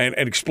said, and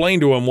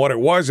explained to them what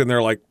it was. And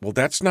they're like, well,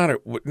 that's not it.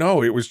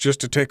 No, it was just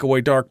to take away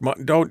dark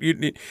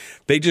money.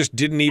 They just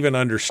didn't even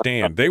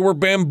understand. They were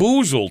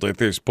bamboozled at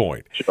this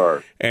point.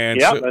 Sure.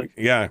 And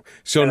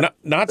so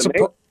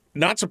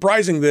not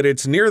surprising that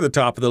it's near the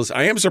top of the list.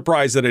 I am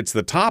surprised that it's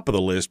the top of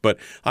the list, but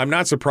I'm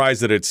not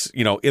surprised that it's,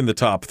 in the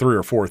top 3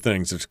 or 4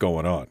 things that's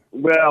going on.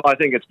 Well, I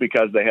think it's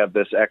because they have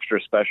this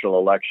extra special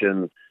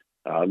election.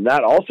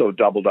 That also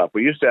doubled up.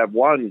 We used to have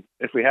one,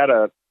 if we had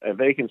a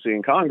vacancy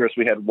in Congress,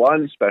 we had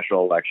one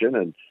special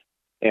election,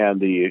 and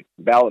the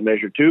ballot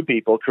measure 2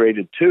 people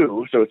created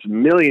 2. So it's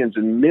millions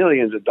and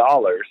millions of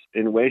dollars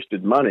in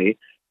wasted money.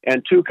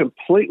 and two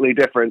completely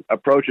different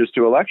approaches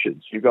to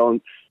elections. You go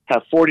and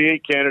have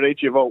 48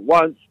 candidates, you vote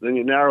once, then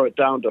you narrow it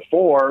down to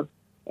 4,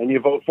 and you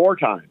vote 4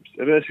 times.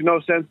 It makes no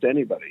sense to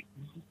anybody.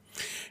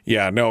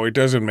 Yeah, no, it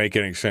doesn't make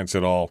any sense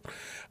at all.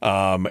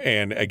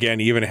 And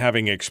again, even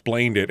having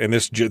explained it, and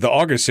the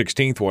August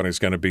 16th one is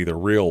going to be the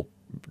real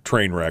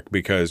train wreck,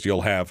 because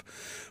you'll have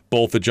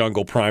both the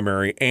jungle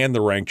primary and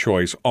the ranked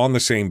choice on the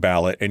same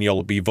ballot, and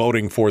you'll be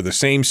voting for the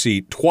same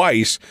seat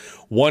twice,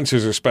 once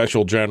as a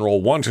special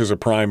general, once as a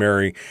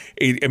primary.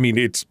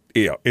 It's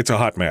a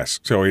hot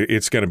mess, so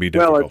it's going to be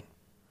difficult. Well,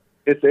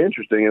 it's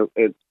interesting.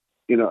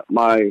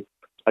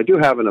 I do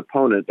have an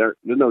opponent. There's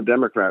no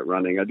Democrat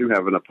running. I do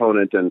have an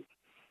opponent, and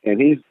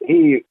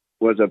he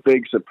was a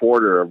big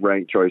supporter of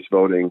ranked choice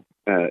voting.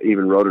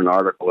 Even wrote an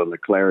article in the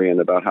Clarion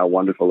about how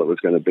wonderful it was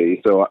going to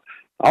be. So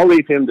I'll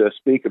leave him to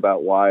speak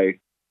about why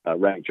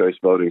ranked choice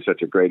voting is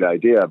such a great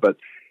idea. But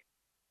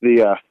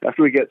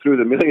after we get through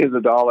the millions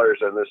of dollars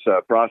in this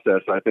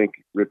process, I think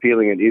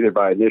repealing it either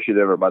by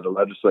initiative or by the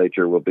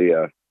legislature will be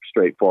a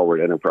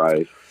straightforward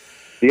enterprise.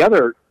 The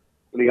other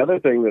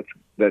thing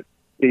that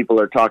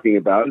people are talking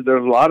about is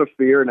there's a lot of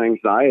fear and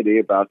anxiety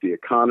about the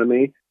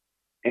economy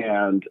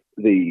and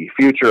the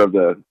future of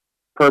the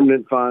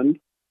permanent fund.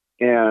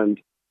 And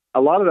a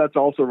lot of that's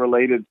also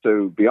related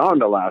to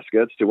beyond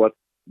Alaska. It's to what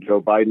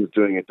Joe Biden's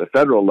doing at the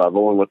federal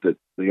level and what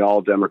the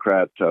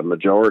all-Democrat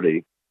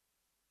majority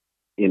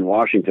in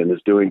Washington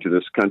is doing to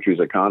this country's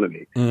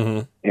economy,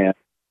 and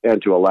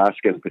to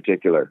Alaska in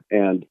particular.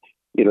 And,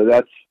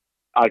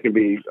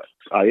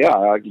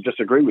 I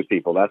disagree with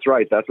people. That's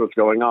right. That's what's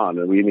going on.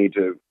 And we need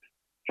to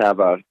have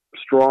a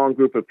strong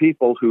group of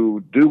people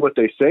who do what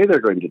they say they're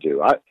going to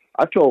do.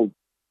 I've told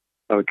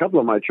a couple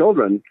of my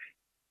children,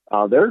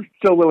 they're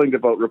still willing to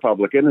vote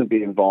Republican and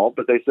be involved,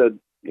 but they said,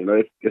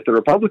 if the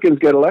Republicans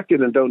get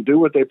elected and don't do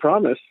what they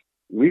promise,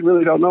 we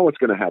really don't know what's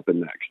going to happen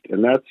next.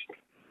 And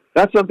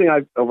that's something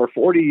I've, over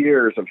 40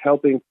 years of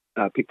helping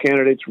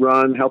candidates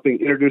run,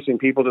 introducing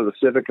people to the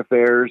civic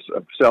affairs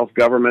of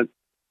self-government,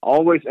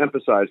 always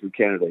emphasize with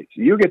candidates.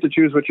 You get to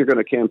choose what you're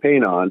going to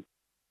campaign on.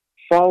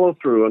 Follow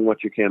through on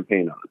what you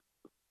campaign on.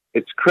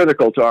 It's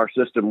critical to our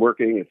system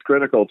working. It's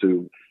critical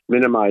to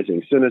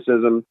minimizing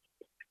cynicism.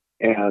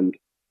 And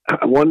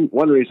one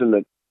reason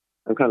that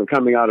I'm kind of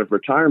coming out of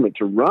retirement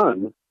to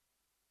run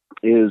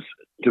is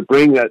to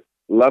bring that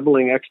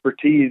leveling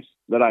expertise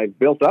that I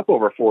built up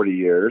over 40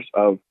 years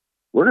of,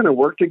 we're going to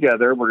work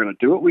together. We're going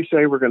to do what we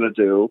say we're going to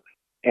do.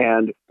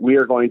 And we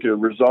are going to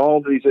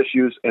resolve these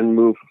issues and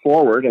move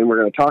forward. And we're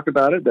going to talk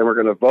about it. Then we're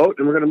going to vote,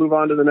 and we're going to move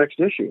on to the next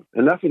issue.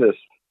 Enough of this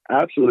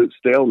absolute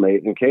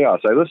stalemate and chaos.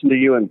 I listened to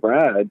you and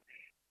Brad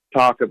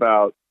talk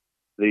about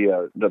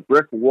the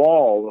brick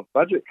wall of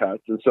budget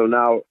cuts. And so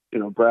now,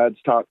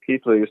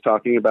 Keithley is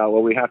talking about,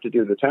 well, we have to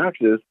do the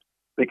taxes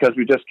because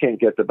we just can't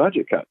get the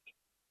budget cuts.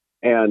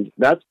 And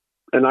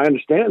I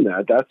understand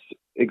that. That's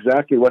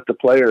exactly what the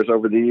players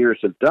over the years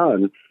have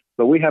done.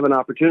 But we have an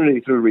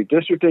opportunity through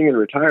redistricting and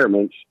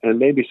retirements and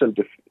maybe some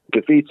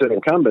defeats and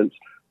incumbents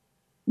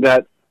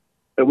that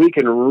we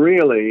can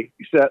really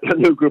set a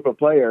new group of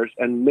players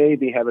and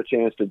maybe have a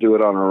chance to do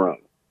it on our own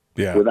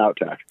without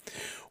tax.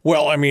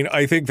 Well,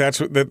 I think that's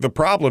the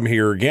problem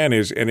here again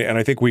is, and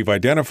I think we've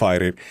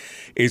identified it,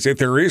 is that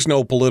there is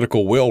no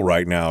political will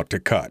right now to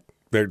cut.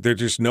 There's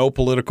just no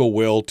political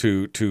will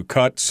to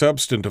cut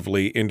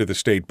substantively into the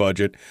state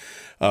budget.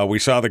 We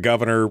saw the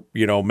governor,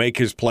 make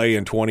his play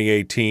in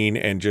 2018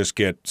 and just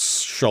get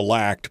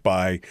shellacked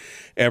by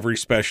every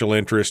special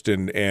interest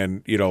and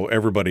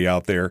everybody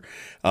out there.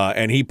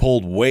 And he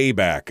pulled way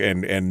back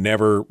and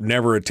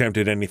never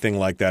attempted anything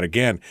like that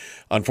again.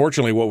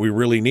 Unfortunately, what we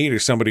really need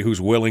is somebody who's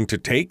willing to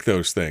take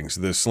those things,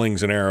 the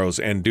slings and arrows,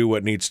 and do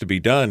what needs to be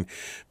done,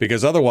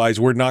 because otherwise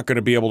we're not going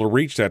to be able to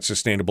reach that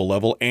sustainable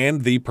level,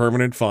 and the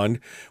permanent fund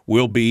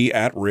will be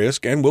at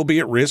risk, and will be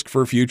at risk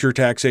for future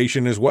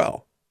taxation as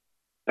well.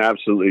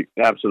 Absolutely.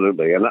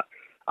 And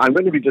I'm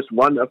going to be just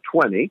one of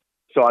 20,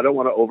 so I don't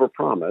want to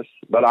overpromise,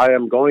 but I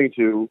am going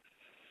to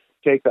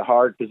take the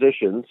hard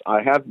positions.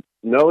 I have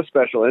no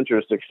special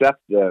interest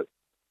except the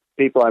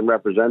people I'm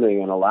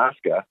representing in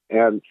Alaska,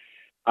 and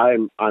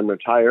I'm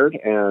retired,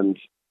 and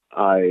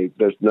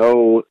there's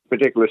no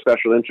particular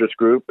special interest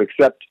group,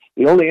 except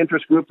the only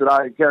interest group that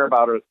I care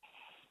about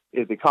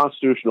is the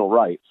constitutional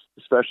rights,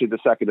 especially the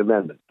Second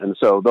Amendment. And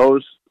so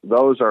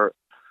those are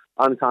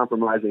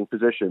uncompromising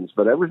positions,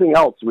 but everything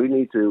else we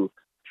need to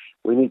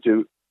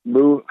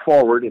move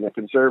forward in a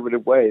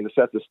conservative way to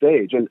set the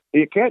stage. And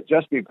it can't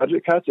just be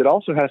budget cuts. It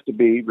also has to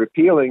be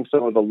repealing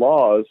some of the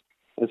laws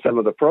and some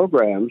of the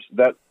programs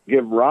that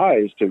give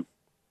rise to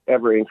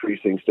ever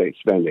increasing state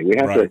spending. We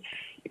have to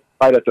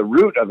fight at the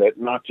root of it,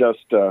 not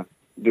just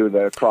do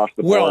the across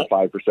the board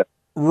 5%.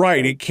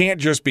 Right. It can't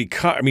just be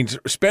cut. I mean,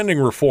 spending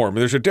reform.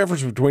 There's a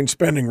difference between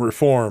spending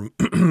reform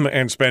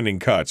and spending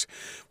cuts.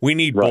 We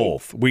need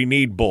both. We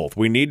need both.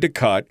 We need to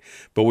cut,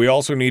 but we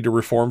also need to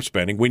reform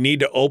spending. We need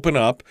to open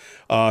up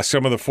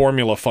some of the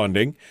formula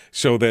funding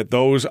so that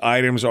those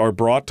items are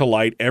brought to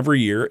light every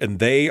year, and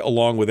they,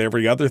 along with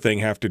every other thing,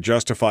 have to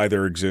justify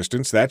their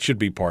existence. That should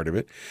be part of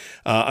it.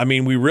 I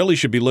mean, we really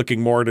should be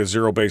looking more at a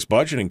zero-based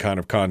budgeting kind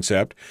of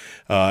concept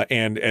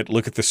and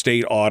look at the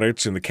state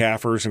audits and the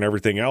CAFRs and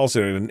everything else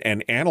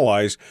and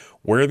analyze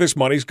where this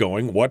money's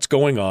going, what's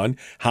going on,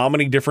 how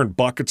many different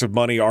buckets of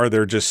money are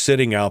there just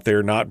sitting out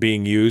there not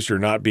being used or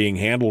not being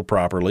handled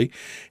properly.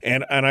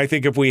 And I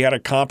think if we had a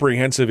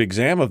comprehensive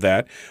exam of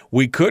that,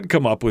 we could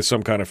come up with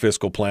some kind of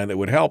fiscal plan that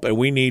would help. And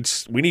we need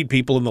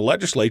people in the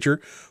legislature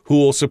who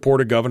will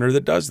support a governor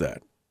that does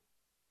that.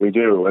 We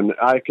do. And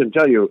I can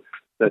tell you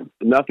that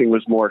nothing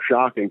was more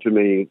shocking to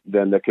me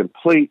than the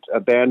complete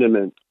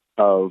abandonment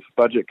of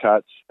budget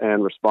cuts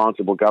and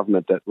responsible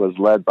government that was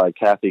led by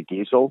Kathy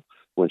Giesel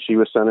when she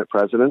was Senate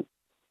president.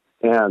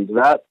 And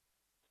that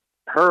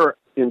her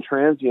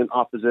intransient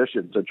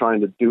opposition to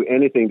trying to do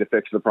anything to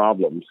fix the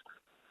problems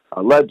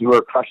led to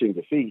her crushing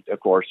defeat,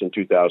 of course, in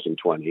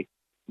 2020.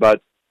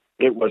 But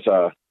it was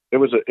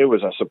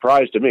a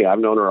surprise to me. I've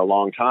known her a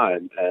long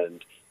time,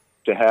 and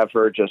to have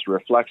her just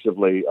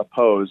reflexively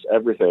oppose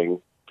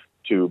everything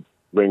to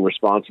bring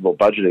responsible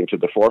budgeting to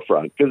the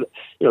forefront. Because,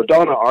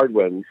 Donna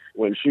Ardwin,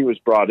 when she was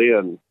brought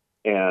in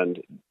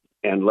and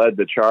led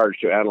the charge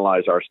to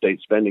analyze our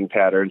state spending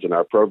patterns and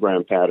our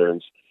program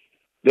patterns,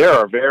 there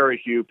are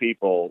very few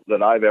people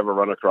that I've ever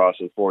run across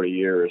in 40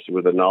 years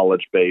with a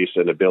knowledge base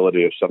and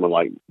ability of someone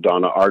like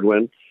Donna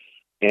Ardwin.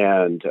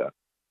 And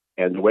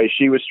the way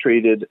she was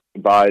treated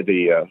by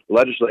the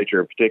legislature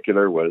in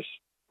particular was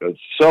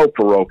so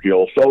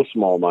parochial, so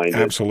small-minded.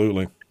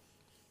 Absolutely.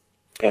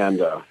 And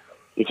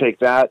you take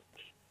that,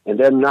 and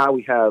then now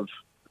we have,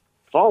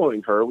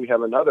 following her, we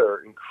have another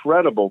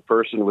incredible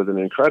person with an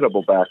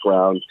incredible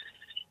background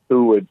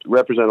who would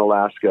represent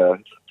Alaska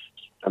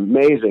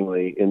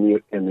amazingly in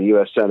the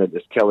U.S. Senate,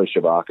 is Kelly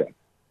Tshibaka.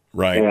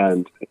 Right.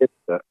 And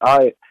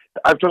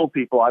I've told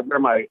people I wear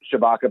my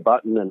Tshibaka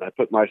button and I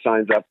put my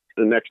signs up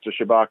next to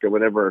Tshibaka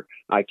whenever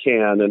I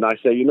can. And I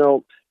say,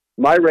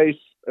 my race,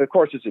 of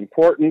course, is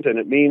important and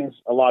it means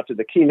a lot to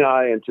the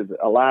Kenai and to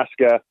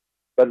Alaska,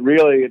 but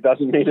really it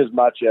doesn't mean as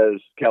much as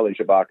Kelly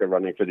Tshibaka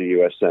running for the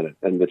U.S. Senate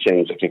and the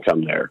change that can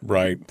come there.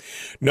 Right.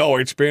 No,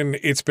 it's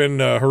been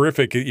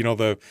horrific.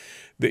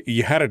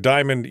 You had a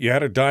diamond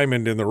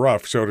in the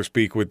rough, so to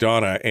speak, with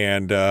Donna,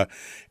 and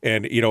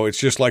it's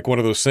just like one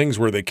of those things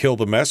where they kill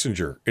the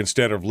messenger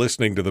instead of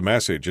listening to the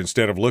message,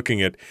 instead of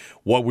looking at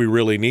what we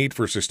really need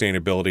for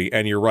sustainability.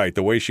 And you're right,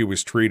 the way she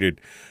was treated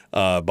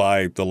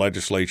by the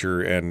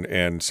legislature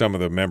and some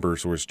of the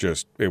members was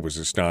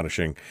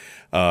astonishing.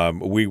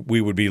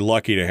 We would be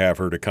lucky to have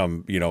her to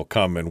come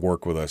and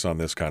work with us on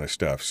this kind of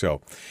stuff.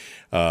 So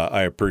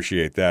I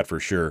appreciate that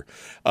for sure.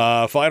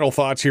 Final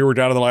thoughts here. We're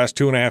down to the last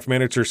 2.5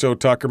 minutes or so,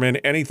 Tuckerman.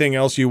 Anything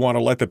else you want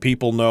to let the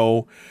people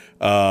know?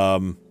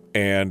 Let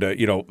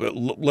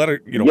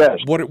it. Yes.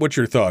 What's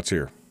your thoughts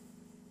here?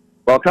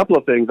 Well, a couple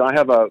of things. I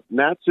have a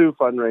Mat-Su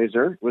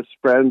fundraiser with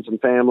friends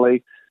and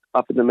family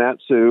up in the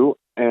Mat-Su,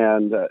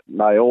 and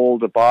my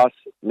old boss,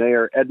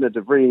 Mayor Edna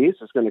DeVries,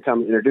 is going to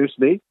come introduce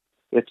me.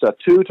 It's a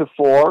 2 to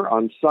 4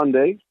 on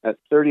Sunday at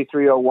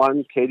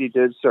 3301 Katy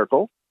Did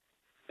Circle.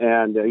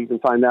 And you can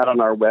find that on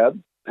our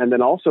web. And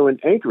then also in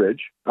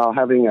Anchorage,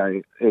 having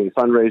a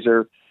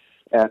fundraiser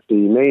at the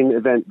Main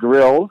Event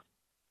Grill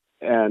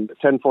and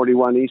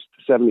 1041 East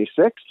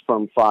 76th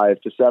from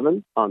 5 to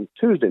 7 on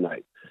Tuesday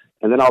night.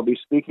 And then I'll be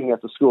speaking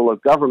at the School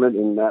of Government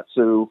in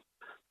Mat-Su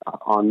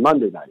on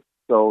Monday night.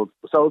 So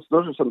those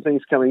are some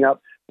things coming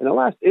up. And the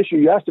last issue,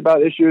 you asked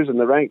about issues, and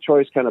the ranked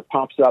choice kind of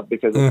pops up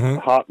because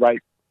it's hot right.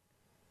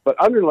 But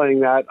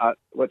underlying that,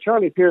 what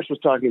Charlie Pierce was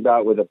talking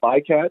about with a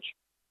bycatch,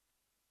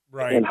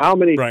 right, and how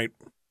many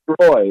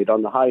destroyed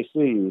on the high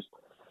seas,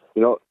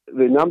 the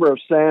number of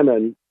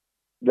salmon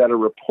that are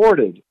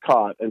reported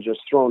caught and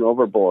just thrown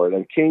overboard,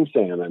 and king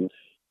salmon,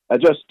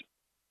 just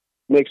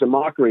makes a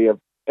mockery of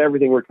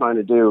everything we're trying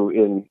to do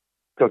in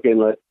Cook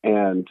Inlet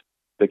and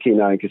the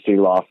Kenai and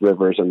Kasilof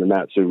rivers and the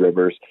Mat-Su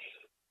rivers.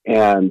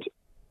 And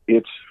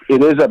it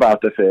is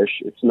about the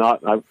fish. It's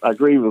not. I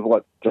agree with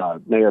what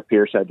Mayor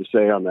Pierce had to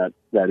say on that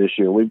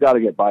issue. We've got to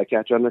get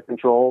bycatch under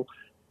control.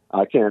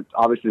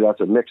 Obviously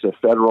that's a mix of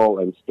federal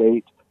and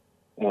state,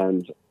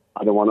 and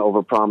I don't want to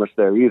overpromise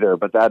there either,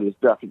 but that is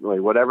definitely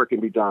whatever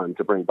can be done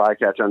to bring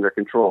bycatch under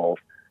control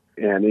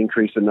and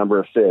increase the number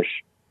of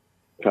fish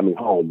coming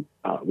home.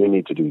 We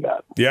need to do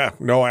that. Yeah,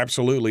 no,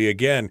 absolutely.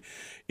 Again,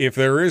 if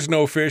there is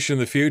no fish in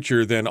the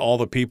future, then all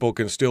the people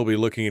can still be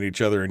looking at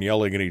each other and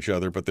yelling at each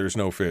other, but there's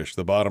no fish.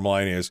 The bottom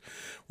line is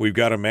we've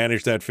got to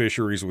manage that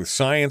fisheries with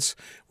science.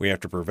 We have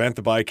to prevent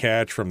the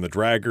bycatch from the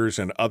draggers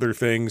and other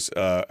things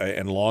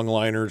and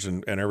longliners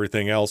and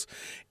everything else,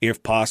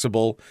 if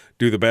possible.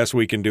 Do the best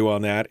we can do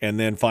on that, and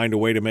then find a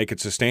way to make it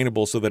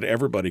sustainable so that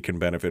everybody can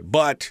benefit.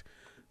 But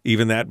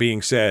even that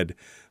being said,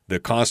 the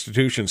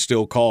Constitution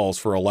still calls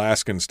for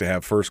Alaskans to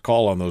have first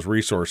call on those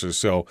resources,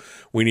 so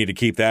we need to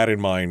keep that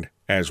in mind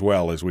as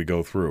well as we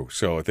go through.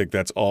 So I think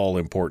that's all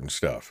important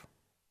stuff.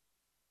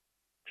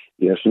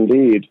 Yes,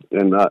 indeed.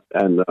 And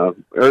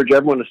urge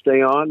everyone to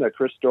stay on.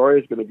 Chris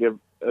Story is going to give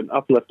an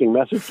uplifting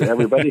message to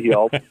everybody. He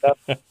always does.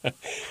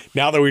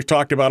 Now that we've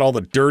talked about all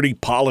the dirty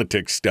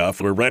politics stuff,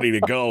 we're ready to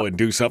go and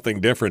do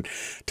something different.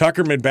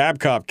 Tuckerman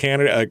Babcock,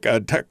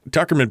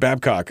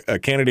 a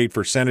candidate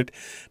for Senate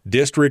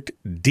District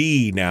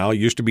D now.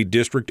 Used to be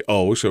District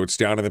O, so it's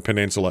down in the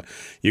peninsula.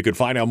 You can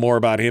find out more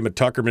about him at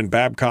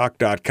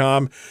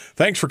tuckermanbabcock.com.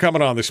 Thanks for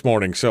coming on this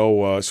morning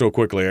so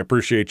quickly. I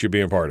appreciate you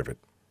being part of it.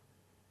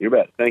 You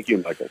bet. Thank you,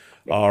 Michael.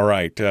 All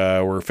right.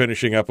 We're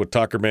finishing up with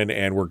Tuckerman,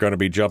 and we're going to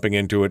be jumping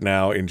into it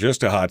now in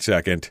just a hot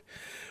second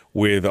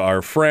with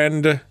our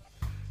friend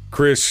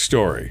Chris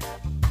Story.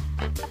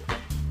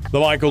 The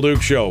Michael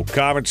Duke Show.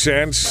 Common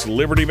sense,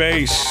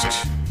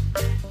 liberty-based,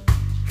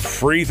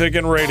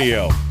 free-thinking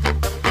radio.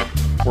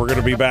 We're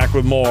going to be back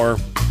with more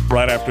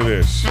right after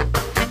this.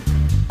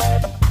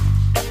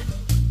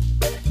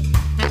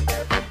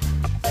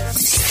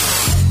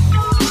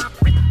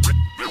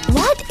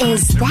 What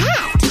is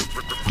that?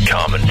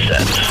 Common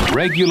sense.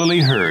 Regularly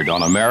heard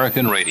on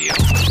American radio.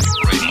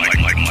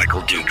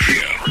 Michael Duke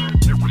Show.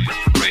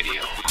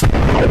 Radio.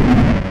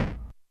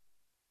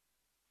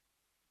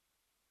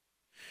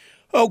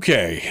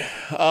 Okay.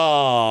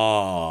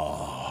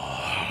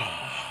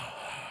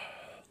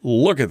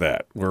 Look at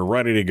that. We're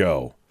ready to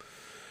go.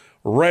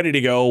 Ready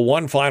to go.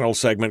 One final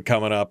segment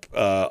coming up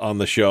on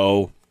the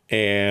show,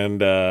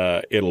 and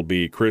it'll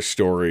be Chris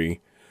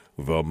Story,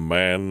 the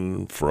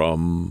man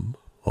from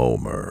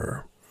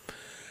Homer.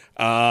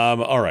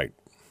 All right.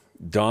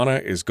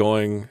 Donna was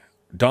going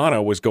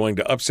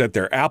to upset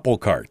their apple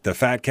cart. The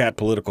fat cat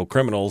political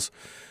criminals,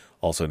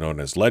 also known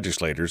as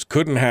legislators,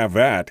 couldn't have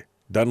that.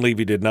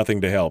 Dunleavy did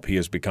nothing to help. He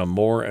has become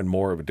more and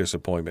more of a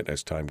disappointment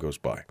as time goes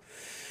by.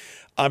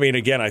 I mean,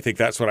 again, I think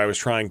that's what I was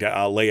trying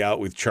to lay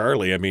out with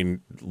Charlie. I mean,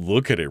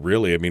 look at it,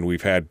 really. I mean,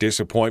 we've had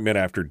disappointment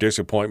after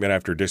disappointment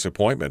after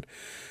disappointment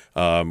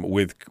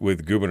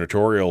with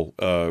gubernatorial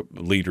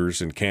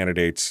leaders and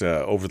candidates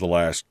over the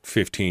last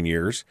 15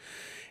 years.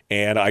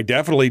 And I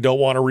definitely don't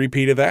want a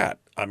repeat of that.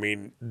 I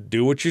mean,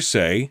 do what you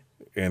say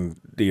and,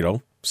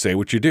 say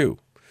what you do.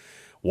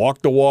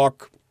 Walk the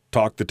walk,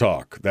 talk the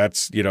talk.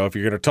 That's, if you're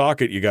going to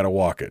talk it, you got to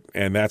walk it.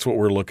 And that's what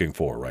we're looking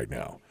for right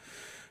now.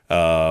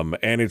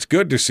 And it's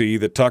good to see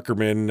that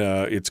Tuckerman,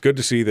 it's good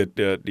to see that,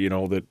 that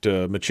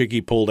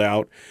Machicki pulled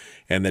out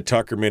and that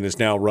Tuckerman is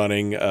now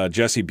running.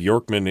 Jesse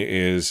Bjorkman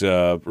is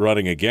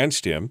running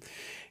against him.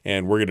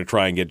 And we're going to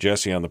try and get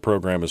Jesse on the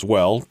program as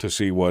well to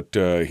see what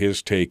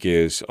his take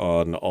is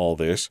on all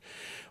this.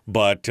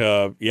 But,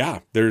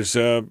 there's,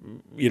 I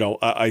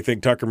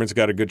think Tuckerman's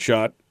got a good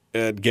shot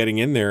at getting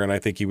in there, and I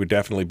think he would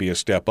definitely be a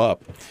step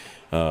up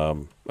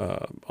on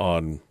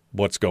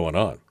what's going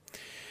on.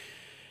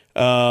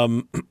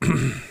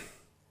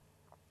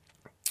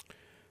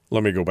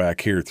 Let me go back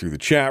here through the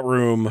chat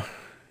room.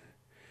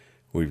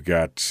 We've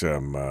got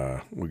some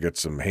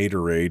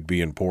haterade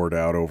being poured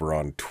out over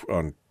on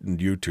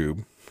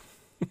YouTube.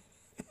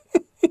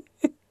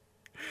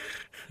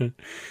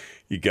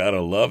 You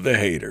gotta love the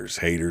haters.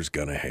 Haters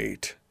gonna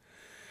hate.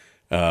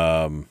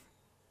 The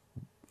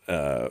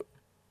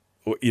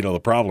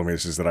problem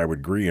is that I would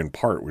agree in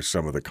part with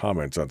some of the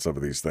comments on some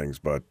of these things,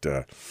 but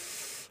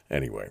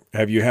anyway.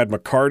 Have you had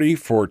McCarty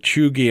for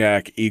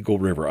Chugiak Eagle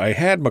River? I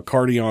had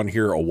McCarty on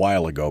here a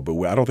while ago, but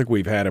I don't think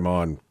we've had him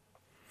on.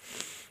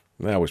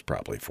 That was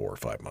probably 4 or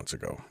 5 months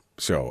ago.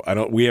 So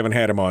we haven't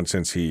had him on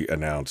since he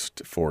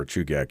announced for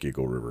Chugiak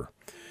Eagle River.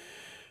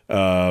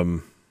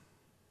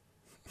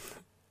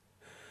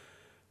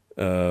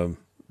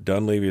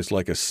 Dunleavy is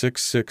like a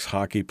 6'6"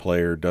 hockey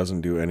player,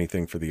 doesn't do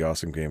anything for the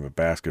awesome game of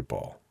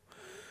basketball.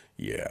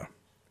 Yeah.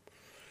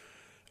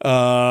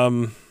 All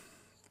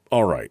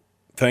right.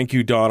 Thank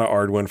you, Donna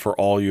Ardwin, for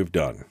all you've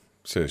done,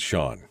 says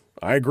Sean.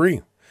 I agree.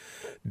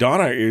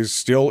 Donna is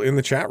still in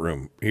the chat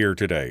room here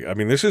today. I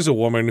mean, this is a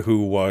woman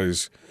who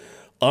was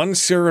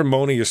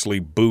unceremoniously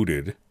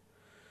booted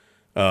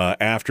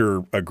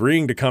after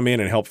agreeing to come in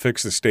and help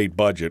fix the state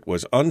budget,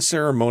 was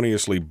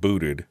unceremoniously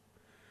booted.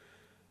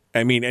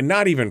 I mean, and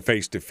not even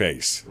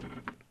face-to-face,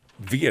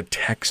 via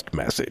text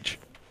message.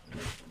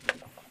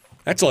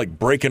 That's like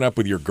breaking up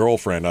with your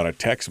girlfriend on a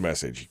text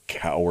message, you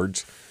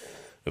cowards.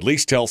 At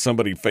least tell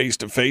somebody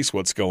face-to-face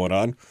what's going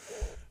on.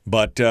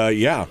 But, they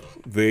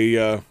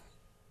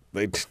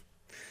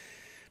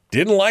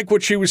didn't like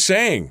what she was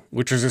saying,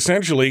 which is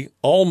essentially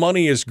all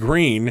money is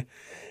green,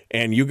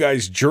 and you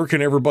guys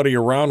jerking everybody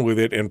around with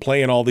it and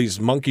playing all these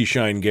monkey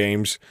shine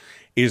games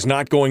is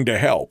not going to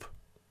help.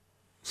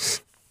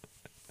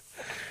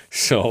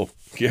 So,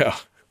 yeah.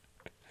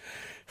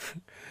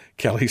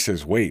 Kelly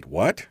says, wait,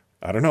 what?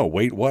 I don't know.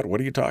 Wait, what?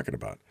 What are you talking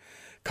about?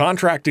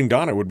 Contracting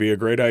Donna would be a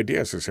great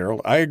idea, says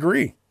Harold. I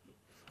agree.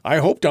 I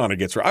hope Donna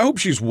gets her. I hope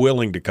she's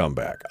willing to come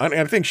back.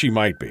 I think she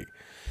might be.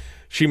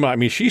 She might. I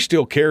mean, she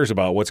still cares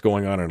about what's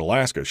going on in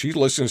Alaska. She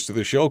listens to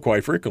the show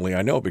quite frequently,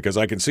 I know, because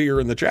I can see her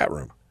in the chat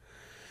room.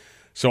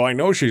 So I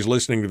know she's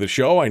listening to the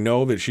show. I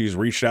know that she's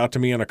reached out to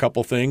me on a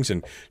couple things,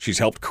 and she's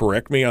helped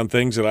correct me on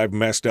things that I've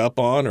messed up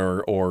on,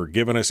 or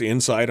given us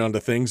insight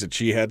onto things that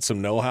she had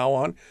some know-how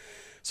on.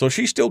 So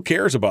she still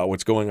cares about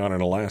what's going on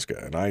in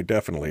Alaska, and I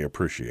definitely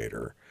appreciate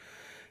her.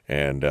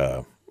 And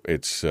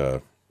it's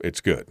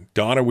good.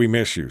 Donna, we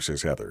miss you,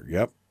 says Heather.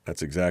 Yep,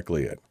 that's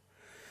exactly it.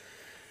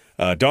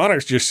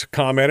 Donna's just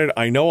commented,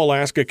 I know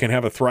Alaska can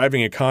have a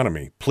thriving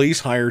economy.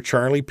 Please hire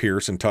Charlie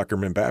Pierce and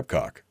Tuckerman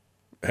Babcock.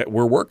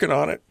 We're working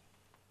on it.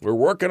 We're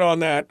working on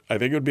that. I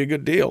think it would be a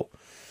good deal.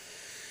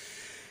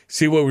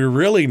 See, what we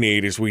really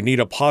need is we need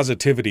a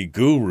positivity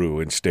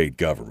guru in state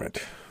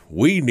government.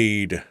 We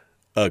need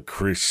a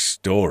Chris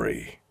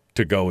Story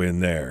to go in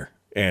there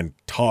and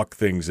talk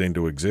things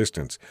into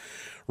existence.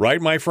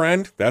 Right, my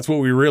friend? That's what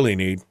we really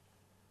need.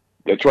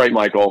 That's right,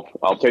 Michael.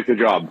 I'll take the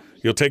job.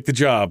 You'll take the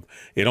job.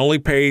 It only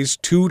pays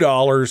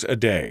 $2 a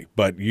day,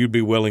 but you'd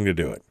be willing to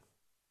do it.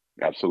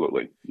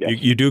 Absolutely. Yes.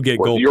 You do get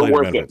gold. You're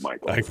worth benefits. it,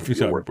 Michael.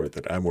 I'm worth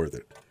it. I'm worth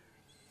it.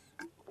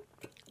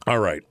 All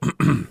right.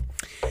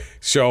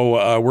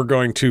 So we're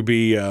going to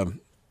be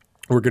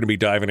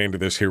diving into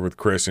this here with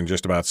Chris in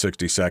just about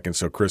 60 seconds.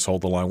 So Chris, hold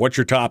the line. What's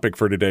your topic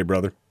for today,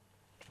 brother?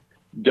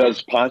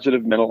 Does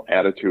positive mental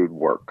attitude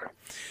work?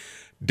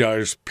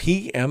 Does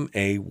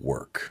PMA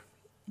work?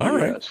 All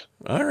right.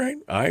 All right.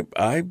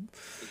 I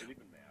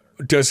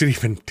does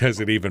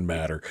it even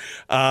matter?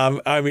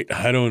 I mean,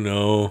 I don't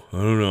know.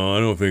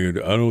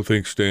 I don't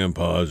think staying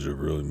positive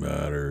really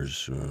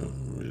matters.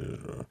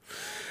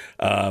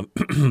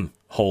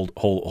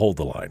 Hold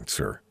the line,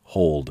 sir.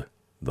 Hold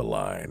the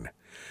line.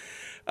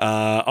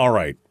 All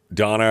right,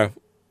 Donna,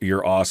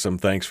 you're awesome.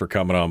 Thanks for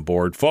coming on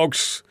board,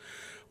 folks.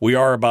 We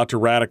are about to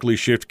radically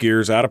shift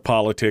gears out of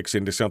politics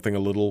into something a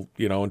little,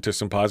 into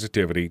some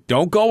positivity.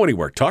 Don't go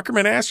anywhere.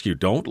 Tuckerman asks you,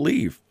 don't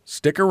leave.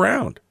 Stick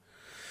around.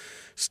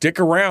 Stick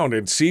around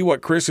and see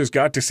what Chris has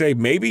got to say.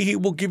 Maybe he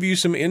will give you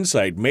some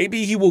insight.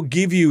 Maybe he will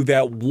give you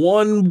that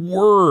one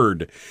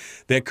word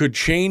that could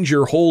change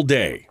your whole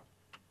day.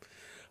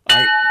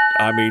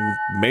 I mean,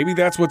 maybe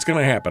that's what's going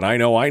to happen. I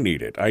know I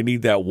need it. I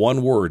need that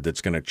one word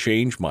that's going to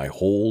change my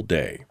whole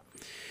day.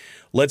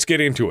 Let's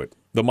get into it.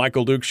 The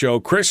Michael Duke Show.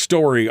 Chris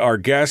Story, our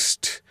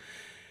guest.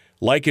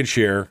 Like and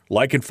share,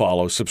 like and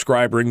follow,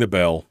 subscribe, ring the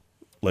bell.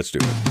 Let's do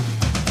it.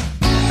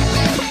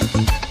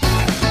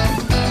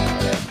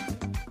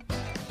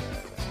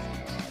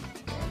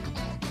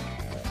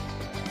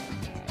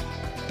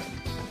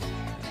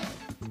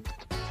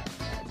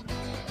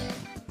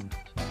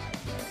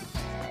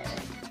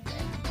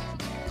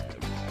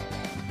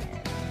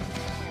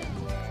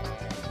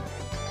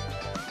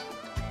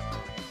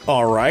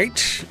 All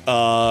right.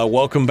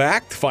 Welcome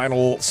back. The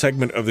final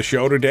segment of the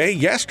show today.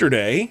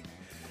 Yesterday,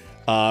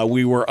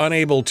 we were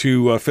unable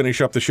to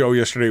finish up the show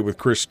yesterday with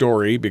Chris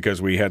Story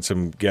because we had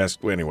some guests.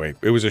 Anyway,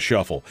 it was a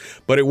shuffle.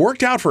 But it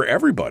worked out for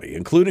everybody,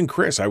 including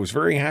Chris. I was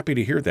very happy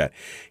to hear that.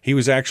 He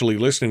was actually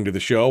listening to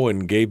the show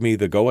and gave me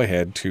the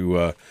go-ahead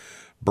to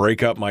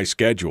break up my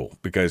schedule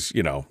because,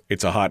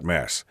 it's a hot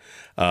mess.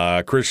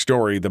 Chris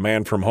Story, the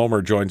man from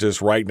Homer, joins us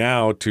right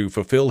now to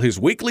fulfill his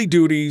weekly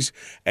duties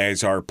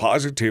as our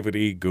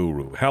positivity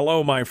guru.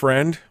 Hello, my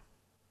friend.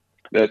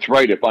 That's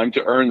right. If I'm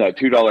to earn that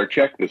 $2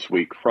 check this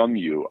week from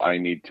you, I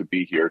need to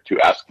be here to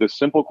ask this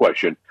simple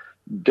question.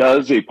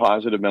 Does a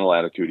positive mental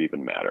attitude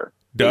even matter?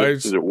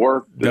 Does it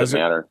work? Does it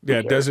matter?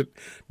 Yeah.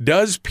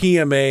 Does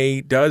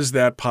PMA, does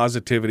that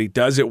positivity,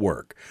 does it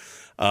work?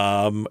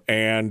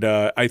 And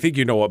I think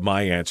you know what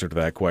my answer to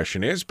that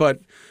question is,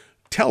 but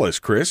tell us,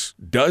 Chris,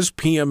 does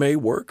PMA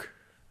work?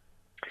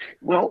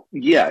 Well,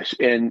 yes.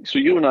 And so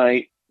you and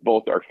I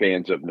both are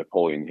fans of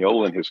Napoleon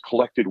Hill and his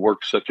collected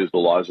works such as The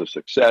Laws of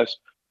Success,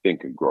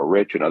 Think and Grow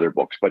Rich, and other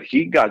books. But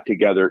he got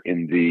together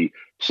in the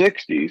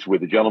 60s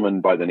with a gentleman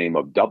by the name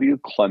of W.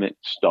 Clement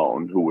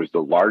Stone, who was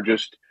the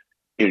largest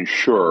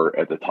insurer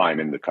at the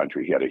time in the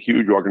country. He had a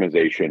huge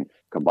organization,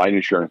 combined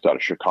insurance out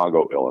of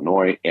Chicago,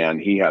 Illinois,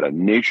 and he had a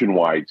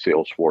nationwide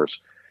sales force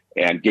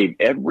and gave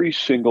every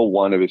single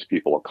one of his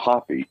people a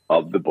copy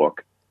of the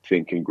book,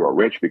 Think and Grow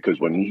Rich, because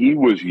when he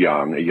was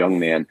young, a young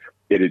man,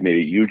 it had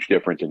made a huge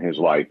difference in his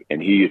life,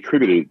 and he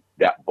attributed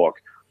that book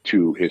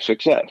to his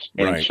success.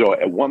 Right. And so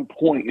at one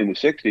point in the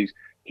 60s,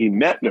 he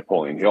met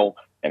Napoleon Hill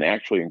and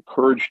actually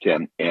encouraged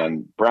him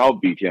and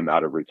browbeat him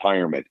out of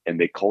retirement, and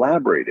they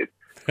collaborated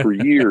for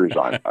years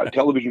on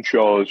television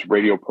shows,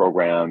 radio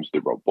programs. They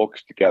wrote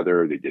books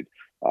together. They did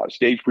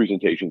stage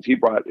presentations. He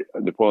brought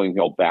Napoleon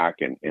Hill back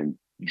and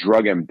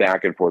drug him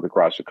back and forth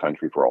across the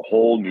country for a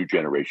whole new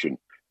generation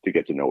to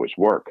get to know his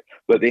work.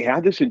 But they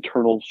had this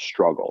internal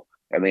struggle,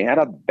 and they had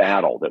a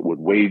battle that would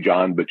wage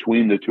on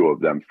between the two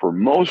of them for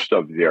most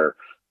of their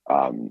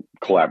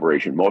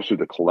collaboration, most of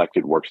the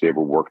collected works they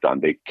ever worked on.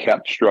 They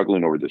kept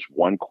struggling over this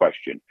one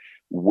question: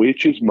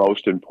 which is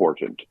most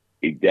important,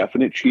 a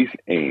definite chief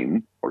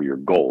aim, or your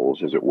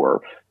goals, as it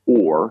were,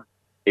 or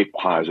a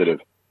positive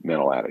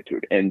mental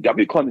attitude? And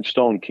W. Clement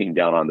Stone came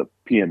down on the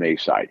PMA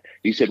side.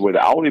 He said,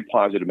 without a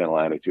positive mental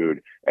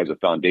attitude as a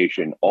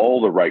foundation,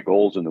 all the right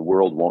goals in the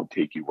world won't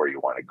take you where you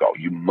want to go.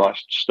 You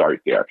must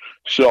start there.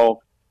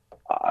 So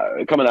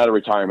coming out of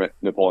retirement,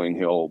 Napoleon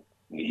Hill,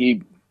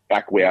 he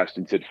acquiesced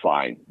and said,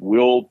 fine,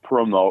 we'll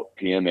promote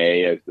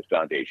PMA as the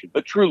foundation.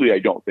 But truly, I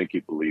don't think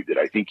he believed it.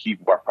 I think he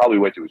probably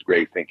went to his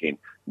grave thinking,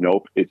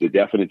 nope, it's a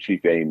definite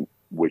chief aim,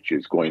 which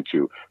is going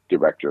to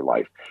direct your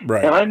life.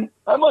 Right. And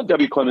I'm on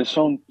W. Clement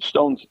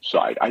Stone's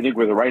side. I think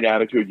with the right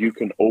attitude, you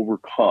can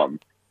overcome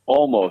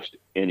almost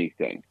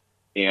anything.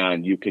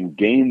 And you can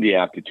gain the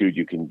aptitude,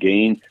 you can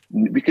gain,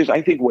 because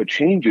I think what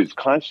changes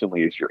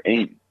constantly is your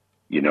aim.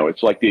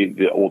 It's like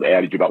the old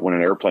adage about when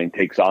an airplane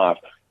takes off,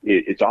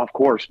 it's off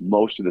course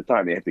most of the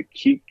time. They have to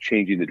keep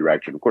changing the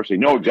direction. Of course, they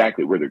know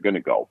exactly where they're going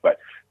to go, but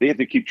they have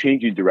to keep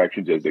changing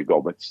directions as they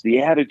go. But it's the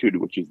attitude,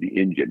 which is the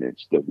engine.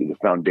 It's the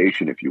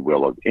foundation, if you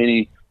will, of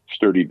any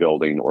sturdy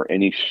building or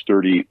any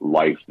sturdy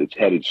life that's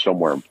headed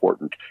somewhere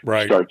important.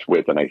 Right. Starts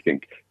with, and I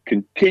think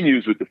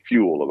continues with, the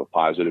fuel of a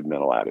positive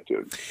mental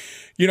attitude.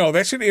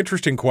 That's an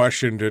interesting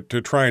question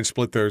to try and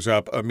split those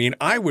up. I mean,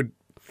 I would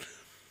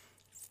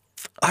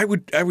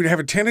have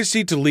a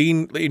tendency to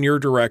lean in your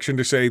direction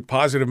to say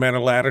positive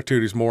mental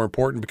attitude is more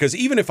important, because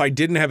even if I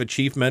didn't have a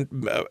chief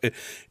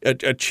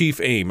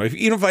aim,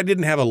 even if I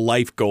didn't have a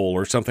life goal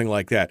or something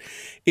like that,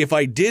 if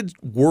I did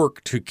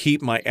work to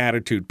keep my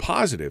attitude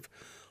positive,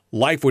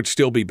 life would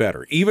still be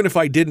better, even if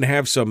I didn't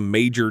have some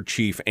major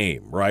chief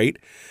aim, right?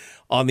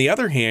 On the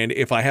other hand,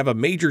 if I have a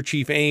major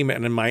chief aim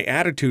and my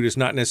attitude is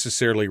not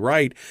necessarily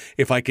right,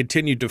 if I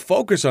continued to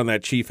focus on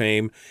that chief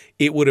aim,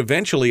 it would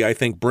eventually, I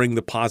think, bring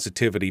the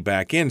positivity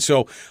back in.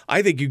 So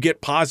I think you get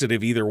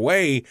positive either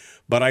way,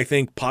 but I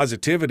think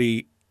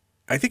positivity,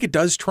 I think it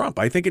does trump.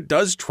 I think it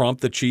does trump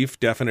the chief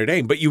definite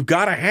aim. But you've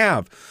got to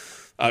have,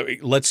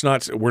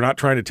 we're not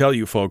trying to tell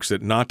you folks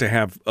that not to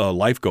have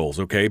life goals,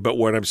 okay? But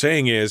what I'm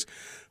saying is,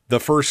 the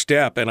first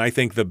step, and I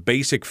think the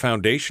basic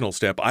foundational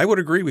step, I would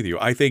agree with you,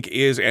 I think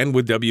is, and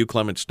with W.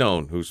 Clement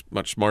Stone, who's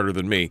much smarter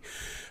than me,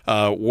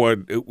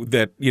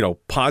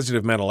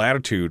 positive mental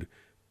attitude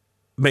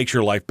makes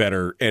your life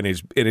better, and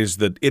it is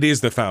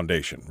the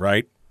foundation,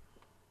 right?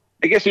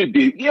 I guess it'd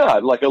be,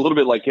 like a little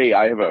bit like, hey,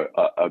 I have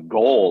a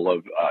goal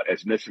of,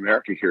 as Miss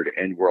America here, to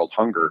end world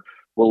hunger.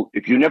 Well,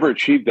 if you never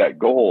achieve that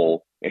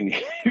goal and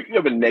you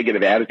have a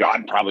negative attitude,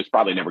 it's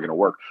probably never going to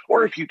work.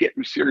 Or if you get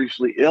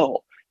seriously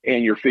ill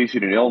and you're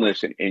facing an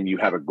illness and you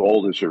have a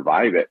goal to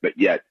survive it, but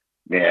yet,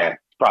 it's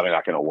probably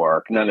not going to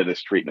work. None of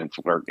this treatment's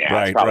work.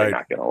 It's probably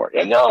not going to work.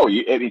 And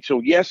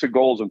so yes, a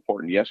goal is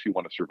important. Yes, you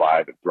want to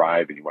survive and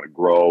thrive, and you want to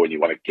grow, and you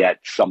want to get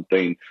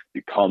something,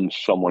 become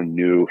someone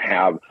new,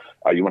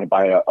 you want to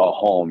buy a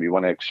home, you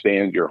want to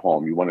expand your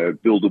home, you want to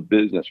build a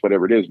business,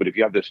 whatever it is. But if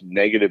you have this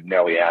negative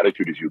Nelly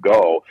attitude as you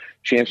go,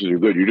 chances are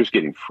good you're just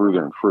getting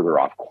further and further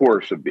off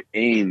course of the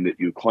aim that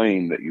you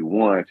claim that you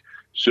want.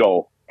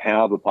 So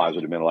have a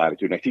positive mental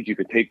attitude. And I think you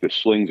could take the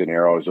slings and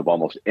arrows of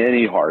almost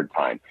any hard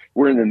time.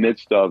 We're in the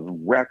midst of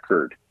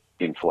record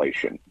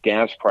inflation,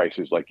 gas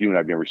prices like you and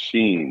I've never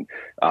seen.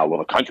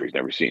 The country's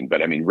never seen,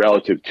 but I mean,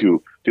 relative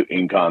to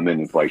income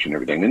and inflation and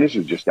everything. And this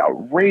is just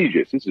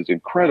outrageous. This is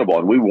incredible.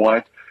 And we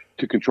want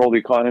to control the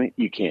economy.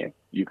 You can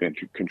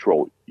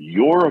control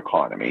your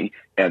economy,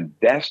 and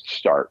best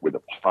start with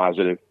a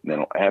positive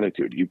mental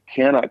attitude. You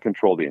cannot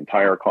control the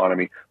entire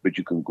economy, but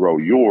you can grow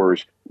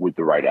yours with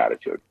the right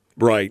attitude.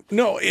 Right.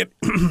 No,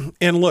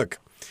 and look,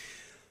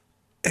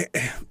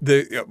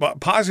 the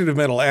positive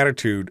mental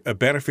attitude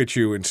benefits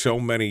you in so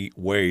many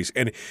ways.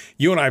 And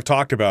you and I have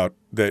talked about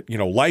that,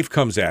 life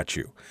comes at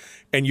you,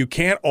 and you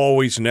can't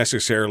always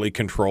necessarily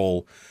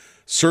control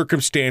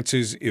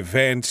circumstances,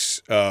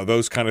 events,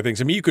 those kind of things.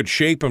 I mean, you could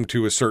shape them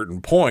to a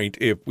certain point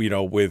if,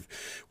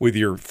 with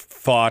your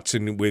thoughts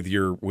and with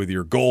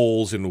your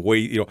goals and the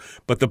way,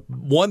 but the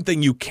one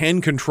thing you can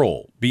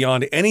control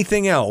beyond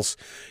anything else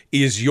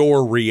is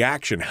your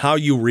reaction, how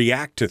you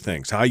react to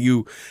things, how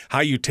you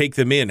take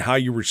them in, how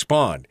you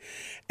respond.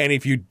 And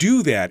if you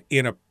do that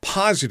in a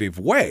positive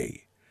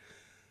way,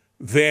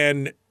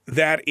 then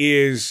that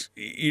is,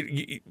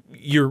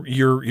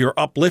 you're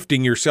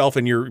uplifting yourself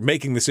and you're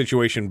making the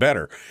situation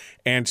better.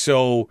 And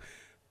so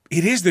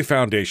it is the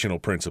foundational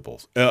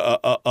principles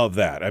of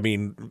that. I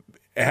mean,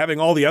 having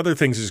all the other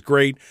things is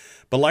great.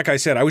 But like I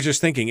said, I was just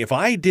thinking, if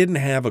I didn't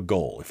have a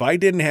goal, if I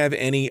didn't have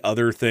any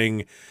other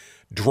thing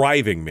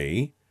driving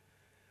me,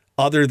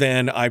 other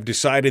than I've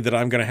decided that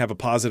I'm going to have a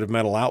positive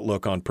mental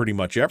outlook on pretty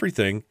much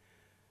everything,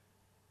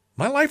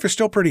 my life is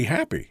still pretty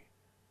happy.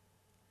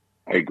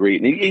 I agree.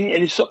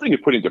 And it's something to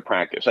put into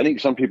practice. I think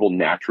some people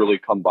naturally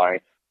come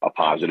by a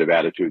positive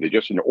attitude. They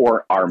just,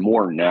 or are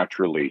more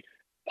naturally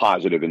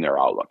positive in their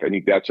outlook. I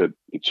think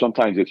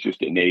sometimes it's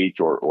just innate,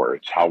 or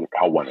it's how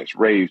one is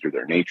raised, or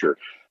their nature.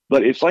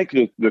 But it's like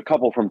the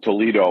couple from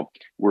Toledo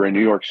were in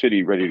New York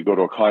City ready to go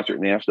to a concert,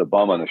 and they asked a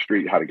bum on the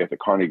street how to get to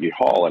Carnegie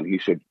Hall. And he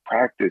said,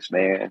 practice,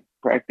 man,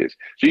 practice.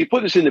 So you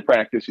put this into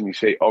practice and you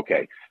say,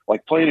 okay,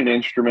 like playing an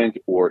instrument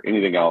or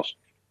anything else,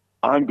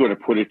 I'm going to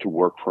put it to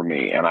work for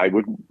me. And I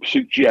would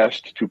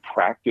suggest to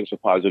practice a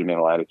positive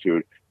mental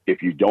attitude.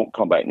 If you don't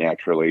come by it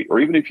naturally, or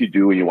even if you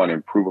do and you want to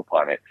improve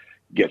upon it,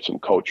 get some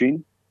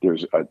coaching,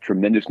 There's a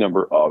tremendous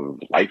number of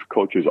life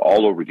coaches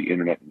all over the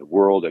internet in the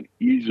world, and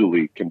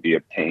easily can be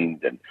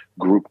obtained, and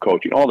group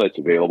coaching, all that's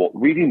available.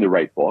 Reading the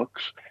right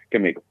books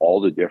can make all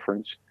the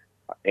difference.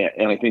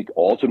 And I think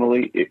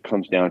ultimately it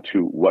comes down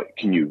to, what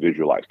can you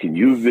visualize? Can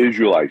you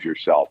visualize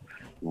yourself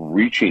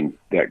reaching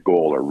that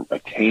goal or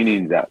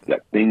attaining that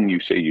thing you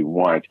say you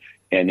want?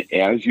 And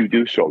as you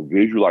do so,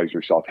 visualize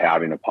yourself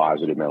having a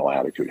positive mental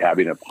attitude,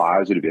 having a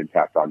positive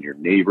impact on your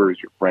neighbors,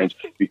 your friends,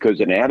 because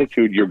an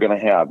attitude you're going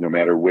to have no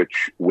matter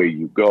which way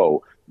you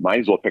go. Might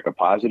as well pick a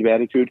positive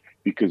attitude,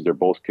 because they're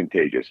both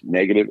contagious.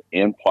 Negative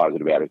and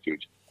positive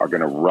attitudes are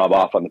going to rub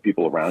off on the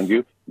people around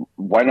you.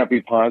 Why not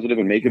be positive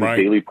and make it a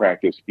daily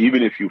practice?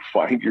 Even if you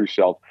find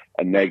yourself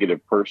a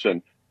negative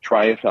person,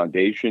 try a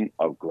foundation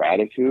of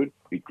gratitude,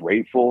 be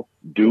grateful,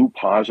 do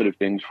positive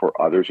things for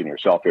others and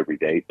yourself every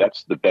day.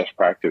 That's the best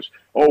practice.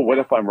 Oh, what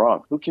if I'm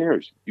wrong? Who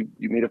cares? You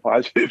made a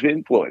positive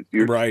influence.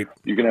 You're going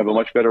to have a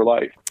much better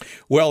life.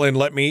 Well, and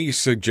let me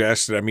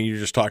suggest that, I mean, you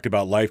just talked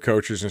about life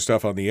coaches and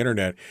stuff on the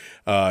internet,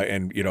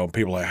 and, you know,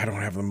 people are like, I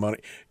don't have the money.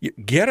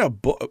 Get a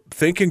book,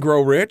 Think and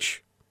Grow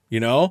Rich, you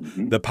know,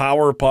 The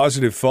Power of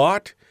Positive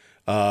Thought.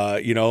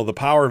 You know, The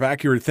Power of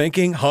Accurate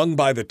Thinking, Hung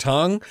by the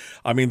Tongue.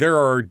 I mean, there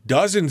are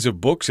dozens of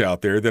books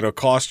out there that'll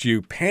cost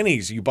you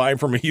pennies. You buy them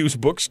from a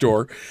used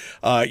bookstore.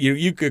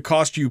 You could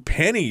cost you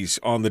pennies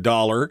on the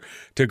dollar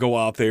to go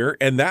out there,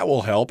 and that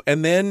will help.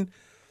 And then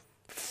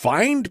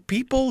find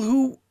people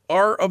who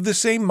are of the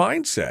same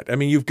mindset. I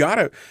mean, you've got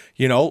to,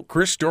 you know,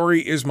 Chris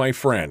Story is my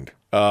friend.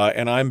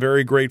 And I'm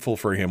very grateful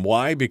for him.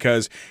 Why?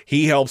 Because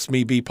he helps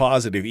me be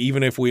positive,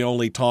 even if we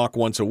only talk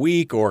once a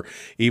week, or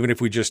even if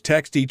we just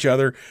text each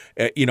other.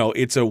 You know,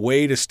 it's a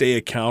way to stay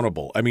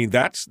accountable. I mean,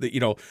 that's the, you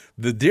know,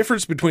 the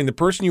difference between the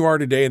person you are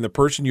today and the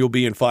person you'll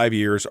be in 5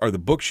 years are the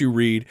books you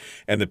read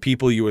and the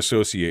people you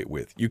associate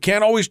with. You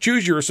can't always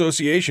choose your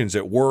associations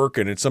at work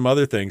and in some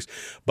other things,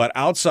 but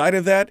outside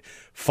of that,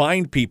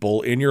 find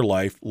people in your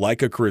life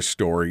like a Chris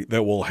Story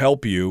that will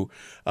help you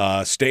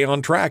stay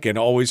on track. And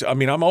always, I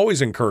mean, I'm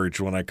always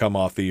encouraged when I come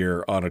off the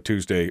air on a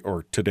Tuesday,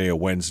 or today a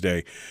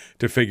Wednesday,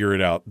 to figure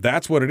it out.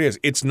 That's what it is.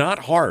 It's not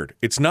hard.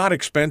 It's not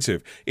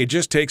expensive. It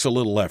just takes a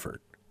little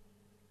effort.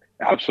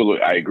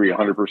 Absolutely. I agree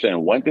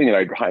 100%. One thing that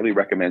I'd highly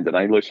recommend, and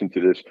I listen to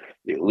this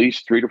at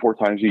least 3 to 4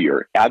 times a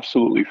year,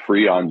 absolutely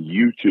free on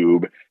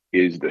YouTube,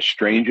 is The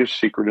Strangest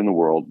Secret in the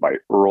World by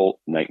Earl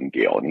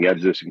Nightingale. And he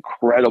has this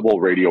incredible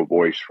radio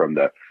voice from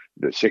the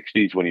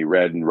 60s when he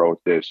read and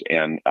wrote this,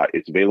 and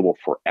it's available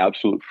for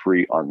absolute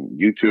free on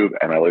YouTube,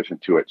 and I listen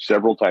to it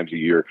several times a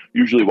year,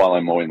 usually while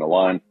I'm mowing the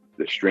lawn.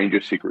 The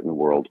Strangest Secret in the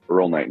World,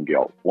 Earl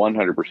Nightingale,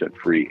 100%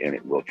 free, and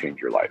it will change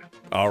your life.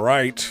 All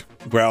right.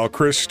 Well,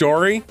 Chris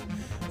Story,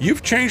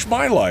 you've changed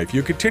my life.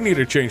 You continue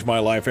to change my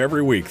life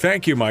every week.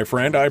 Thank you, my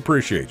friend. I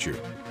appreciate you.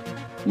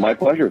 My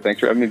pleasure. Thanks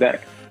for having me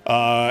back.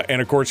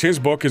 And, of course, his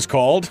book is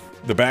called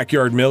The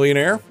Backyard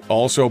Millionaire,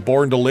 also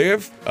Born to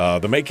Live,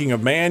 The Making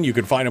of Man. You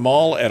can find them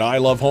all at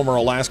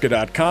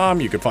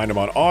ilovehomeralaska.com. You can find them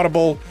on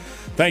Audible.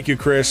 Thank you,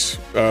 Chris,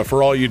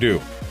 for all you do.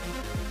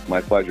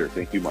 My pleasure.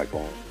 Thank you,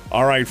 Michael.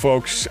 All right,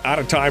 folks, out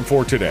of time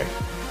for today.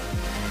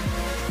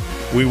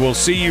 We will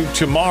see you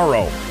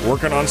tomorrow,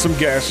 working on some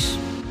guests,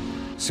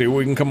 see what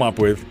we can come up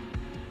with.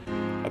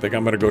 I think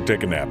I'm going to go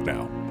take a nap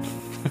now.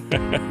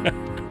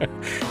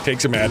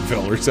 Take some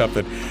Advil or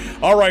something.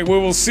 All right, we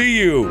will see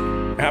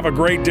you. Have a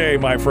great day,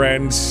 my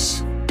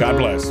friends. God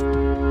bless.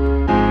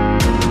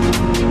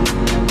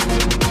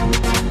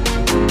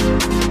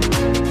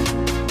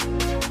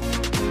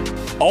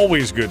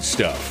 Always good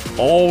stuff.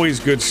 Always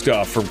good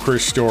stuff from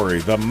Chris Story,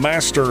 the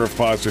master of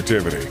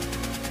positivity.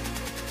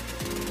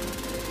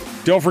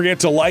 Don't forget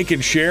to like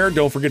and share.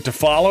 Don't forget to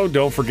follow.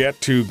 Don't forget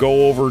to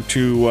go over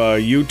to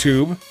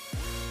YouTube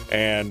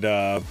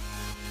and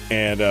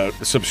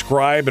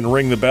subscribe and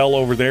ring the bell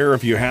over there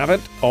if you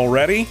haven't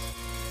already.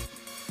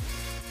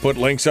 Put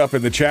links up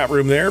in the chat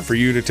room there for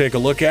you to take a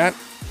look at.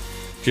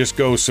 Just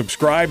go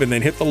subscribe and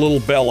then hit the little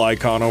bell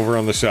icon over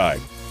on the side.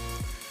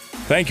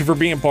 Thank you for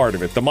being part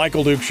of it. The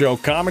Michael Duke Show,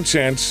 common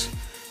sense,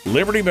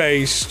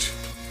 liberty-based,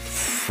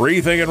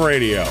 free-thinking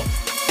radio.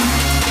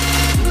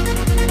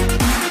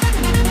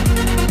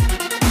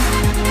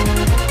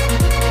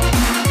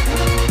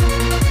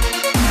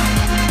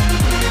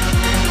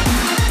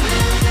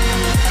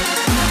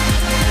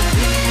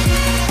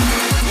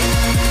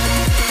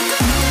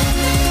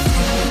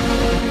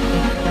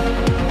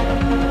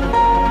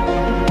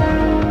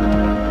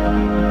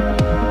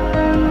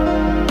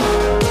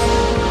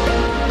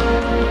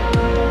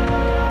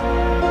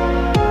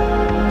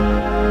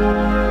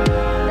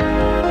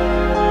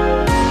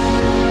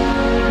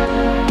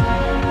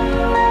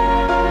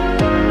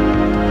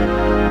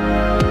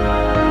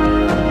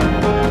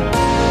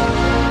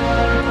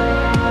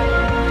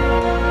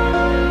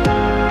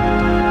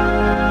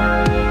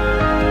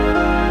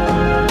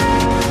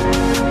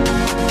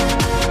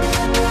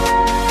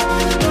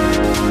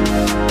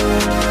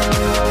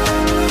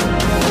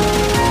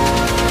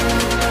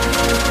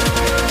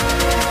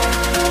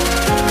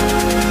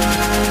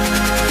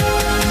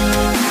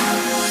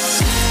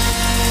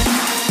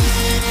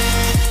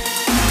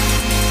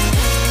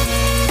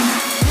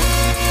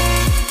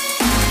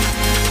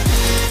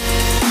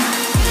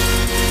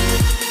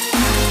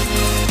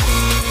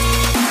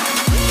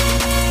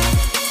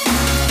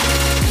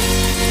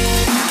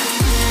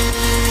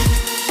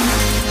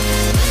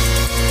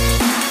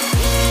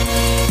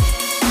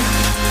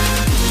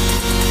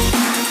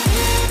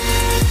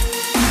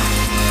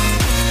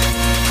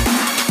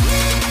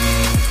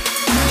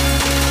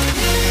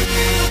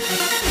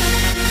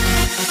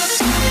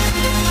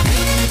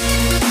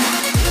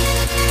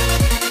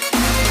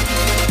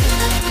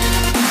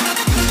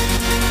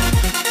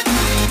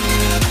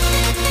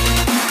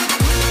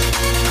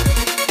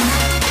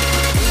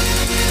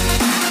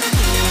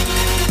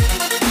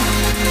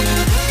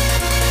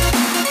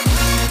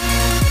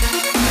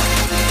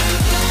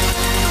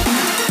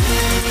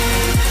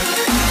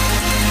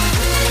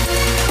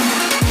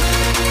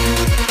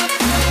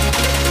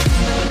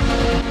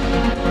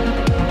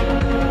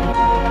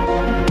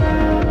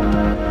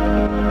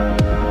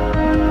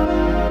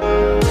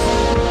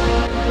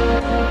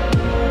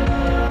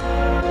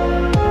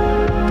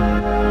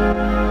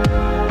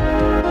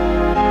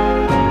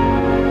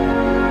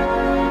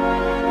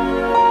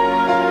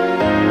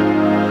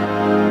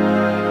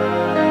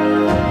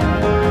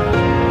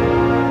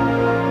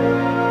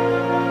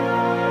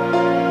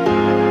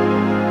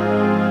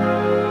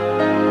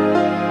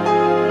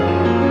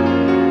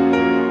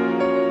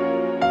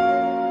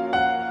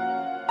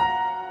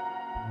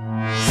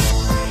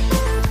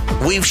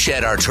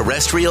 our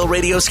terrestrial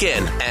radio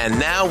skin, and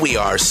now we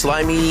are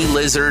slimy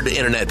lizard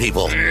internet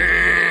people.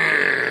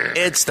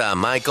 It's the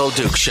Michael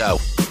Duke Show.